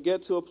Nix, when we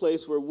get to a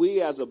place where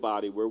we as a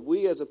body, where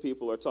we as a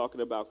people are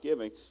talking about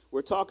giving,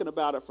 we're talking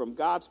about it from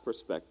God's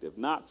perspective,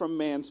 not from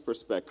man's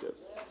perspective.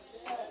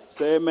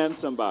 Say amen,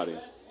 somebody.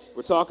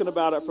 We're talking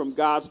about it from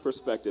God's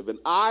perspective. And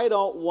I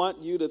don't want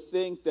you to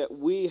think that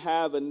we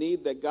have a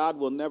need that God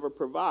will never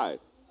provide.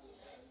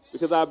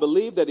 Because I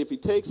believe that if he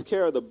takes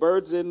care of the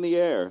birds in the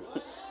air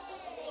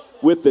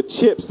with the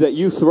chips that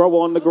you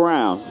throw on the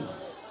ground,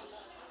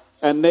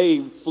 and they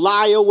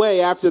fly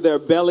away after their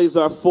bellies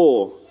are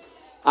full,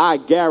 I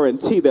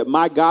guarantee that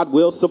my God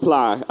will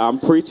supply. I'm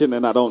preaching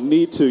and I don't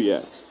need to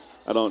yet.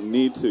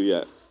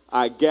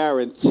 I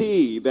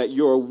guarantee that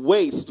your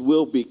waste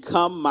will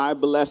become my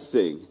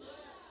blessing.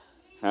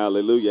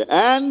 Hallelujah.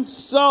 And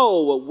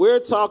so what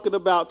we're talking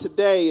about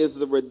today is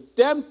the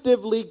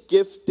redemptively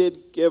gifted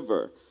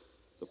giver.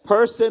 The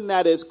person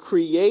that is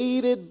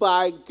created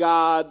by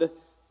God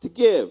to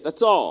give.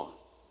 That's all.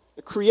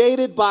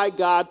 Created by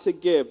God to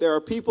give. There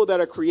are people that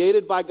are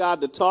created by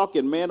God to talk,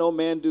 and man, oh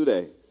man, do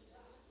they.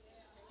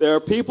 There are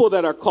people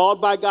that are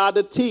called by God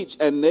to teach,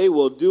 and they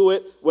will do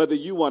it whether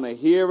you want to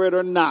hear it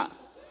or not.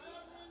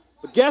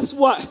 But guess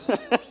what?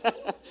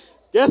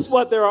 Guess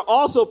what? There are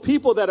also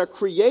people that are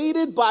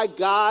created by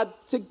God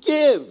to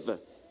give.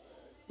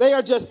 They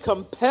are just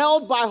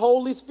compelled by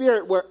Holy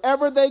Spirit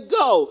wherever they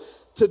go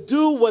to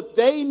do what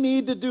they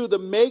need to do to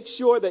make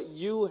sure that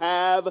you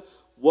have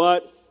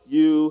what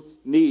you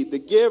need. The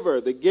giver.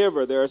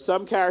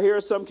 Here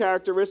are some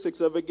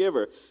characteristics of a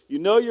giver. You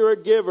know you're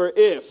a giver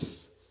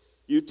if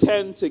you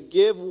tend to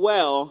give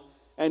well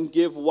and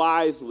give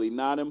wisely,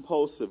 not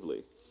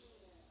impulsively.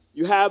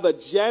 You have a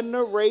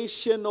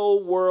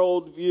generational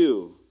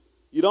worldview.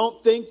 You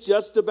don't think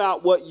just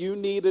about what you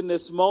need in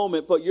this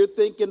moment, but you're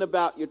thinking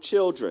about your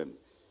children.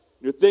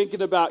 You're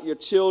thinking about your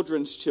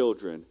children's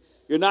children.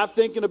 You're not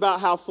thinking about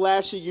how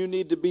flashy you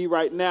need to be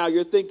right now.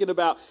 You're thinking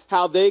about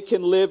how they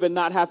can live and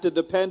not have to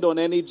depend on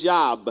any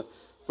job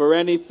for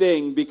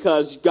anything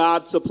because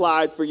God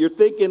supplied for. You're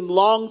thinking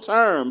long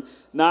term,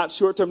 not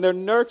short term. They're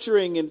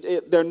nurturing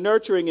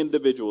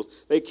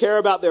individuals. They care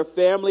about their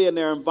family and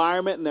their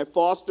environment, and they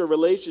foster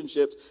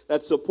relationships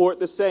that support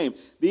the same.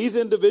 These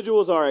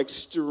individuals are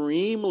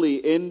extremely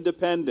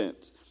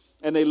independent,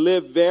 and they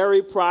live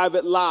very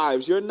private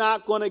lives. You're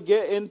not going to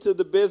get into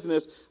the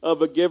business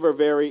of a giver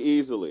very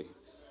easily.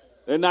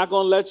 They're not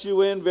going to let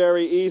you in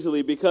very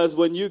easily because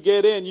when you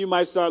get in, you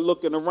might start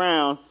looking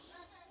around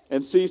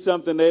and see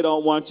something they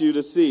don't want you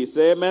to see.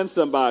 Say amen,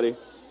 somebody.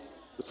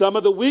 Some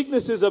of the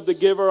weaknesses of the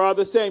giver are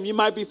the same. You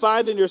might be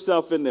finding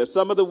yourself in this.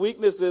 Some of the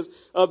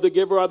weaknesses of the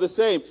giver are the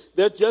same.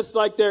 They're just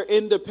like their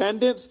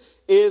independence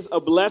is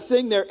a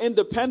blessing. Their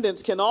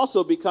independence can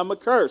also become a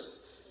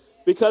curse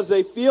because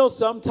they feel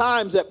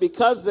sometimes that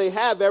because they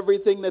have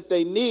everything that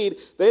they need,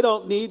 they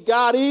don't need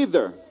God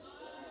either.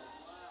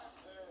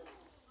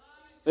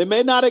 They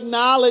may not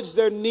acknowledge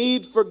their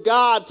need for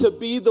God to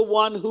be the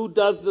one who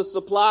does the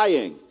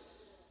supplying.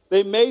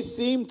 They may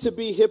seem to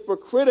be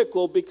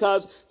hypocritical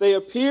because they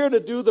appear to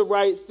do the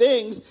right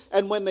things,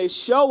 and when they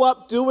show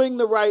up doing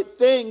the right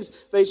things,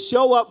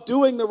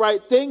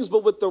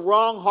 but with the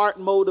wrong heart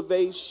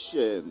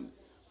motivation.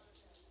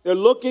 They're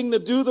looking to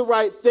do the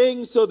right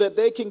thing so that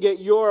they can get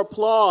your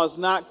applause,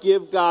 not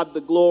give God the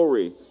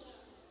glory.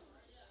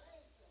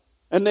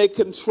 And they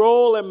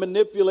control and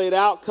manipulate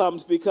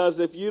outcomes because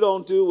if you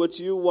don't do what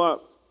you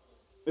want,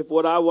 if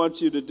what I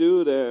want you to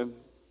do, then,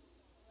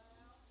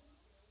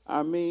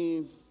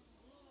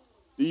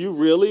 do you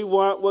really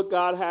want what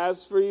God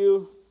has for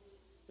you?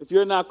 If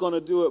you're not going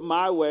to do it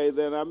my way,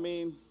 then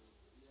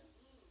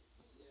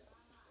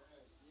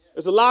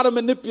there's a lot of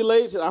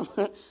manipulation.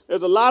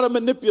 There's a lot of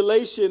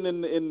manipulation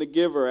in the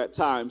giver at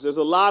times. There's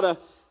a lot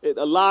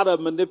of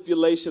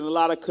manipulation, a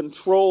lot of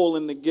control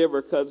in the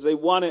giver because they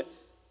want it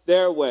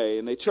their way,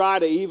 and they try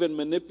to even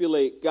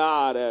manipulate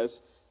God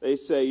as they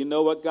say, you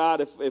know what,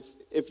 God,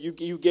 if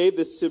you gave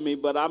this to me,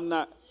 but I'm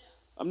not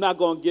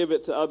going to give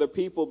it to other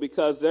people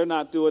because they're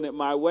not doing it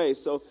my way.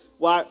 So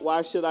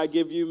why should I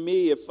give you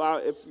me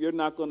if you're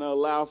not going to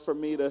allow for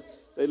me to?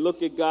 They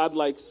look at God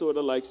like sort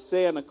of like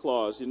Santa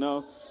Claus,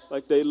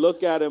 like they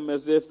look at him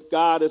as if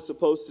God is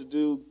supposed to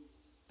do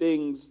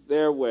things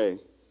their way,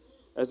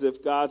 as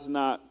if God's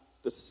not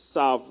the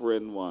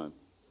sovereign one.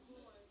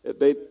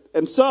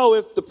 And so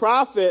if the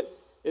prophet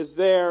is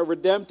there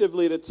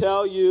redemptively to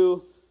tell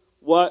you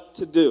what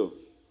to do,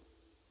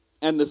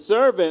 and the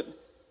servant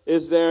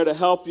is there to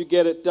help you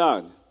get it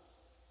done,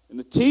 and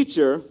the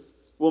teacher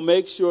will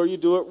make sure you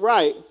do it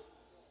right.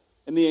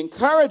 And the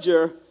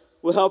encourager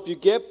will help you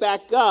get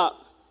back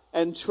up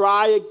and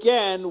try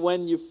again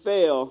when you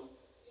fail.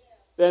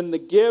 Then the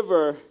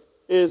giver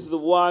is the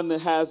one that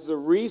has the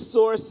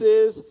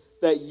resources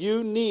that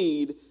you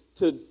need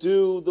to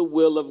do the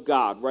will of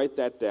God. Write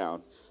that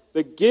down.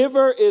 The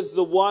giver is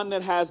the one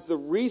that has the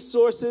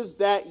resources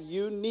that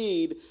you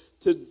need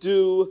to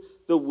do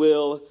the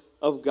will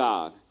of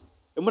God.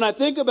 And when I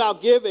think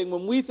about giving,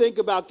 when we think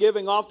about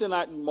giving,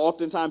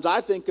 oftentimes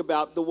I think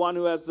about the one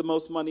who has the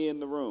most money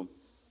in the room,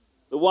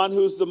 the one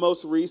who's the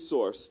most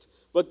resourced.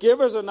 But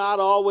givers are not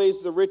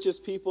always the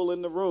richest people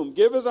in the room.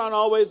 Givers aren't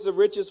always the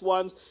richest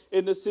ones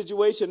in the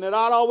situation. They're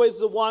not always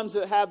the ones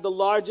that have the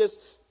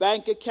largest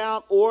bank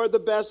account or the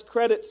best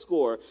credit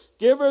score.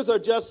 Givers are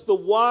just the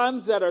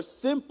ones that are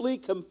simply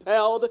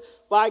compelled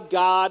by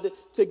God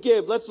to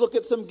give. Let's look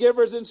at some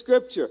givers in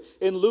Scripture.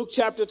 In Luke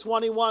chapter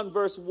 21,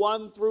 verse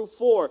 1 through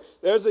 4,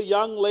 there's a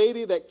young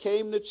lady that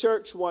came to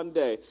church one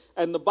day.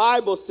 And the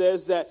Bible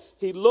says that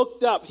he,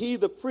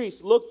 the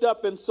priest, looked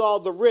up and saw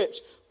the rich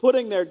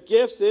putting their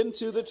gifts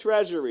into the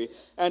treasury.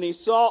 And he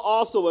saw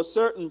also a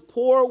certain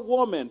poor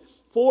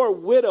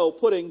widow,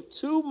 putting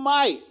 2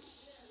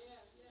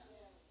 mites.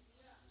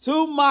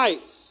 2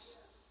 mites.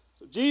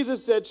 So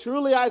Jesus said,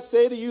 truly I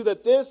say to you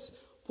that this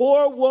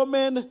poor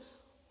woman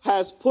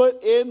has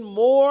put in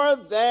more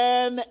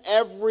than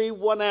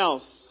everyone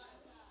else.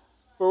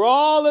 For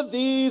all of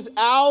these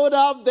out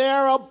of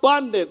their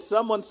abundance,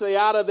 someone say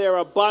out of their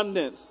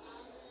abundance,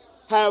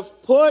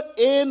 have put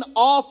in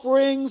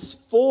offerings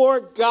for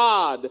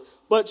God,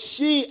 but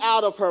she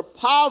out of her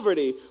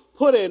poverty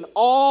put in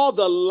all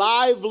the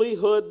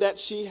livelihood that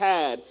she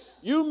had.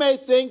 You may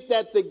think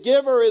that the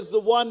giver is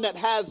the one that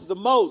has the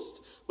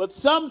most, but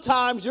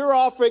sometimes your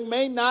offering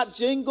may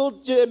jiggle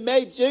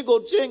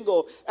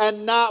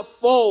and not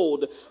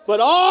fold.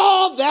 But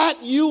all that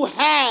you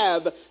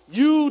have,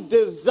 you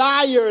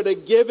desire to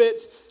give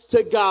it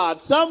to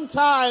God.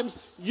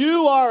 Sometimes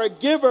you are a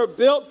giver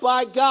built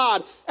by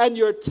God, and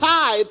your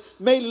tithe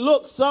may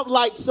look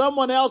like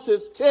someone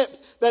else's tip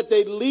that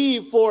they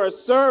leave for a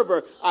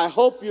server. I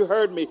hope you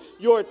heard me.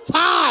 Your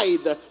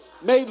tithe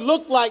may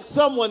look like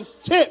someone's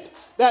tip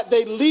that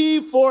they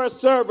leave for a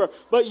server,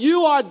 but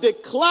you are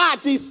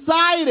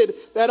decided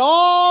that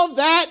all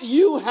that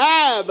you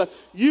have,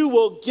 you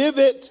will give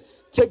it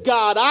to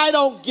God. I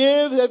don't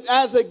give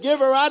as a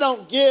giver. I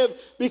don't give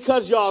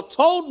because y'all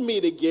told me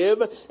to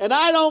give, and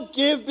I don't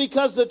give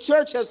because the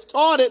church has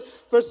taught it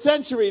for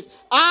centuries.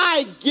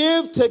 I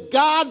give to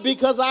God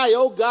because I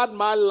owe God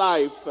my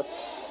life.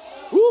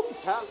 Whoop.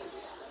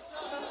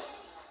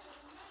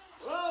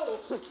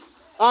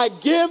 I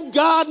give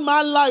God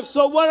my life.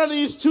 So what are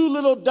these 2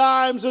 little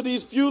dimes or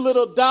these few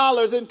little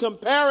dollars in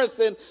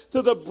comparison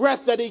to the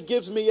breath that he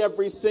gives me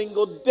every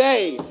single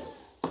day?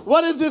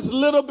 What is this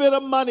little bit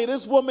of money?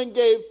 This woman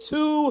gave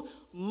 2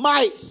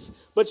 mites,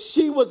 but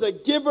she was a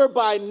giver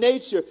by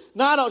nature.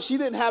 She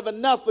didn't have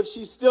enough, but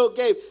she still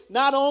gave.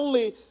 Not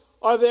only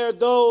are there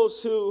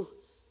those who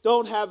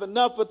don't have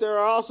enough, but there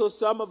are also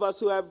some of us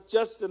who have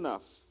just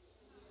enough.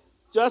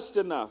 Just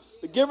enough.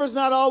 The giver's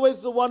not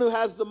always the one who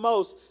has the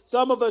most.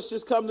 Some of us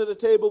just come to the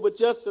table with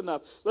just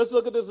enough. Let's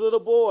look at this little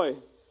boy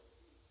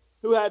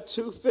who had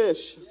 2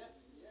 fish.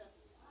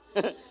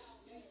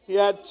 He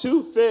had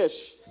 2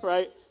 fish,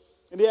 right?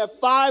 And he had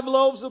 5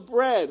 loaves of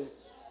bread.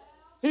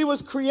 He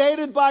was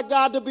created by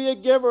God to be a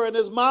giver, and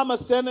his mama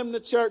sent him to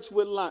church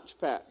with lunch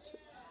packed.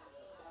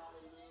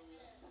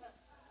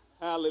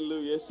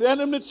 Hallelujah.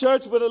 Sent him to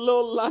church with a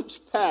little lunch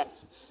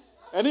packed.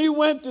 And he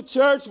went to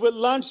church with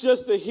lunch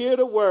just to hear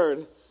the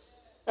word.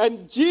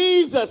 And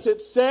Jesus, it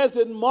says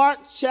in Mark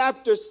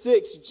chapter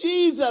 6,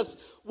 Jesus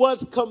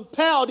was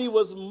compelled. He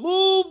was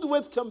moved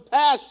with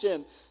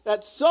compassion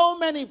that so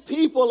many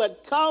people had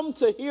come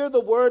to hear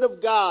the word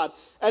of God.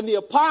 And the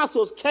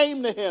apostles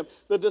came to him.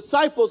 The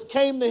disciples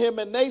came to him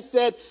and they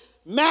said,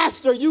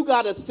 Master, you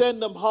got to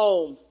send them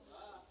home.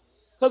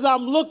 Because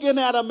I'm looking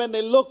at them and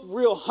they look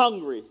real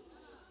hungry.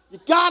 You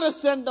got to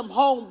send them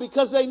home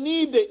because they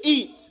need to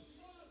eat.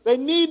 They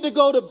need to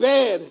go to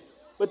bed.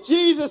 But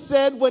Jesus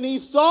said when he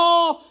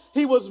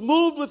was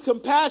moved with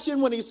compassion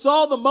when he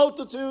saw the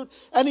multitude,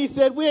 and he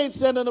said, we ain't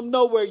sending them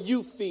nowhere,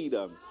 you feed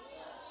them.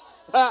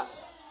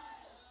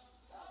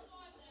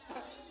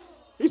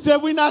 He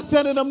said, we're not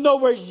sending them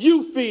nowhere,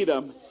 you feed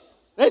them.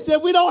 They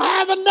said, we don't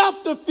have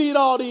enough to feed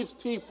all these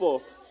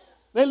people.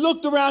 They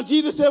looked around.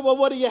 Jesus said, well,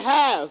 what do you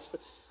have?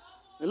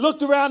 They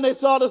looked around, they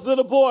saw this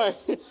little boy.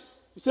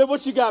 He said,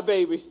 what you got,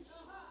 baby?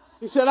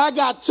 He said, I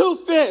got 2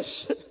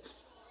 fish.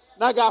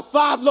 And I got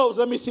 5 loaves.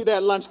 Let me see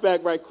that lunch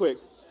bag right quick.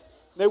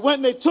 They went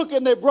and they took it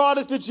and they brought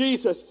it to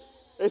Jesus.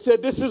 They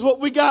said, this is what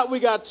we got. We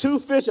got 2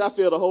 fish. I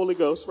feel the Holy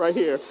Ghost right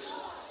here.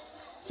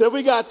 Said,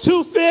 we got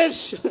 2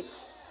 fish.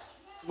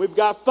 We've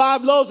got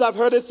 5 loaves. I've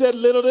heard it said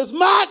little this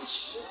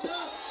much.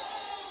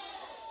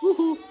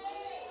 Woo-hoo.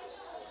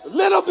 The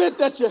little bit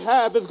that you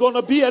have is going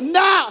to be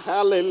enough.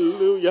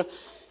 Hallelujah.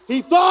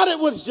 He thought it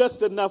was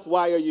just enough.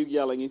 Why are you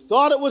yelling? He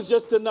thought it was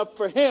just enough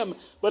for him,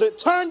 but it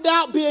turned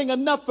out being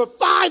enough for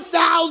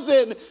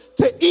 5,000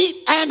 to eat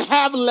and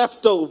have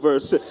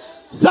leftovers.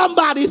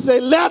 Somebody say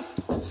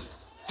left.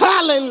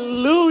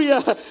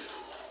 Hallelujah.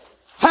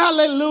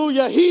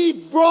 Hallelujah. He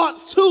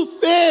brought 2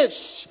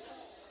 fish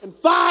and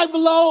 5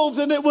 loaves,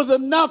 and it was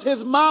enough.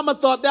 His mama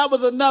thought that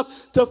was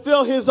enough to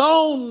fill his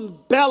own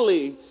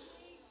belly.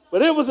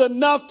 But it was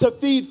enough to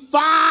feed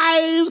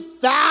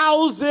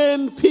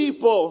 5,000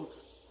 people.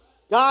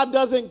 God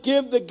doesn't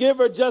give the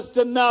giver just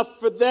enough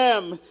for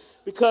them,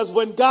 because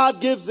when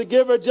God gives the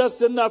giver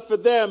just enough for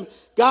them,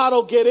 God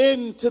will get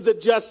into the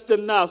just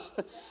enough,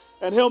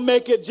 and he'll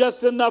make it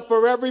just enough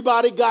for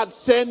everybody God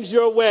sends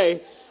your way.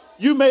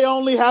 You may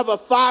only have a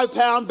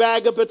 5-pound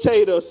bag of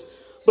potatoes,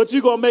 but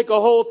you're going to make a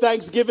whole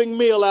Thanksgiving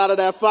meal out of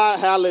that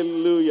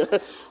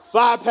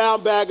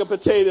 5-pound bag of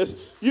potatoes.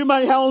 You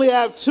might only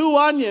have 2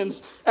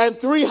 onions and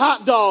 3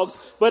 hot dogs,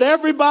 but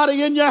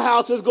everybody in your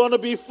house is going to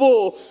be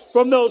full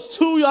from those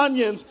 2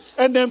 onions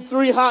and them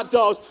 3 hot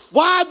dogs.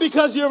 Why?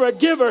 Because you're a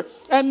giver,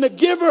 and the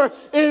giver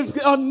is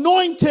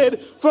anointed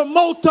for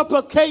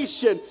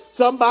multiplication.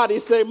 Somebody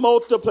say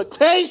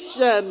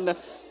multiplication.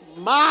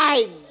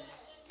 My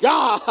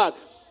God.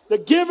 The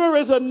giver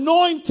is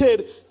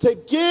anointed to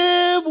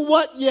give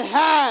what you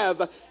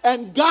have,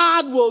 and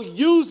God will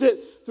use it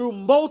through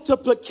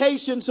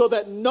multiplication so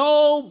that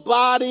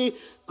nobody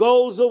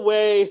goes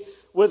away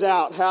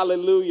without.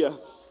 Hallelujah.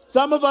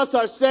 Some of us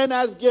are sent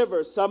as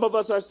givers. Some of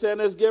us are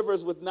sent as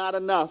givers with not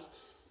enough,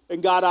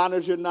 and God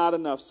honors your not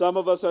enough. Some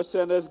of us are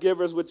sent as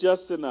givers with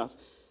just enough,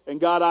 and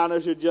God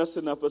honors your just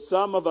enough. But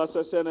some of us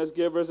are sent as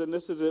givers, and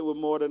this is it, with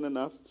more than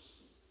enough.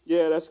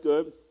 Yeah, that's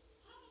good.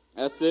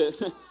 That's it.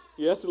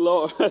 Yes,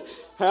 Lord.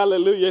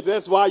 Hallelujah.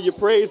 That's why you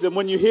praise him.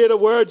 When you hear the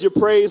word, you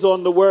praise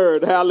on the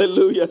word.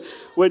 Hallelujah.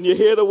 When you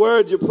hear the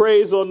word, you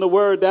praise on the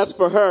word. That's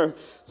for her.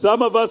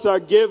 Some of us are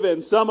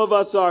given. Some of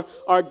us are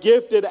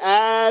gifted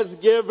as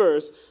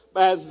givers,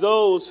 as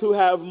those who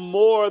have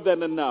more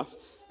than enough.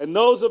 And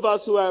those of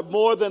us who have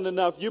more than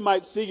enough, you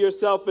might see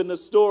yourself in the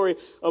story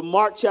of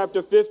Mark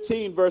chapter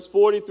 15, verse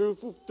 40 through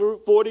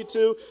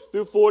 42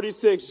 through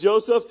 46.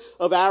 Joseph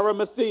of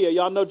Arimathea.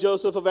 Y'all know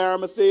Joseph of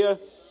Arimathea?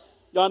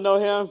 Y'all know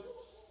him?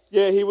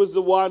 Yeah, he was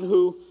the one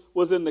who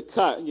was in the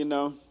cut, you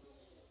know.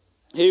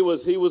 He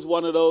was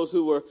one of those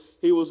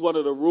he was one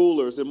of the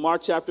rulers. In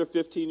Mark chapter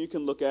 15, you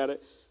can look at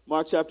it.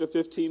 Mark chapter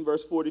 15,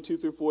 verse 42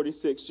 through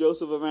 46.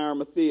 Joseph of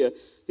Arimathea,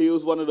 he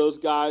was one of those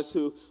guys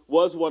who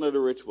was one of the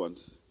rich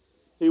ones.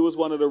 He was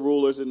one of the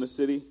rulers in the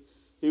city.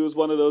 He was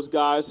one of those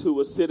guys who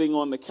was sitting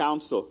on the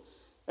council.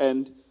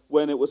 And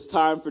when it was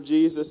time for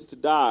Jesus to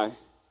die,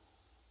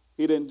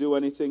 he didn't do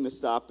anything to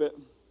stop it.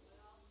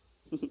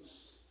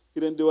 He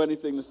didn't do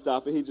anything to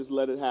stop it. He just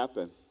let it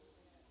happen.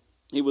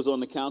 He was on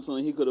the council,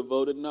 and he could have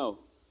voted no.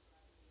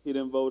 He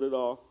didn't vote at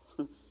all.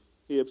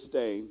 He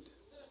abstained.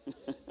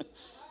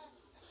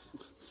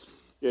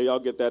 Yeah, y'all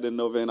get that in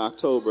November and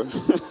October.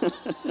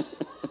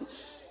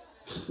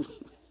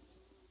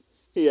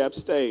 He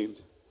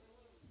abstained.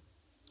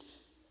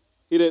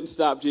 He didn't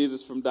stop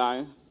Jesus from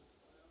dying.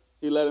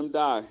 He let him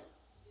die.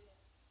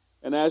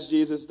 And as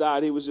Jesus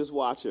died, he was just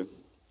watching.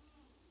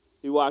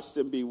 He watched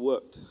him be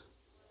whooped.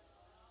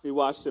 He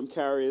watched him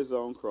carry his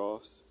own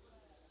cross.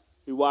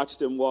 He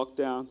watched him walk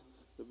down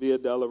the Via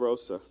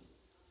Dolorosa.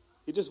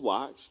 He just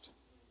watched.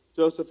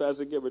 Joseph, as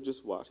a giver,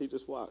 just watched. He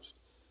just watched.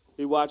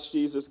 He watched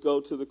Jesus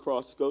go to the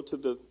cross, go to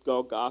the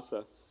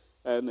Golgotha,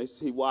 and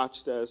he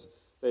watched as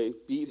they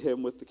beat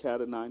him with the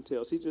cat of 9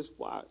 tails. He just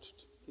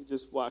watched. He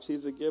just watched.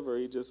 He's a giver.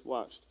 He just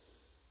watched.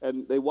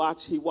 And he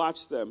watched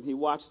them. He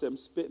watched them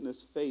spit in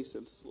his face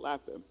and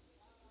slap him.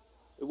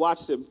 He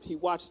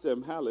watched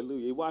them,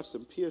 hallelujah. He watched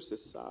them pierce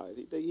his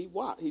side.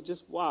 He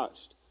just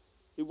watched.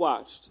 He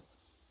watched.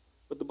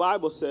 But the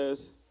Bible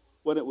says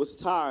when it was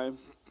time,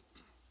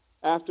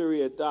 after he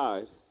had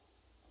died,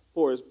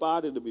 for his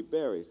body to be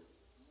buried. It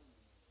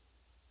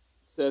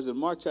says in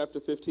Mark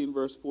chapter 15,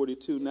 verse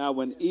 42, now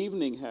when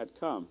evening had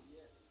come,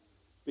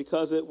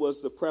 because it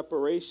was the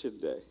preparation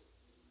day,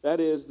 that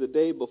is the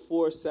day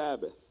before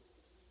Sabbath,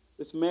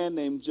 this man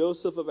named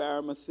Joseph of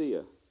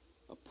Arimathea,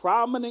 a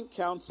prominent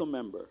council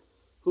member,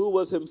 who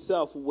was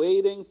himself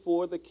waiting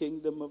for the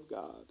kingdom of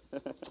God.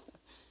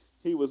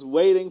 He was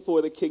waiting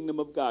for the kingdom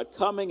of God.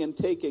 Coming and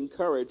taking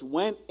courage,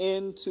 went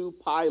into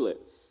Pilate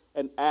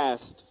and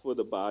asked for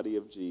the body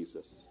of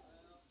Jesus.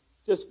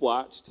 Just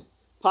watched.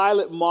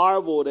 Pilate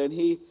marveled that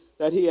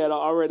he had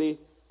already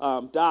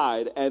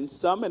died, and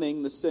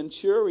summoning the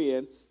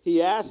centurion,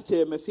 he asked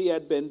him if he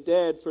had been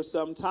dead for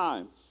some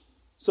time.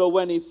 So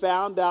when he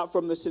found out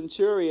from the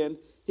centurion,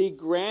 he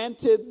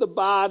granted the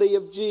body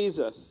of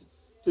Jesus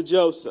to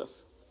Joseph.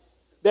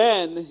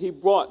 Then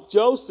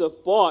Joseph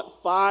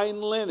bought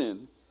fine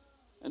linen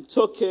and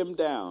took him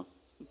down,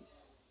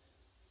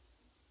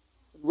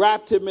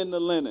 wrapped him in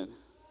the linen.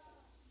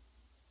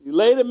 He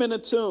laid him in a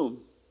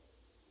tomb,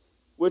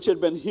 which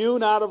had been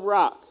hewn out of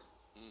rock,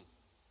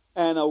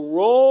 and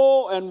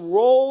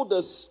rolled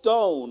a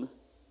stone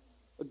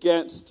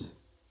against the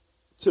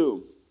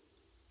tomb.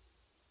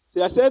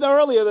 See, I said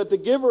earlier that the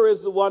giver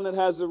is the one that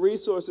has the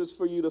resources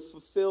for you to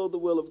fulfill the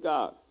will of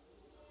God.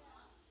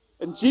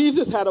 And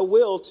Jesus had a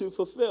will to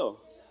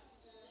fulfill.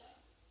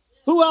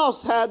 Who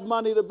else had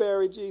money to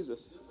bury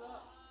Jesus?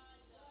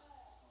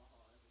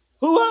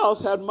 Who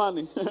else had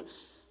money?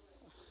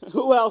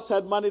 Who else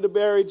had money to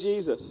bury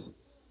Jesus?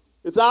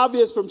 It's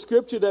obvious from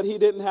Scripture that he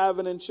didn't have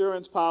an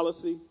insurance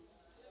policy.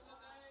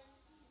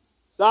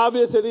 It's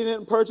obvious that he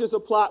didn't purchase a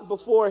plot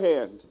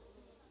beforehand.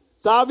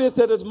 It's obvious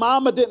that his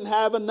mama didn't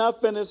have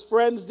enough and his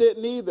friends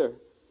didn't either.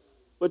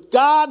 But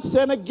God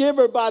sent a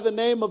giver by the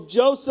name of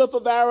Joseph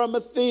of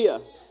Arimathea,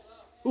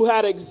 who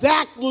had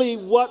exactly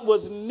what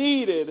was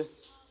needed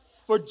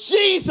for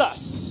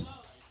Jesus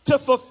to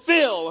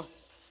fulfill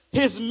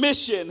his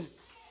mission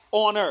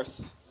on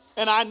earth.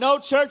 And I know,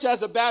 church,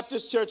 as a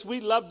Baptist church, we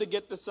love to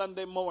get to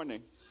Sunday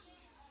morning.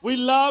 We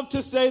love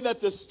to say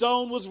that the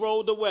stone was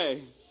rolled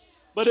away.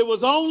 But it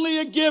was only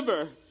a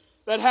giver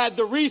that had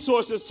the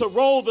resources to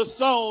roll the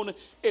stone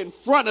in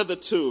front of the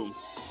tomb.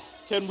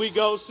 Can we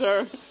go,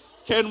 sir?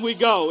 Can we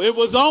go? It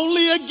was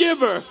only a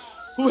giver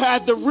who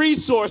had the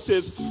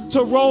resources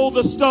to roll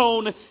the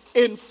stone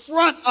in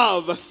front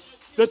of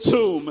the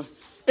tomb.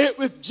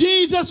 If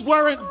Jesus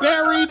weren't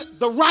buried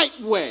the right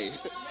way,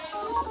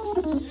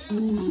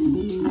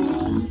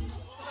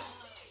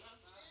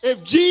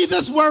 if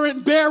Jesus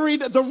weren't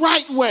buried the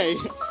right way,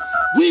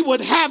 we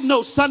would have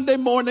no Sunday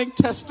morning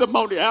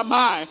testimony. Am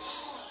I?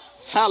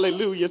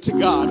 Hallelujah to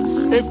God.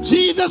 If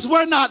Jesus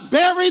were not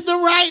buried the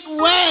right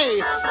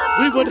way,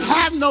 we would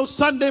have no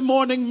Sunday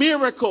morning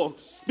miracle,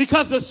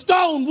 because the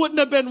stone wouldn't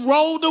have been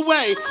rolled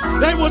away.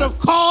 They would have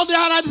called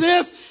out as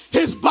if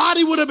his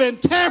body would have been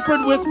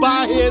tampered with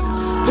by his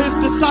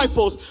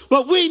disciples.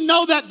 But we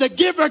know that the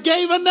giver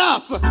gave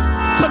enough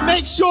to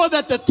make sure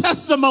that the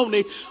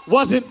testimony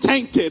wasn't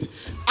tainted.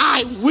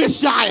 I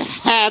wish I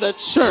had a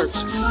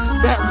church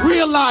that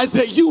realized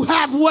that you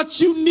have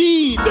what you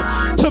need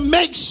to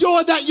make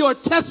sure that your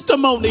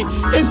testimony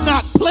is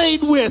not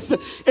played with,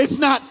 it's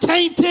not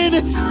tainted,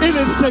 it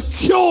is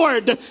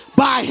secured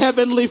by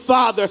Heavenly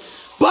Father.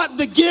 But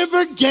the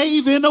giver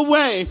gave in a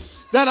way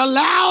that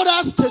allowed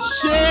us to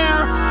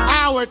share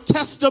our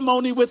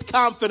testimony with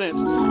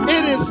confidence.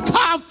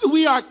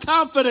 We are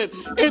confident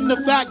in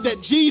the fact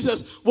that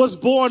Jesus was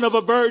born of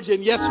a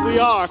virgin. Yes, we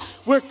are.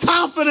 We're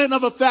confident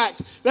of a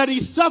fact that he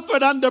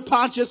suffered under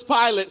Pontius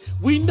Pilate.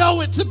 We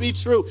know it to be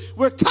true.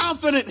 We're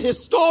confident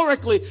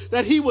historically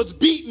that he was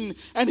beaten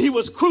and he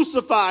was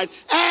crucified.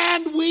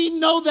 And we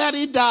know that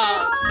he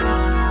died.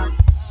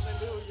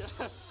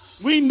 Hallelujah.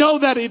 We know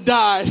that he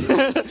died.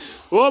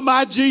 Oh,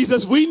 my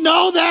Jesus, we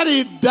know that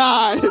he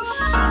died.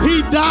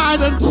 He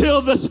died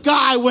until the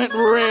sky went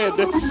red.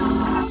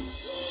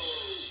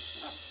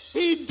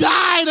 He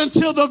died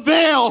until the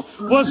veil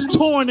was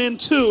torn in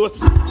two.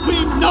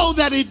 We know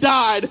that he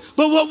died.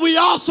 But what we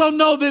also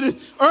know that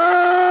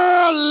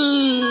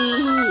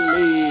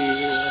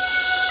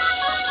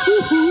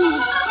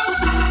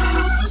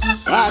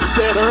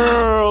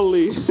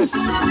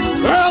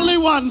early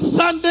one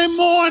Sunday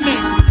morning,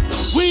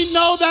 we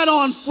know that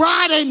on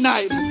Friday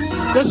night,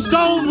 the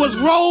stone was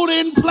rolled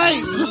in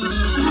place.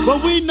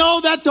 But we know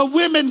that the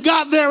women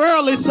got there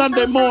early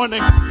Sunday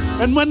morning.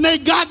 And when they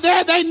got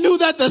there, they knew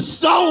that the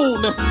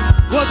stone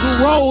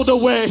was rolled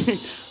away.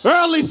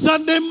 Early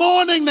Sunday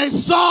morning, they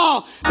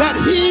saw that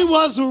he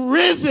was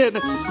risen.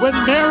 When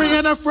Mary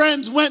and her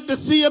friends went to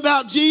see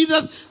about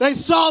Jesus, they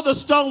saw the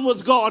stone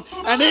was gone.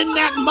 And in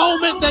that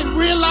moment, they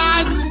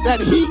realized that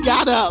he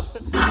got up.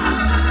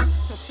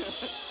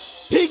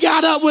 He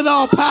got up with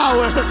all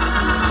power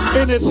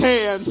in his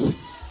hands.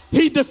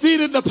 He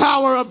defeated the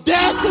power of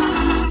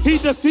death. He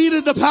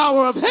defeated the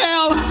power of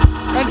hell.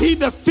 And he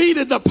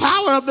defeated the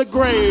power of the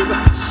grave.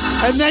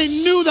 And they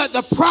knew that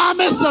the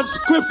promise of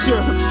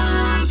Scripture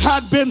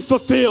had been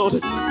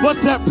fulfilled.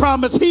 What's that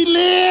promise? He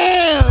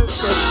lived.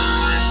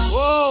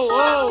 Whoa,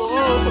 whoa,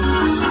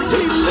 whoa.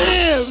 He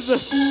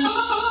lived.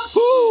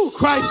 Who?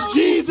 Christ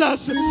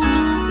Jesus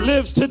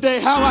lives today.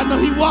 How I know?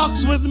 He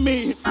walks with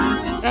me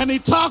and he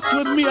talks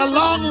with me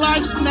along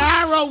life's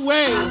narrow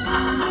way.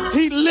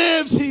 He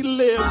lives. He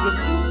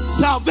lives.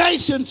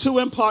 Salvation to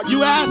impart.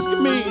 You ask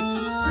me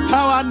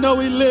how I know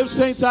he lives,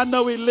 saints. I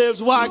know he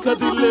lives. Why?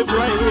 Because he lives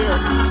right here.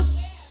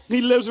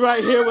 He lives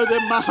right here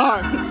within my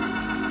heart.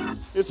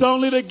 It's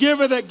only the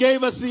giver that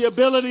gave us the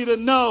ability to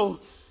know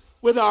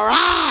with our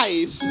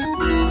eyes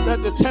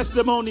that the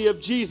testimony of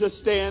Jesus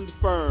stands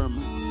firm.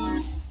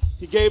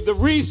 He gave the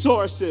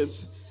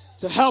resources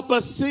to help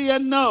us see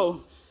and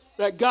know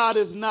that God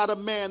is not a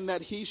man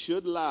that he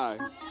should lie,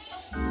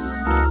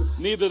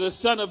 neither the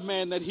Son of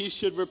Man that he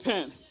should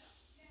repent.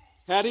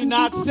 Had he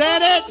not said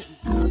it,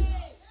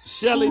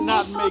 shall he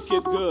not make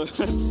it good?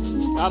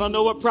 I don't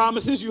know what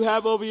promises you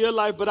have over your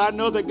life, but I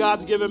know that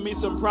God's given me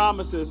some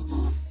promises.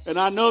 And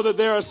I know that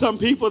there are some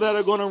people that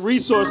are going to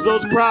resource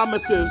those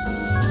promises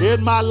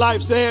in my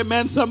life. Say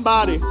amen,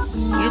 somebody.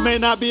 You may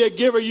not be a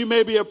giver, you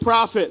may be a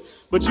prophet,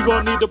 but you're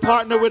going to need to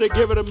partner with a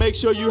giver to make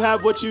sure you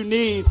have what you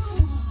need.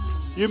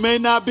 You may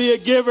not be a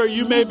giver,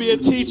 you may be a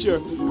teacher,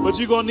 but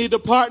you're going to need to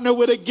partner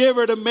with a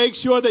giver to make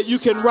sure that you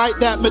can write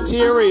that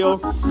material.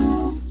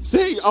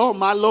 See, oh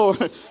my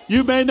Lord,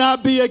 you may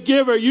not be a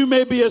giver, you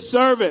may be a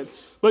servant,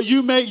 but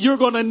you're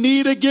going to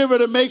need a giver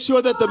to make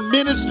sure that the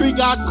ministry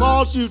God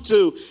calls you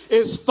to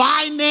is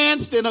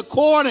financed in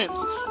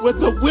accordance with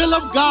the will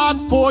of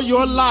God for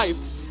your life.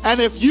 And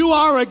if you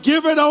are a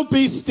giver, don't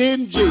be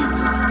stingy.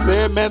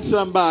 Say amen,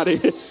 somebody.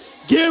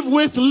 Give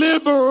with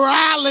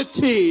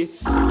liberality.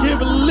 Give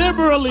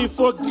liberally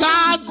for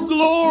God's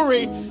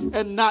glory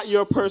and not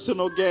your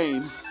personal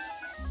gain.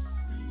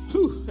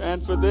 Whew.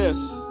 And for this,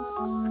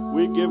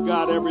 we give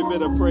God every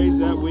bit of praise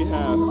that we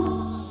have.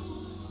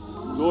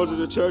 Doors of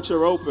the church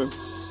are open.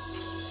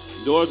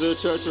 Doors of the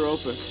church are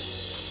open.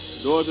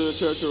 Doors of the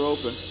church are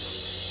open.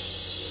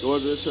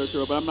 Doors of the church are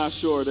open. I'm not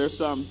sure. There's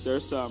some.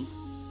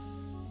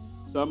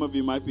 Some of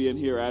you might be in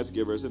here as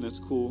givers, and it's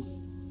cool.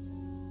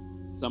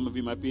 Some of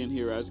you might be in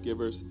here as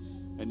givers,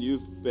 and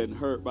you've been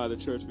hurt by the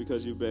church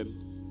because you've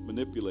been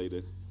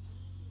manipulated.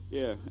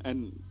 Yeah,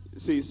 and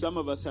see, some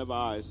of us have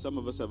eyes. Some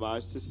of us have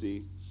eyes to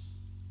see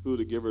who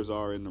the givers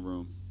are in the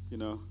room, you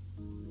know.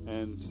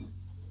 And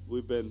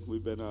we've been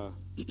we've been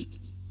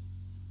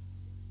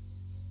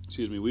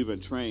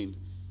trained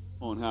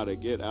on how to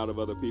get out of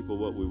other people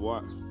what we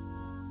want.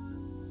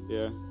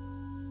 Yeah.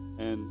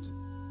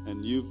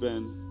 And you've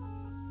been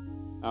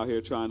out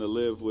here trying to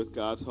live with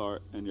God's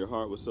heart, and your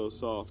heart was so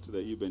soft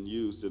that you've been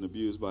used and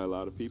abused by a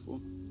lot of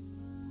people.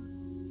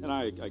 And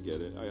I get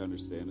it. I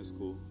understand. It's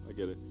cool. I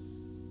get it.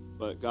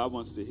 But God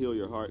wants to heal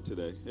your heart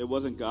today. It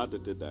wasn't God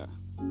that did that.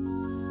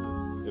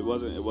 It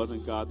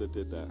wasn't God that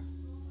did that.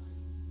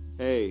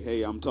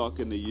 Hey, I'm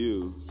talking to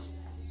you.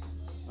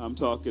 I'm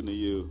talking to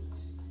you.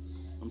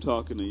 I'm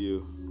talking to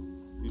you.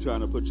 You're trying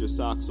to put your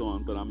socks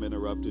on, but I'm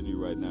interrupting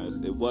you right now.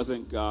 It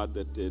wasn't God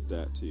that did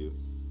that to you.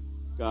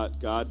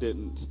 God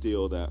didn't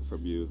steal that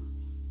from you.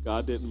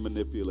 God didn't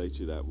manipulate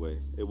you that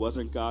way. It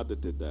wasn't God that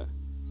did that.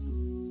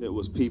 It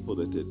was people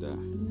that did that.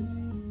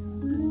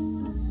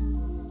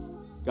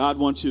 God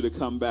wants you to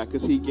come back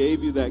because he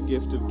gave you that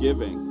gift of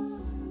giving.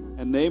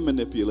 And they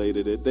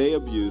manipulated it. They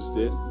abused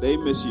it. They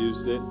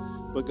misused it.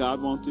 But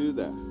God won't do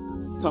that.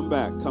 Come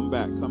back home.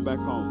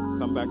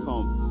 Come back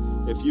home.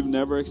 If you've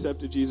never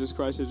accepted Jesus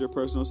Christ as your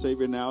personal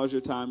Savior, now is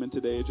your time and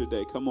today is your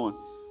day. Come on.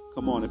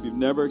 If you've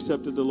never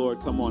accepted the Lord,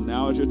 come on.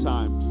 Now is your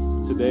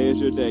time. Today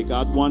is your day.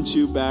 God wants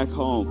you back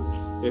home.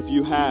 If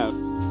you have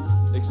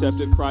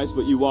accepted Christ,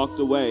 but you walked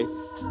away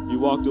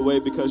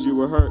because you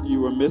were hurt,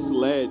 you were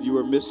misled, you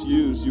were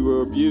misused, you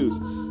were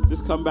abused,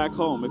 just come back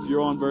home. If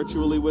you're on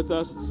virtually with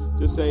us,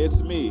 just say,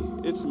 it's me.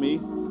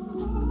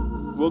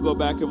 We'll go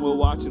back and we'll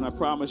watch, and I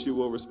promise you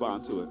we'll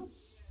respond to it.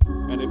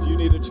 And if you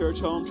need a church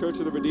home, Church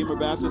of the Redeemer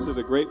Baptist is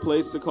a great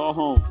place to call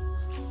home.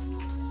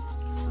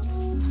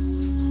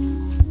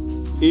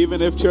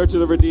 Even if Church of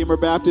the Redeemer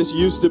Baptist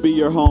used to be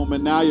your home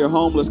and now you're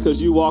homeless because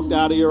you walked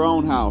out of your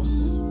own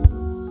house.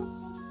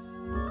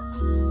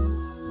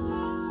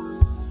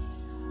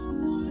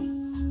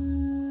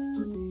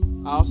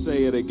 I'll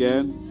say it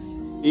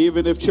again.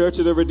 Even if Church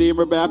of the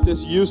Redeemer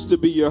Baptist used to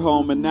be your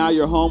home and now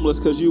you're homeless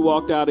because you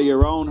walked out of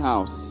your own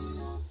house,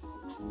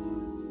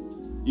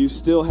 you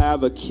still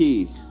have a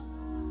key.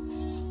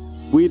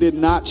 We did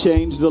not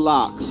change the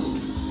locks.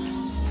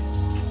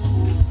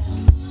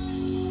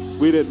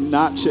 We did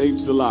not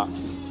change the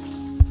locks.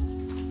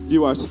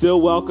 You are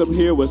still welcome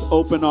here with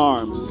open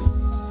arms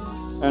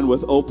and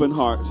with open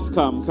hearts.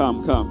 Come.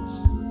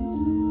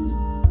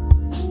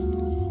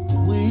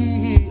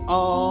 We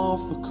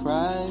offer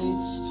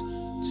Christ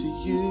to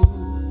you,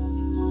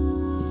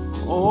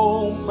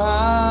 oh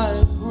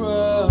my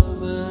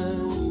brother.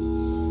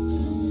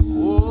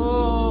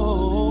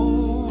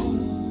 Oh,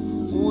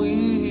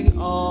 we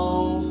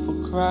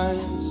offer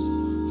Christ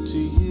to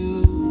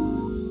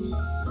you,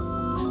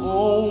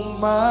 oh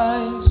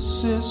my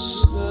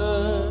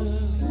sister.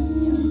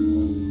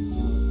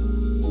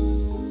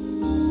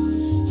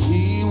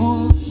 He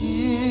will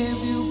give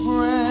you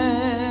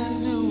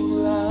brand new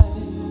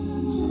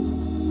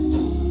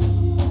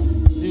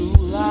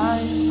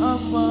life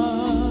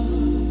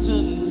abundantly.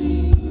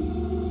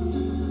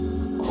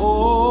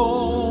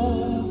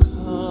 Oh,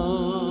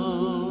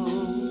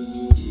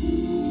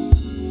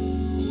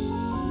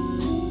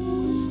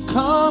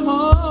 come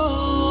on.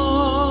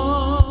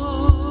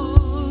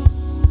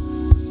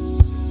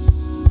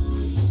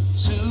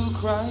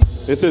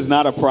 This is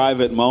not a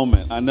private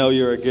moment. I know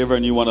you're a giver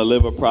and you want to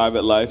live a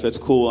private life. It's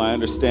cool. I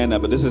understand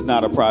that. But this is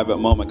not a private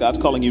moment. God's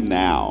calling you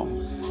now.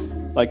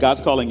 Like,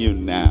 God's calling you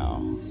now.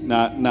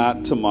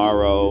 Not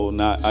tomorrow.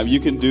 You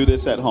can do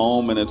this at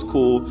home and it's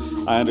cool.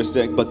 I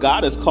understand. But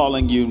God is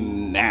calling you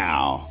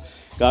now.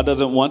 God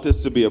doesn't want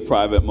this to be a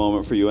private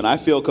moment for you. And I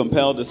feel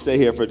compelled to stay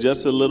here for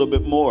just a little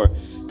bit more.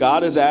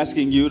 God is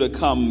asking you to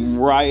come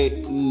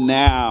right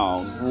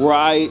now.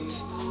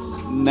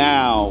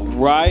 Now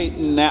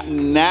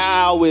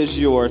is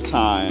your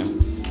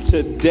time.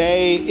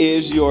 Today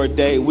is your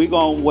day. We're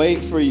going to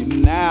wait for you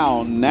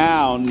now. To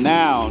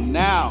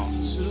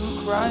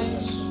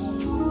Christ.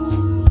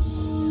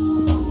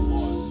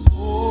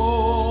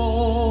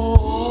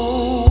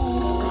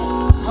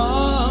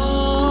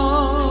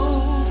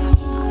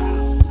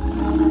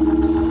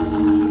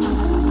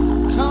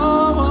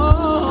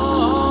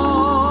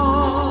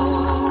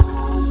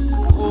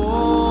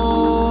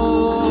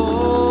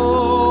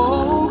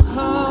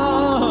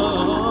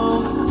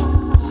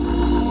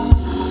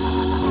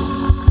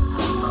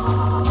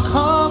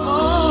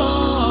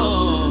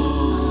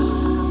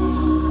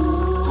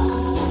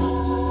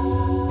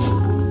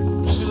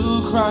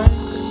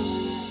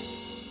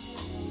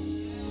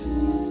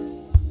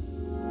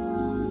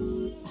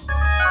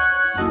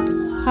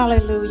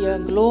 Hallelujah.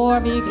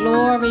 Glory,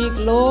 glory,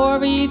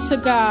 glory to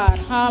God.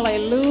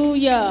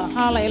 Hallelujah.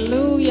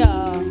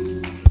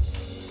 Hallelujah.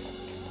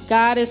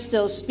 God is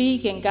still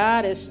speaking.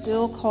 God is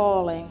still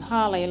calling.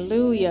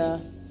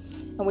 Hallelujah.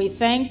 And we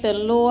thank the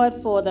Lord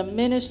for the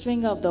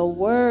ministering of the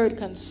word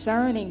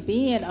concerning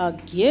being a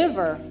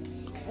giver.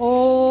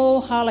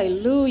 Oh,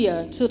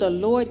 hallelujah to the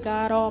Lord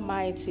God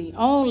Almighty.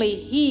 Only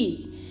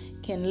He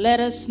can let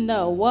us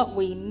know what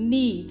we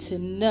need to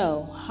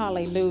know.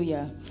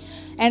 Hallelujah.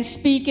 And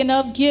speaking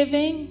of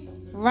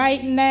giving,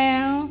 right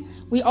now,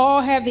 we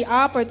all have the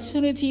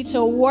opportunity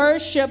to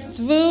worship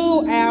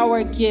through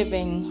our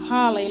giving.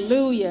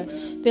 Hallelujah.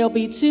 There'll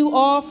be two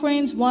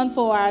offerings, one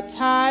for our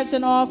tithes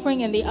and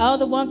offering and the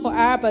other one for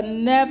our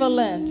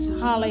benevolence.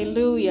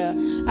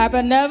 Hallelujah. Our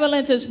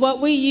benevolence is what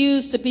we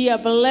use to be a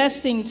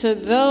blessing to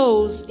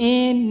those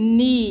in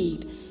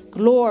need.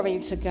 Glory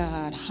to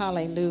God.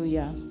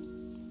 Hallelujah.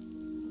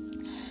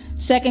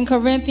 2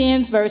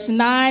 Corinthians verse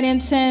 9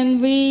 and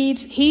 10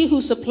 reads, He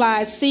who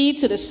supplies seed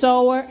to the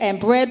sower and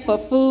bread for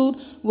food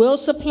will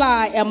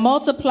supply and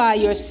multiply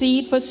your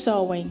seed for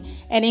sowing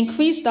and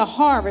increase the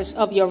harvest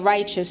of your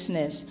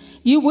righteousness.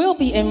 You will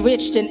be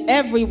enriched in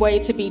every way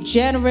to be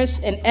generous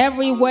in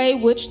every way,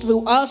 which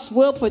through us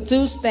will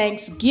produce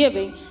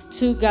thanksgiving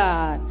to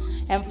God.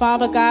 And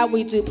Father God,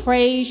 we do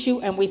praise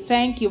you and we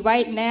thank you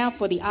right now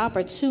for the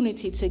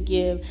opportunity to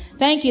give.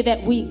 Thank you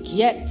that we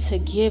get to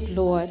give,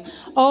 Lord.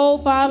 Oh,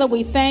 Father,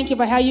 we thank you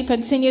for how you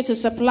continue to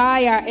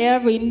supply our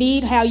every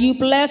need, how you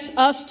bless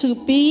us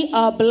to be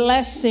a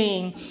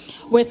blessing.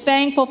 We're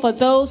thankful for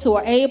those who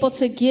are able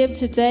to give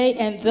today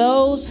and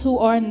those who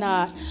are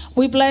not.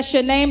 We bless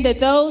your name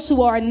that those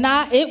who are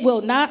not, it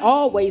will not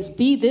always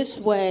be this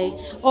way.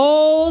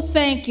 Oh,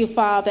 thank you,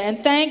 Father, and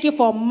thank you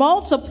for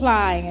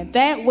multiplying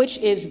that which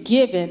is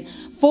given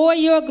for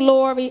your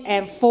glory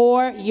and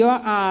for your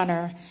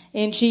honor.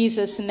 In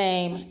Jesus'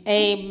 name,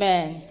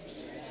 amen.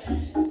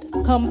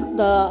 Come,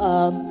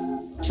 the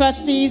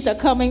trustees are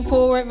coming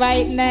forward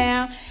right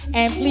now,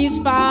 and please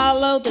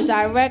follow the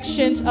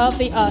directions of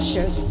the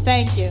ushers.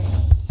 Thank you.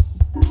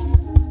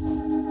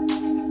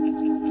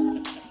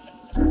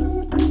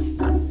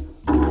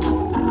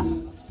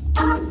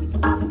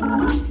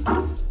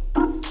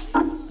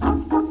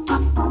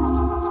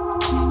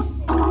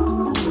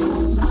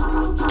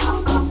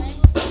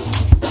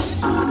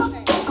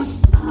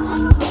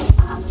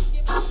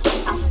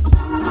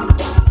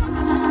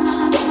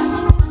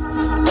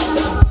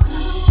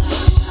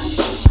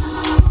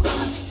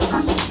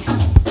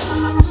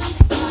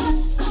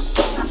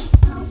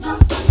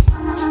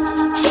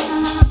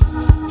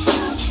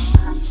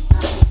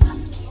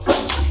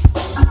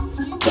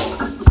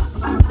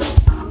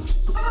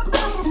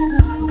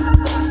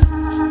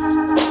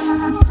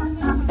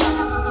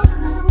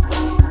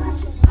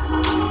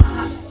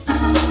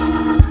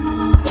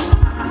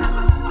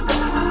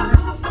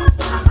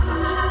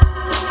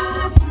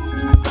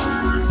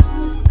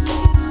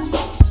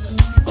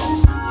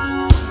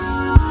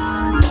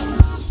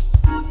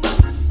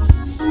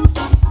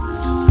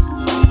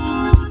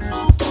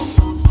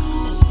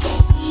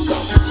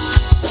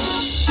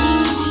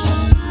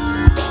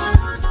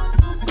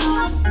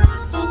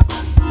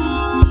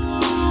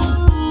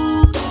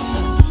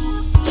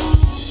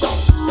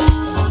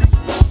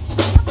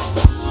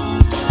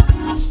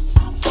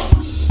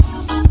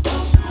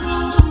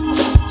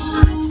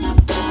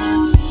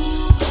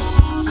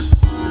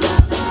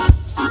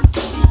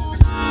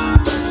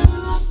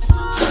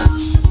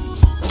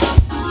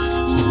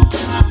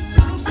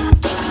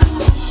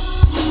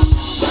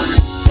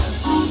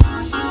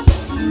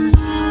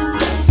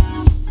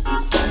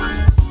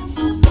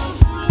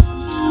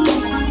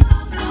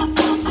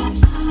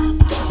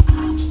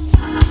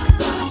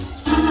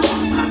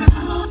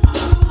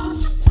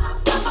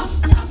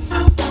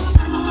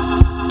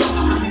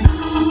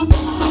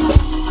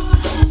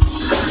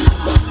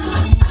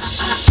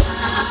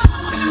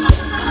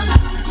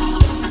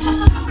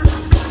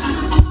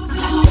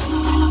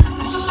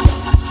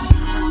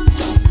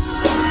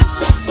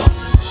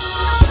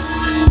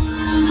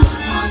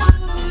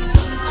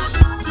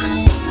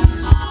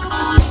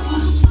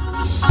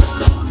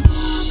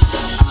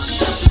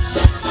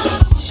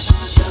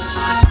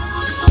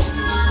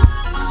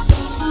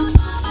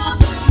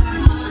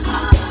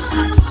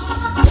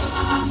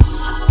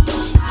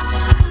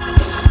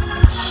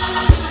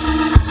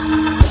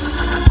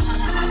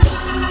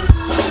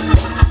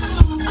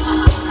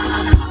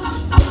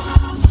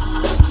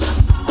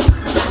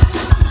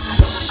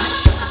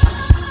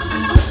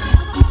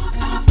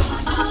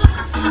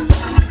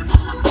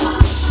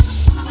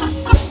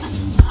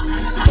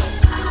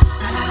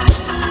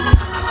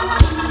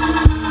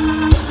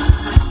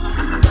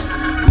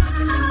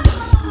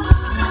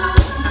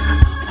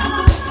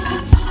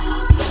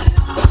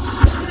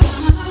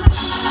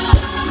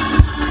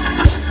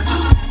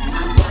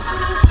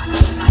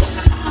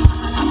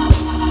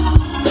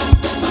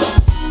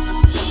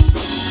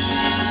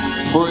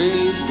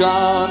 Praise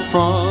God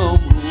from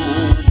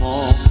whom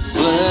all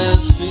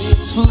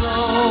blessings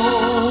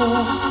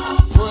flow.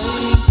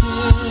 Praise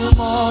Him,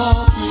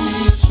 all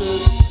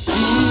creatures.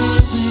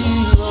 Give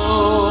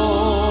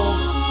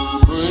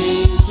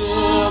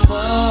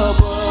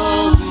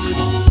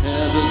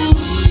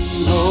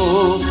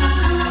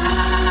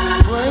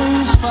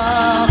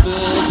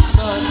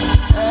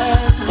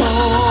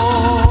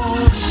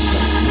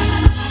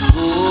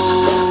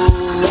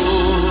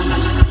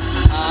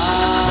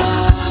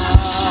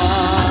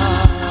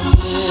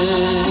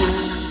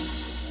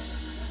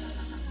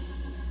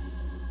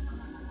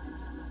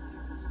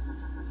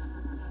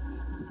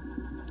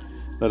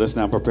Let us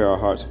now prepare our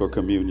hearts for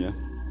communion.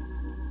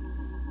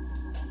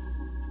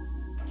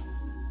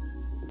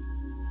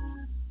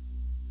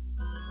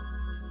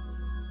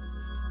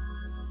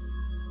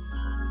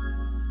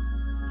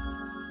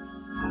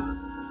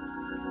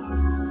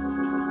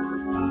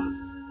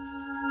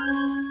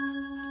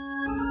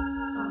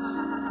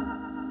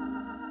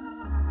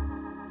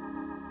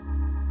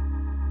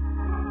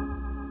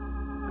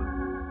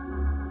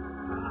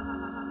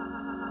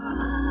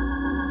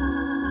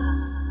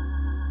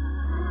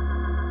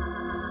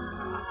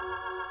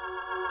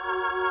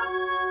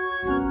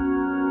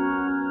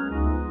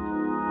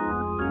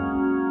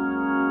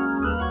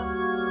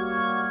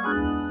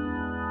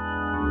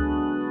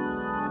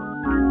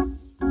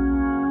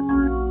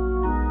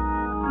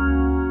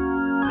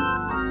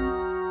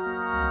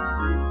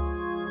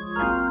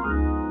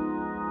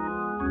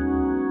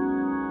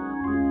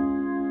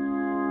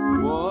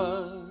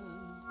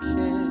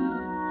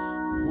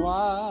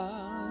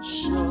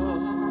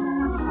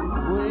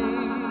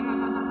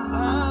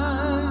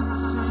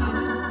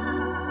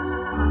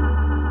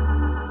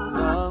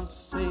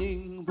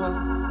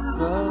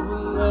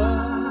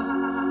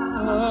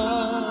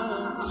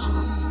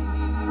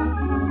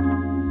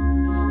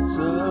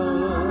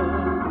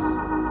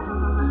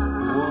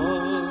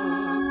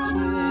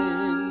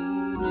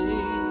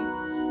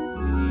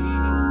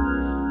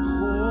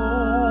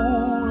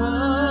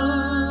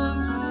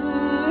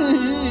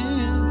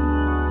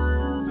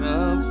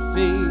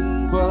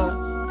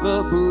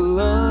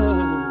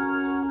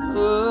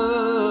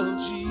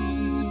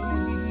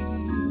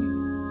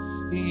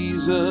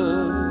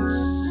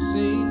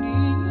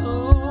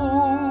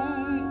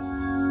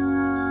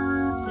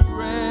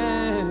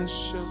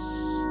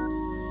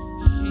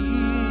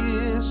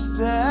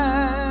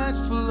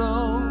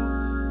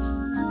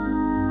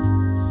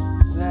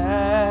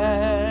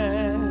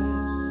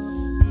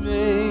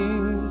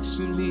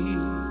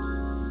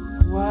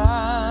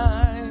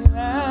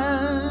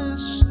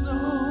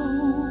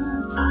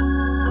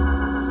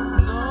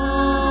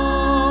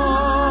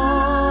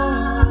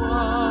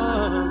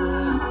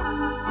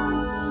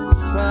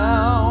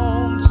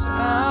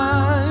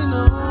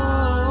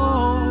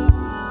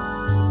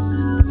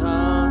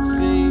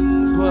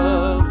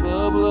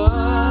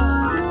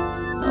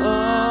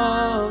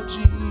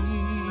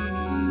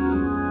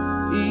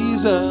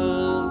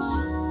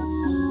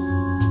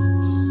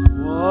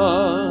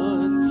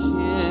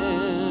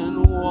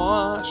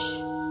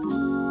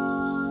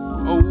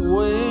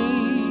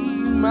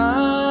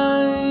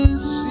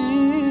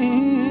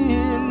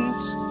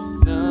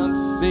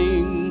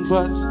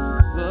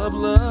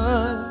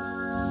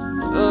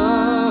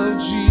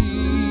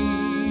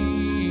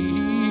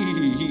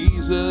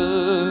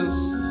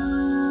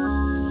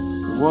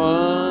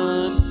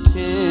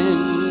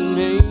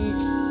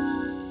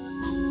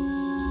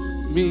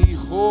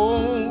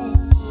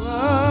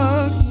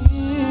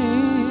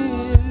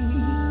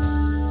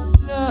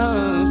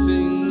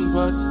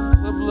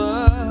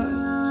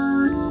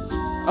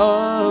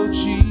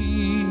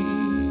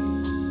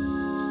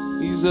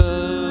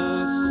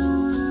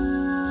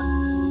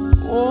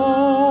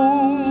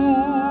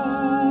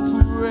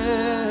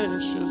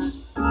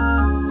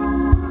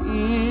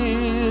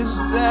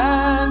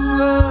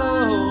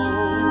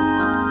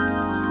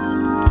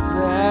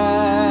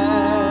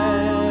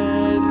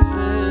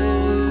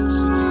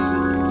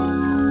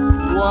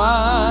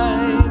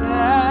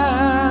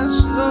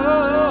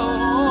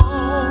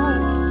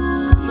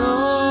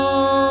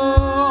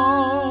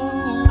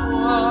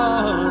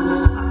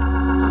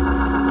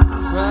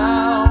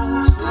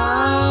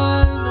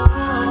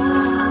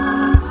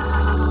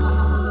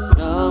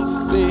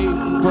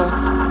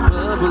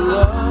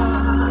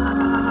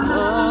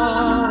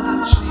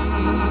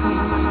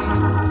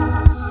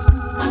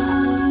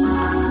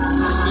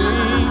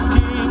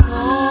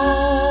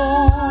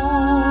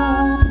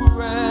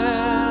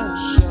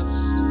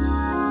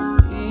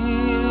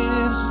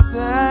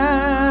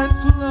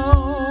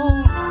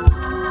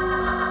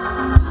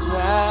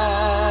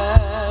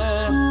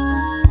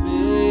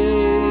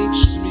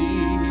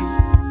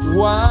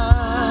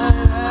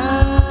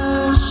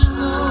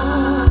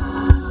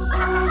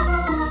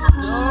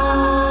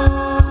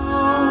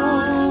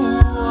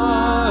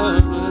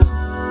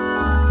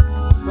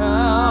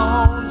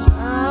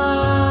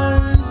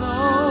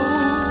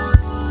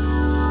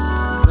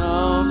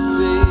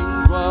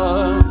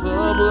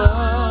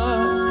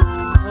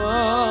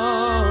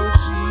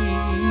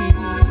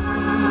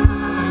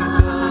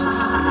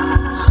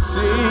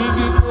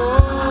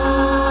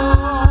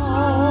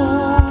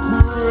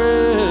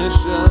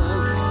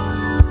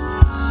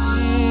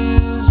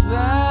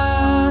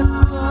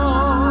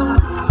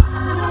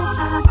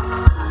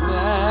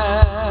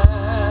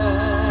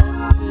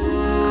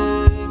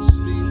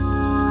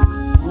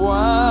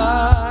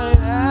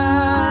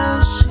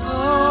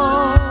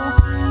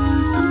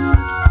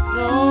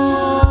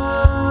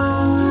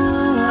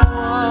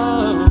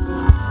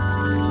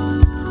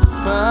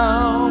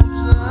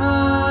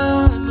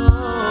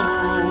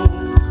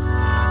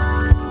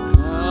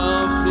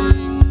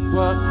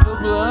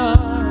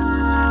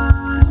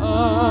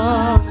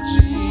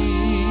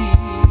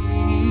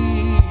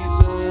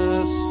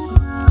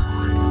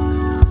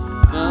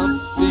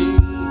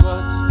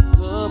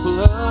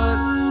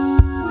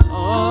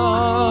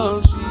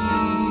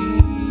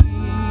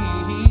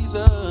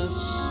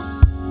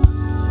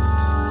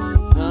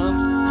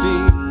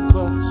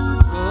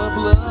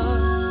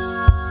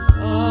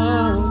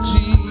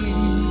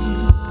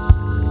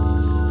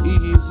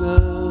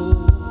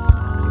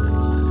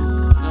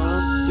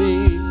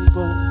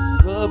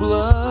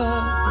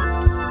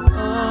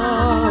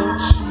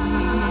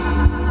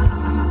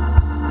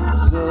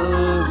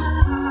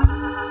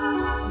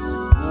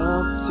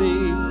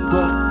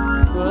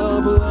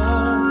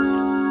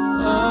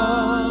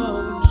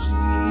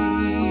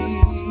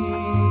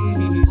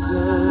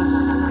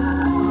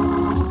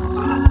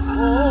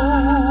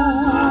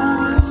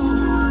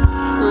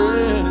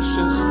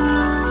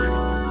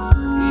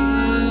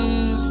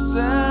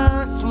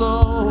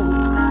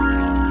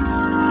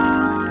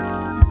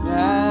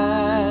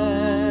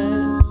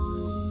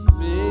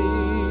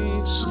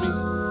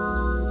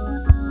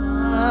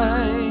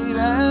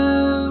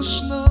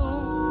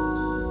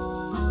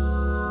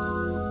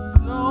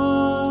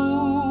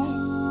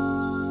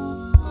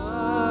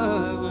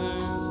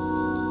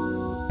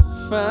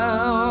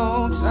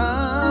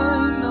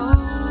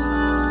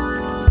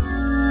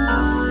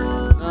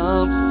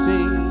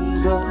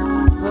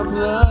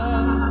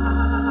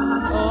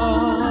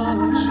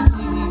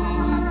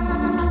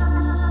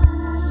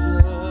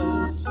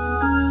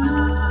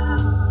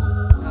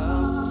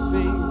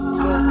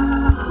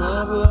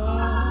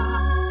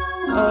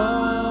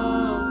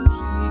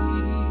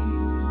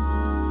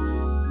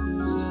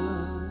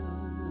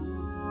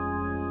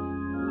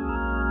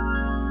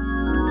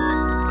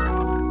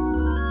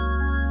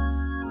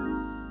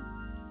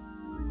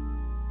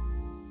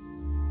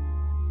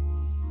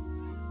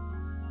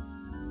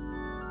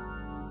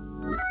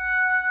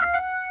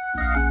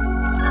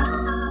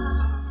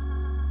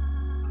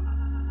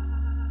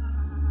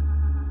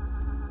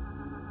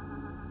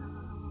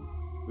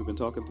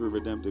 talking through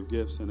redemptive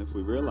gifts, and if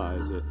we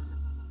realize it,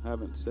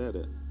 haven't said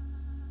it,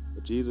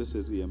 but Jesus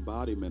is the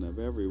embodiment of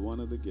every one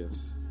of the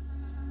gifts.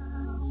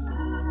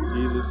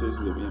 Jesus is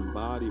the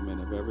embodiment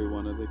of every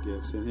one of the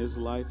gifts. In his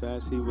life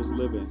as he was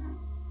living,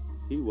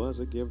 he was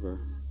a giver.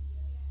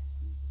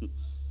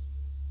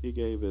 He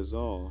gave his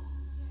all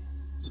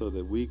so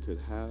that we could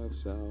have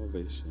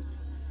salvation.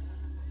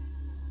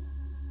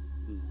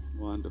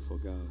 Wonderful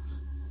God.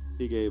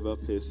 He gave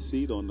up his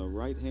seat on the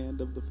right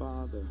hand of the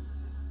Father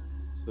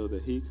so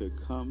that he could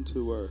come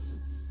to earth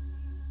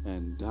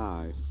and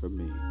die for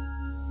me.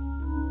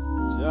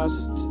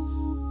 Just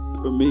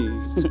for me.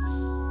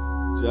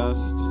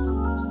 Just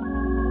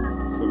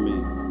for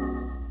me.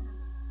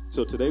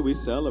 So today we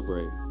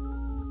celebrate.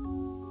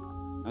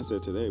 I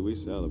said today we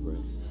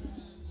celebrate.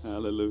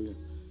 Hallelujah.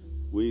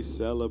 We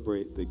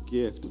celebrate the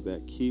gift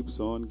that keeps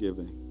on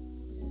giving.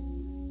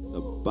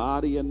 The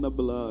body and the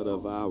blood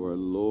of our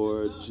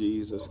Lord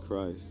Jesus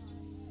Christ.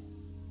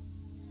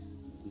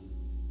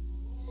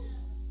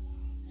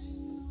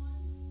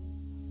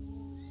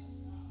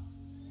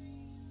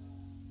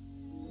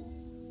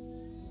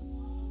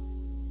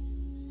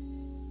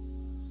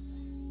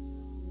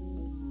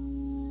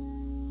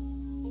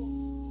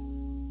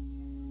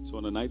 So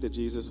on the night that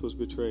Jesus was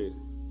betrayed,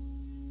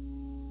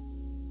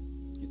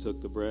 he took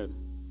the bread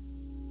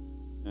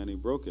and he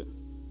broke it.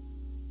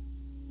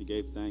 He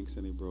gave thanks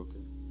and he broke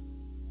it.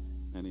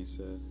 And he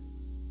said,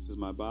 "This is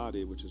my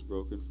body which is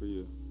broken for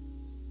you.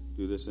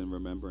 Do this in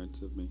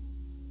remembrance of me."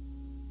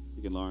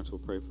 Deacon Lawrence will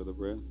pray for the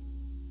bread.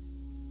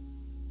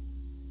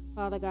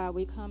 Father God,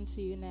 we come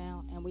to you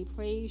now and we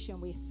praise you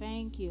and we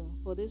thank you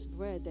for this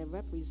bread that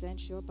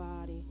represents your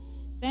body.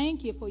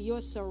 Thank you for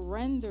your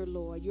surrender,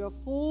 Lord, your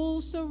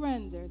full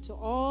surrender to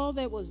all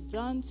that was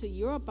done to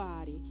your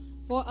body.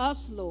 For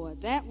us, Lord,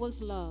 that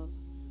was love.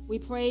 We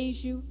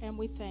praise you and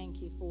we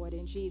thank you for it.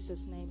 In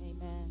Jesus' name,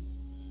 amen.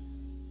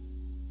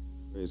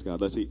 Praise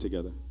God. Let's eat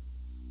together.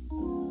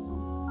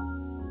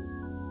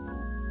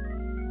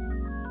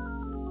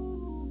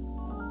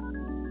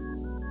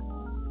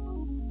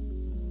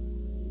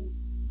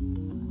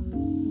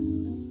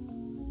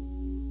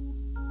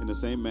 In the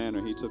same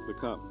manner, he took the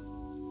cup,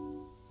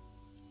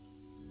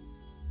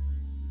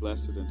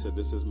 blessed it, and said,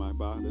 "This is my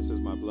body, this is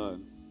my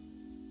blood,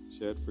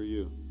 shed for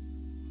you.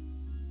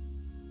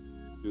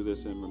 Do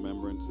this in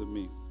remembrance of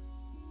me."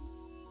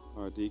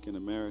 Our Deacon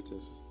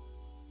Emeritus,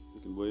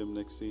 Deacon William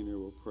Nick Sr.,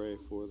 will pray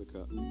for the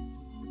cup.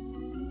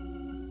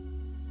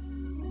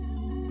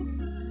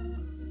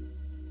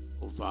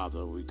 Oh,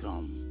 Father, we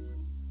come.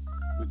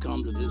 We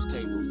come to this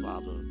table,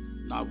 Father,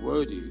 not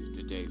worthy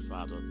today,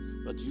 Father,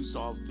 but you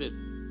saw fit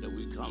that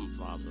we come,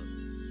 Father.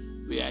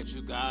 We ask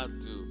you,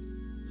 God, to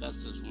bless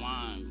this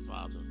wine,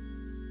 Father,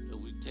 that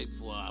we take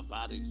for our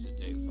bodies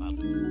today,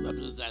 Father.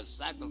 Represents that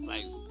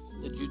sacrifice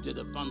that you did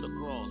upon the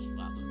cross,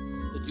 Father,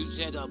 that you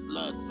shed our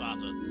blood,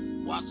 Father,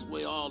 wash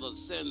away all the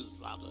sins,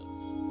 Father.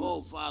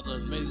 Oh, Father,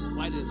 and made us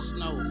white as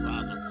snow,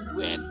 Father.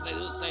 We had to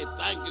just say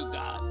thank you,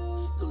 God,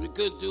 because we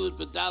couldn't do it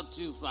without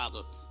you,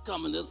 Father,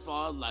 coming this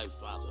far in life,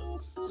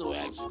 Father. So we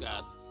ask you,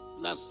 God,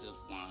 bless this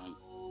wine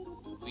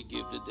we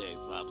give today,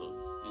 Father.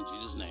 In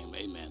Jesus' name,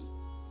 amen.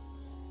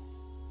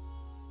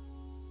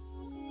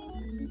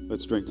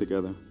 Let's drink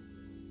together.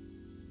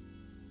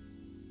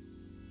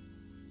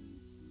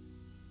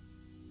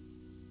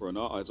 For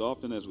as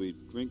often as we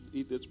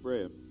eat this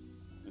bread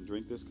and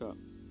drink this cup,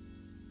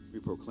 we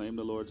proclaim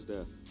the Lord's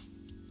death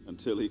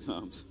until he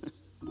comes.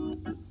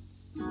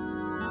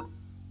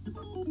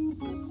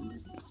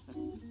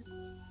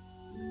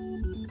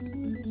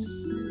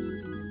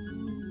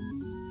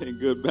 In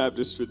good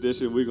Baptist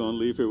tradition, we're going to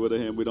leave here with a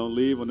hymn. We don't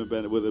leave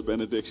with a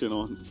benediction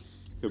on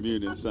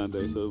Communion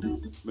Sunday. So,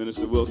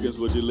 Minister Wilkins,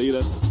 would you lead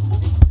us?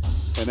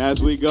 And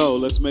as we go,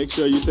 let's make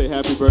sure you say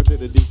happy birthday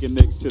to Deacon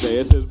Nix today.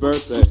 It's his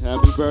birthday.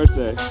 Happy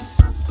birthday.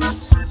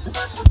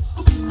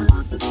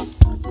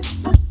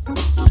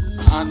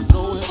 I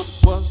know it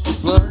was the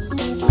blood.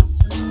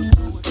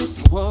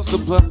 It was the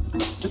blood.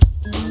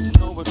 I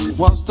know it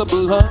was the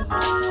blood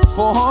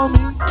for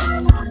me.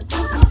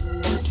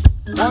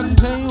 One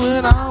day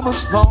when I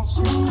was lost,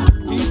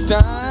 he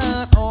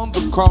died on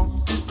the cross.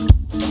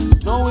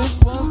 No, it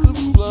was the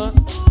blood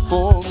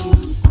for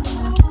me.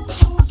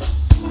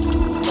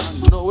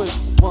 I know it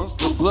was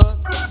the blood.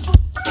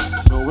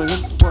 No, it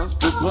was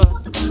the blood.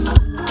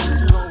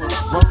 No, it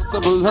was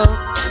the blood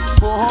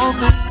for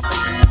me.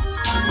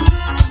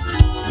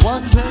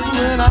 One day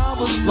when I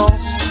was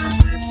lost,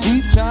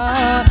 he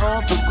died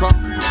on the cross.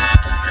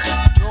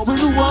 No,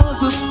 it was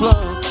the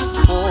blood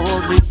for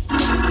me.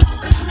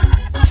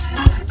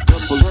 The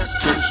blood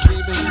came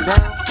streaming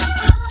down.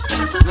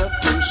 Blood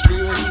came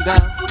streaming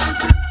down.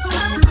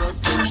 Blood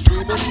came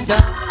streaming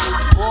down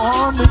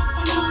for me.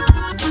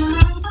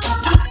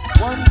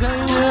 One day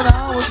when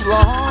I was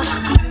lost,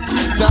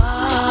 he died.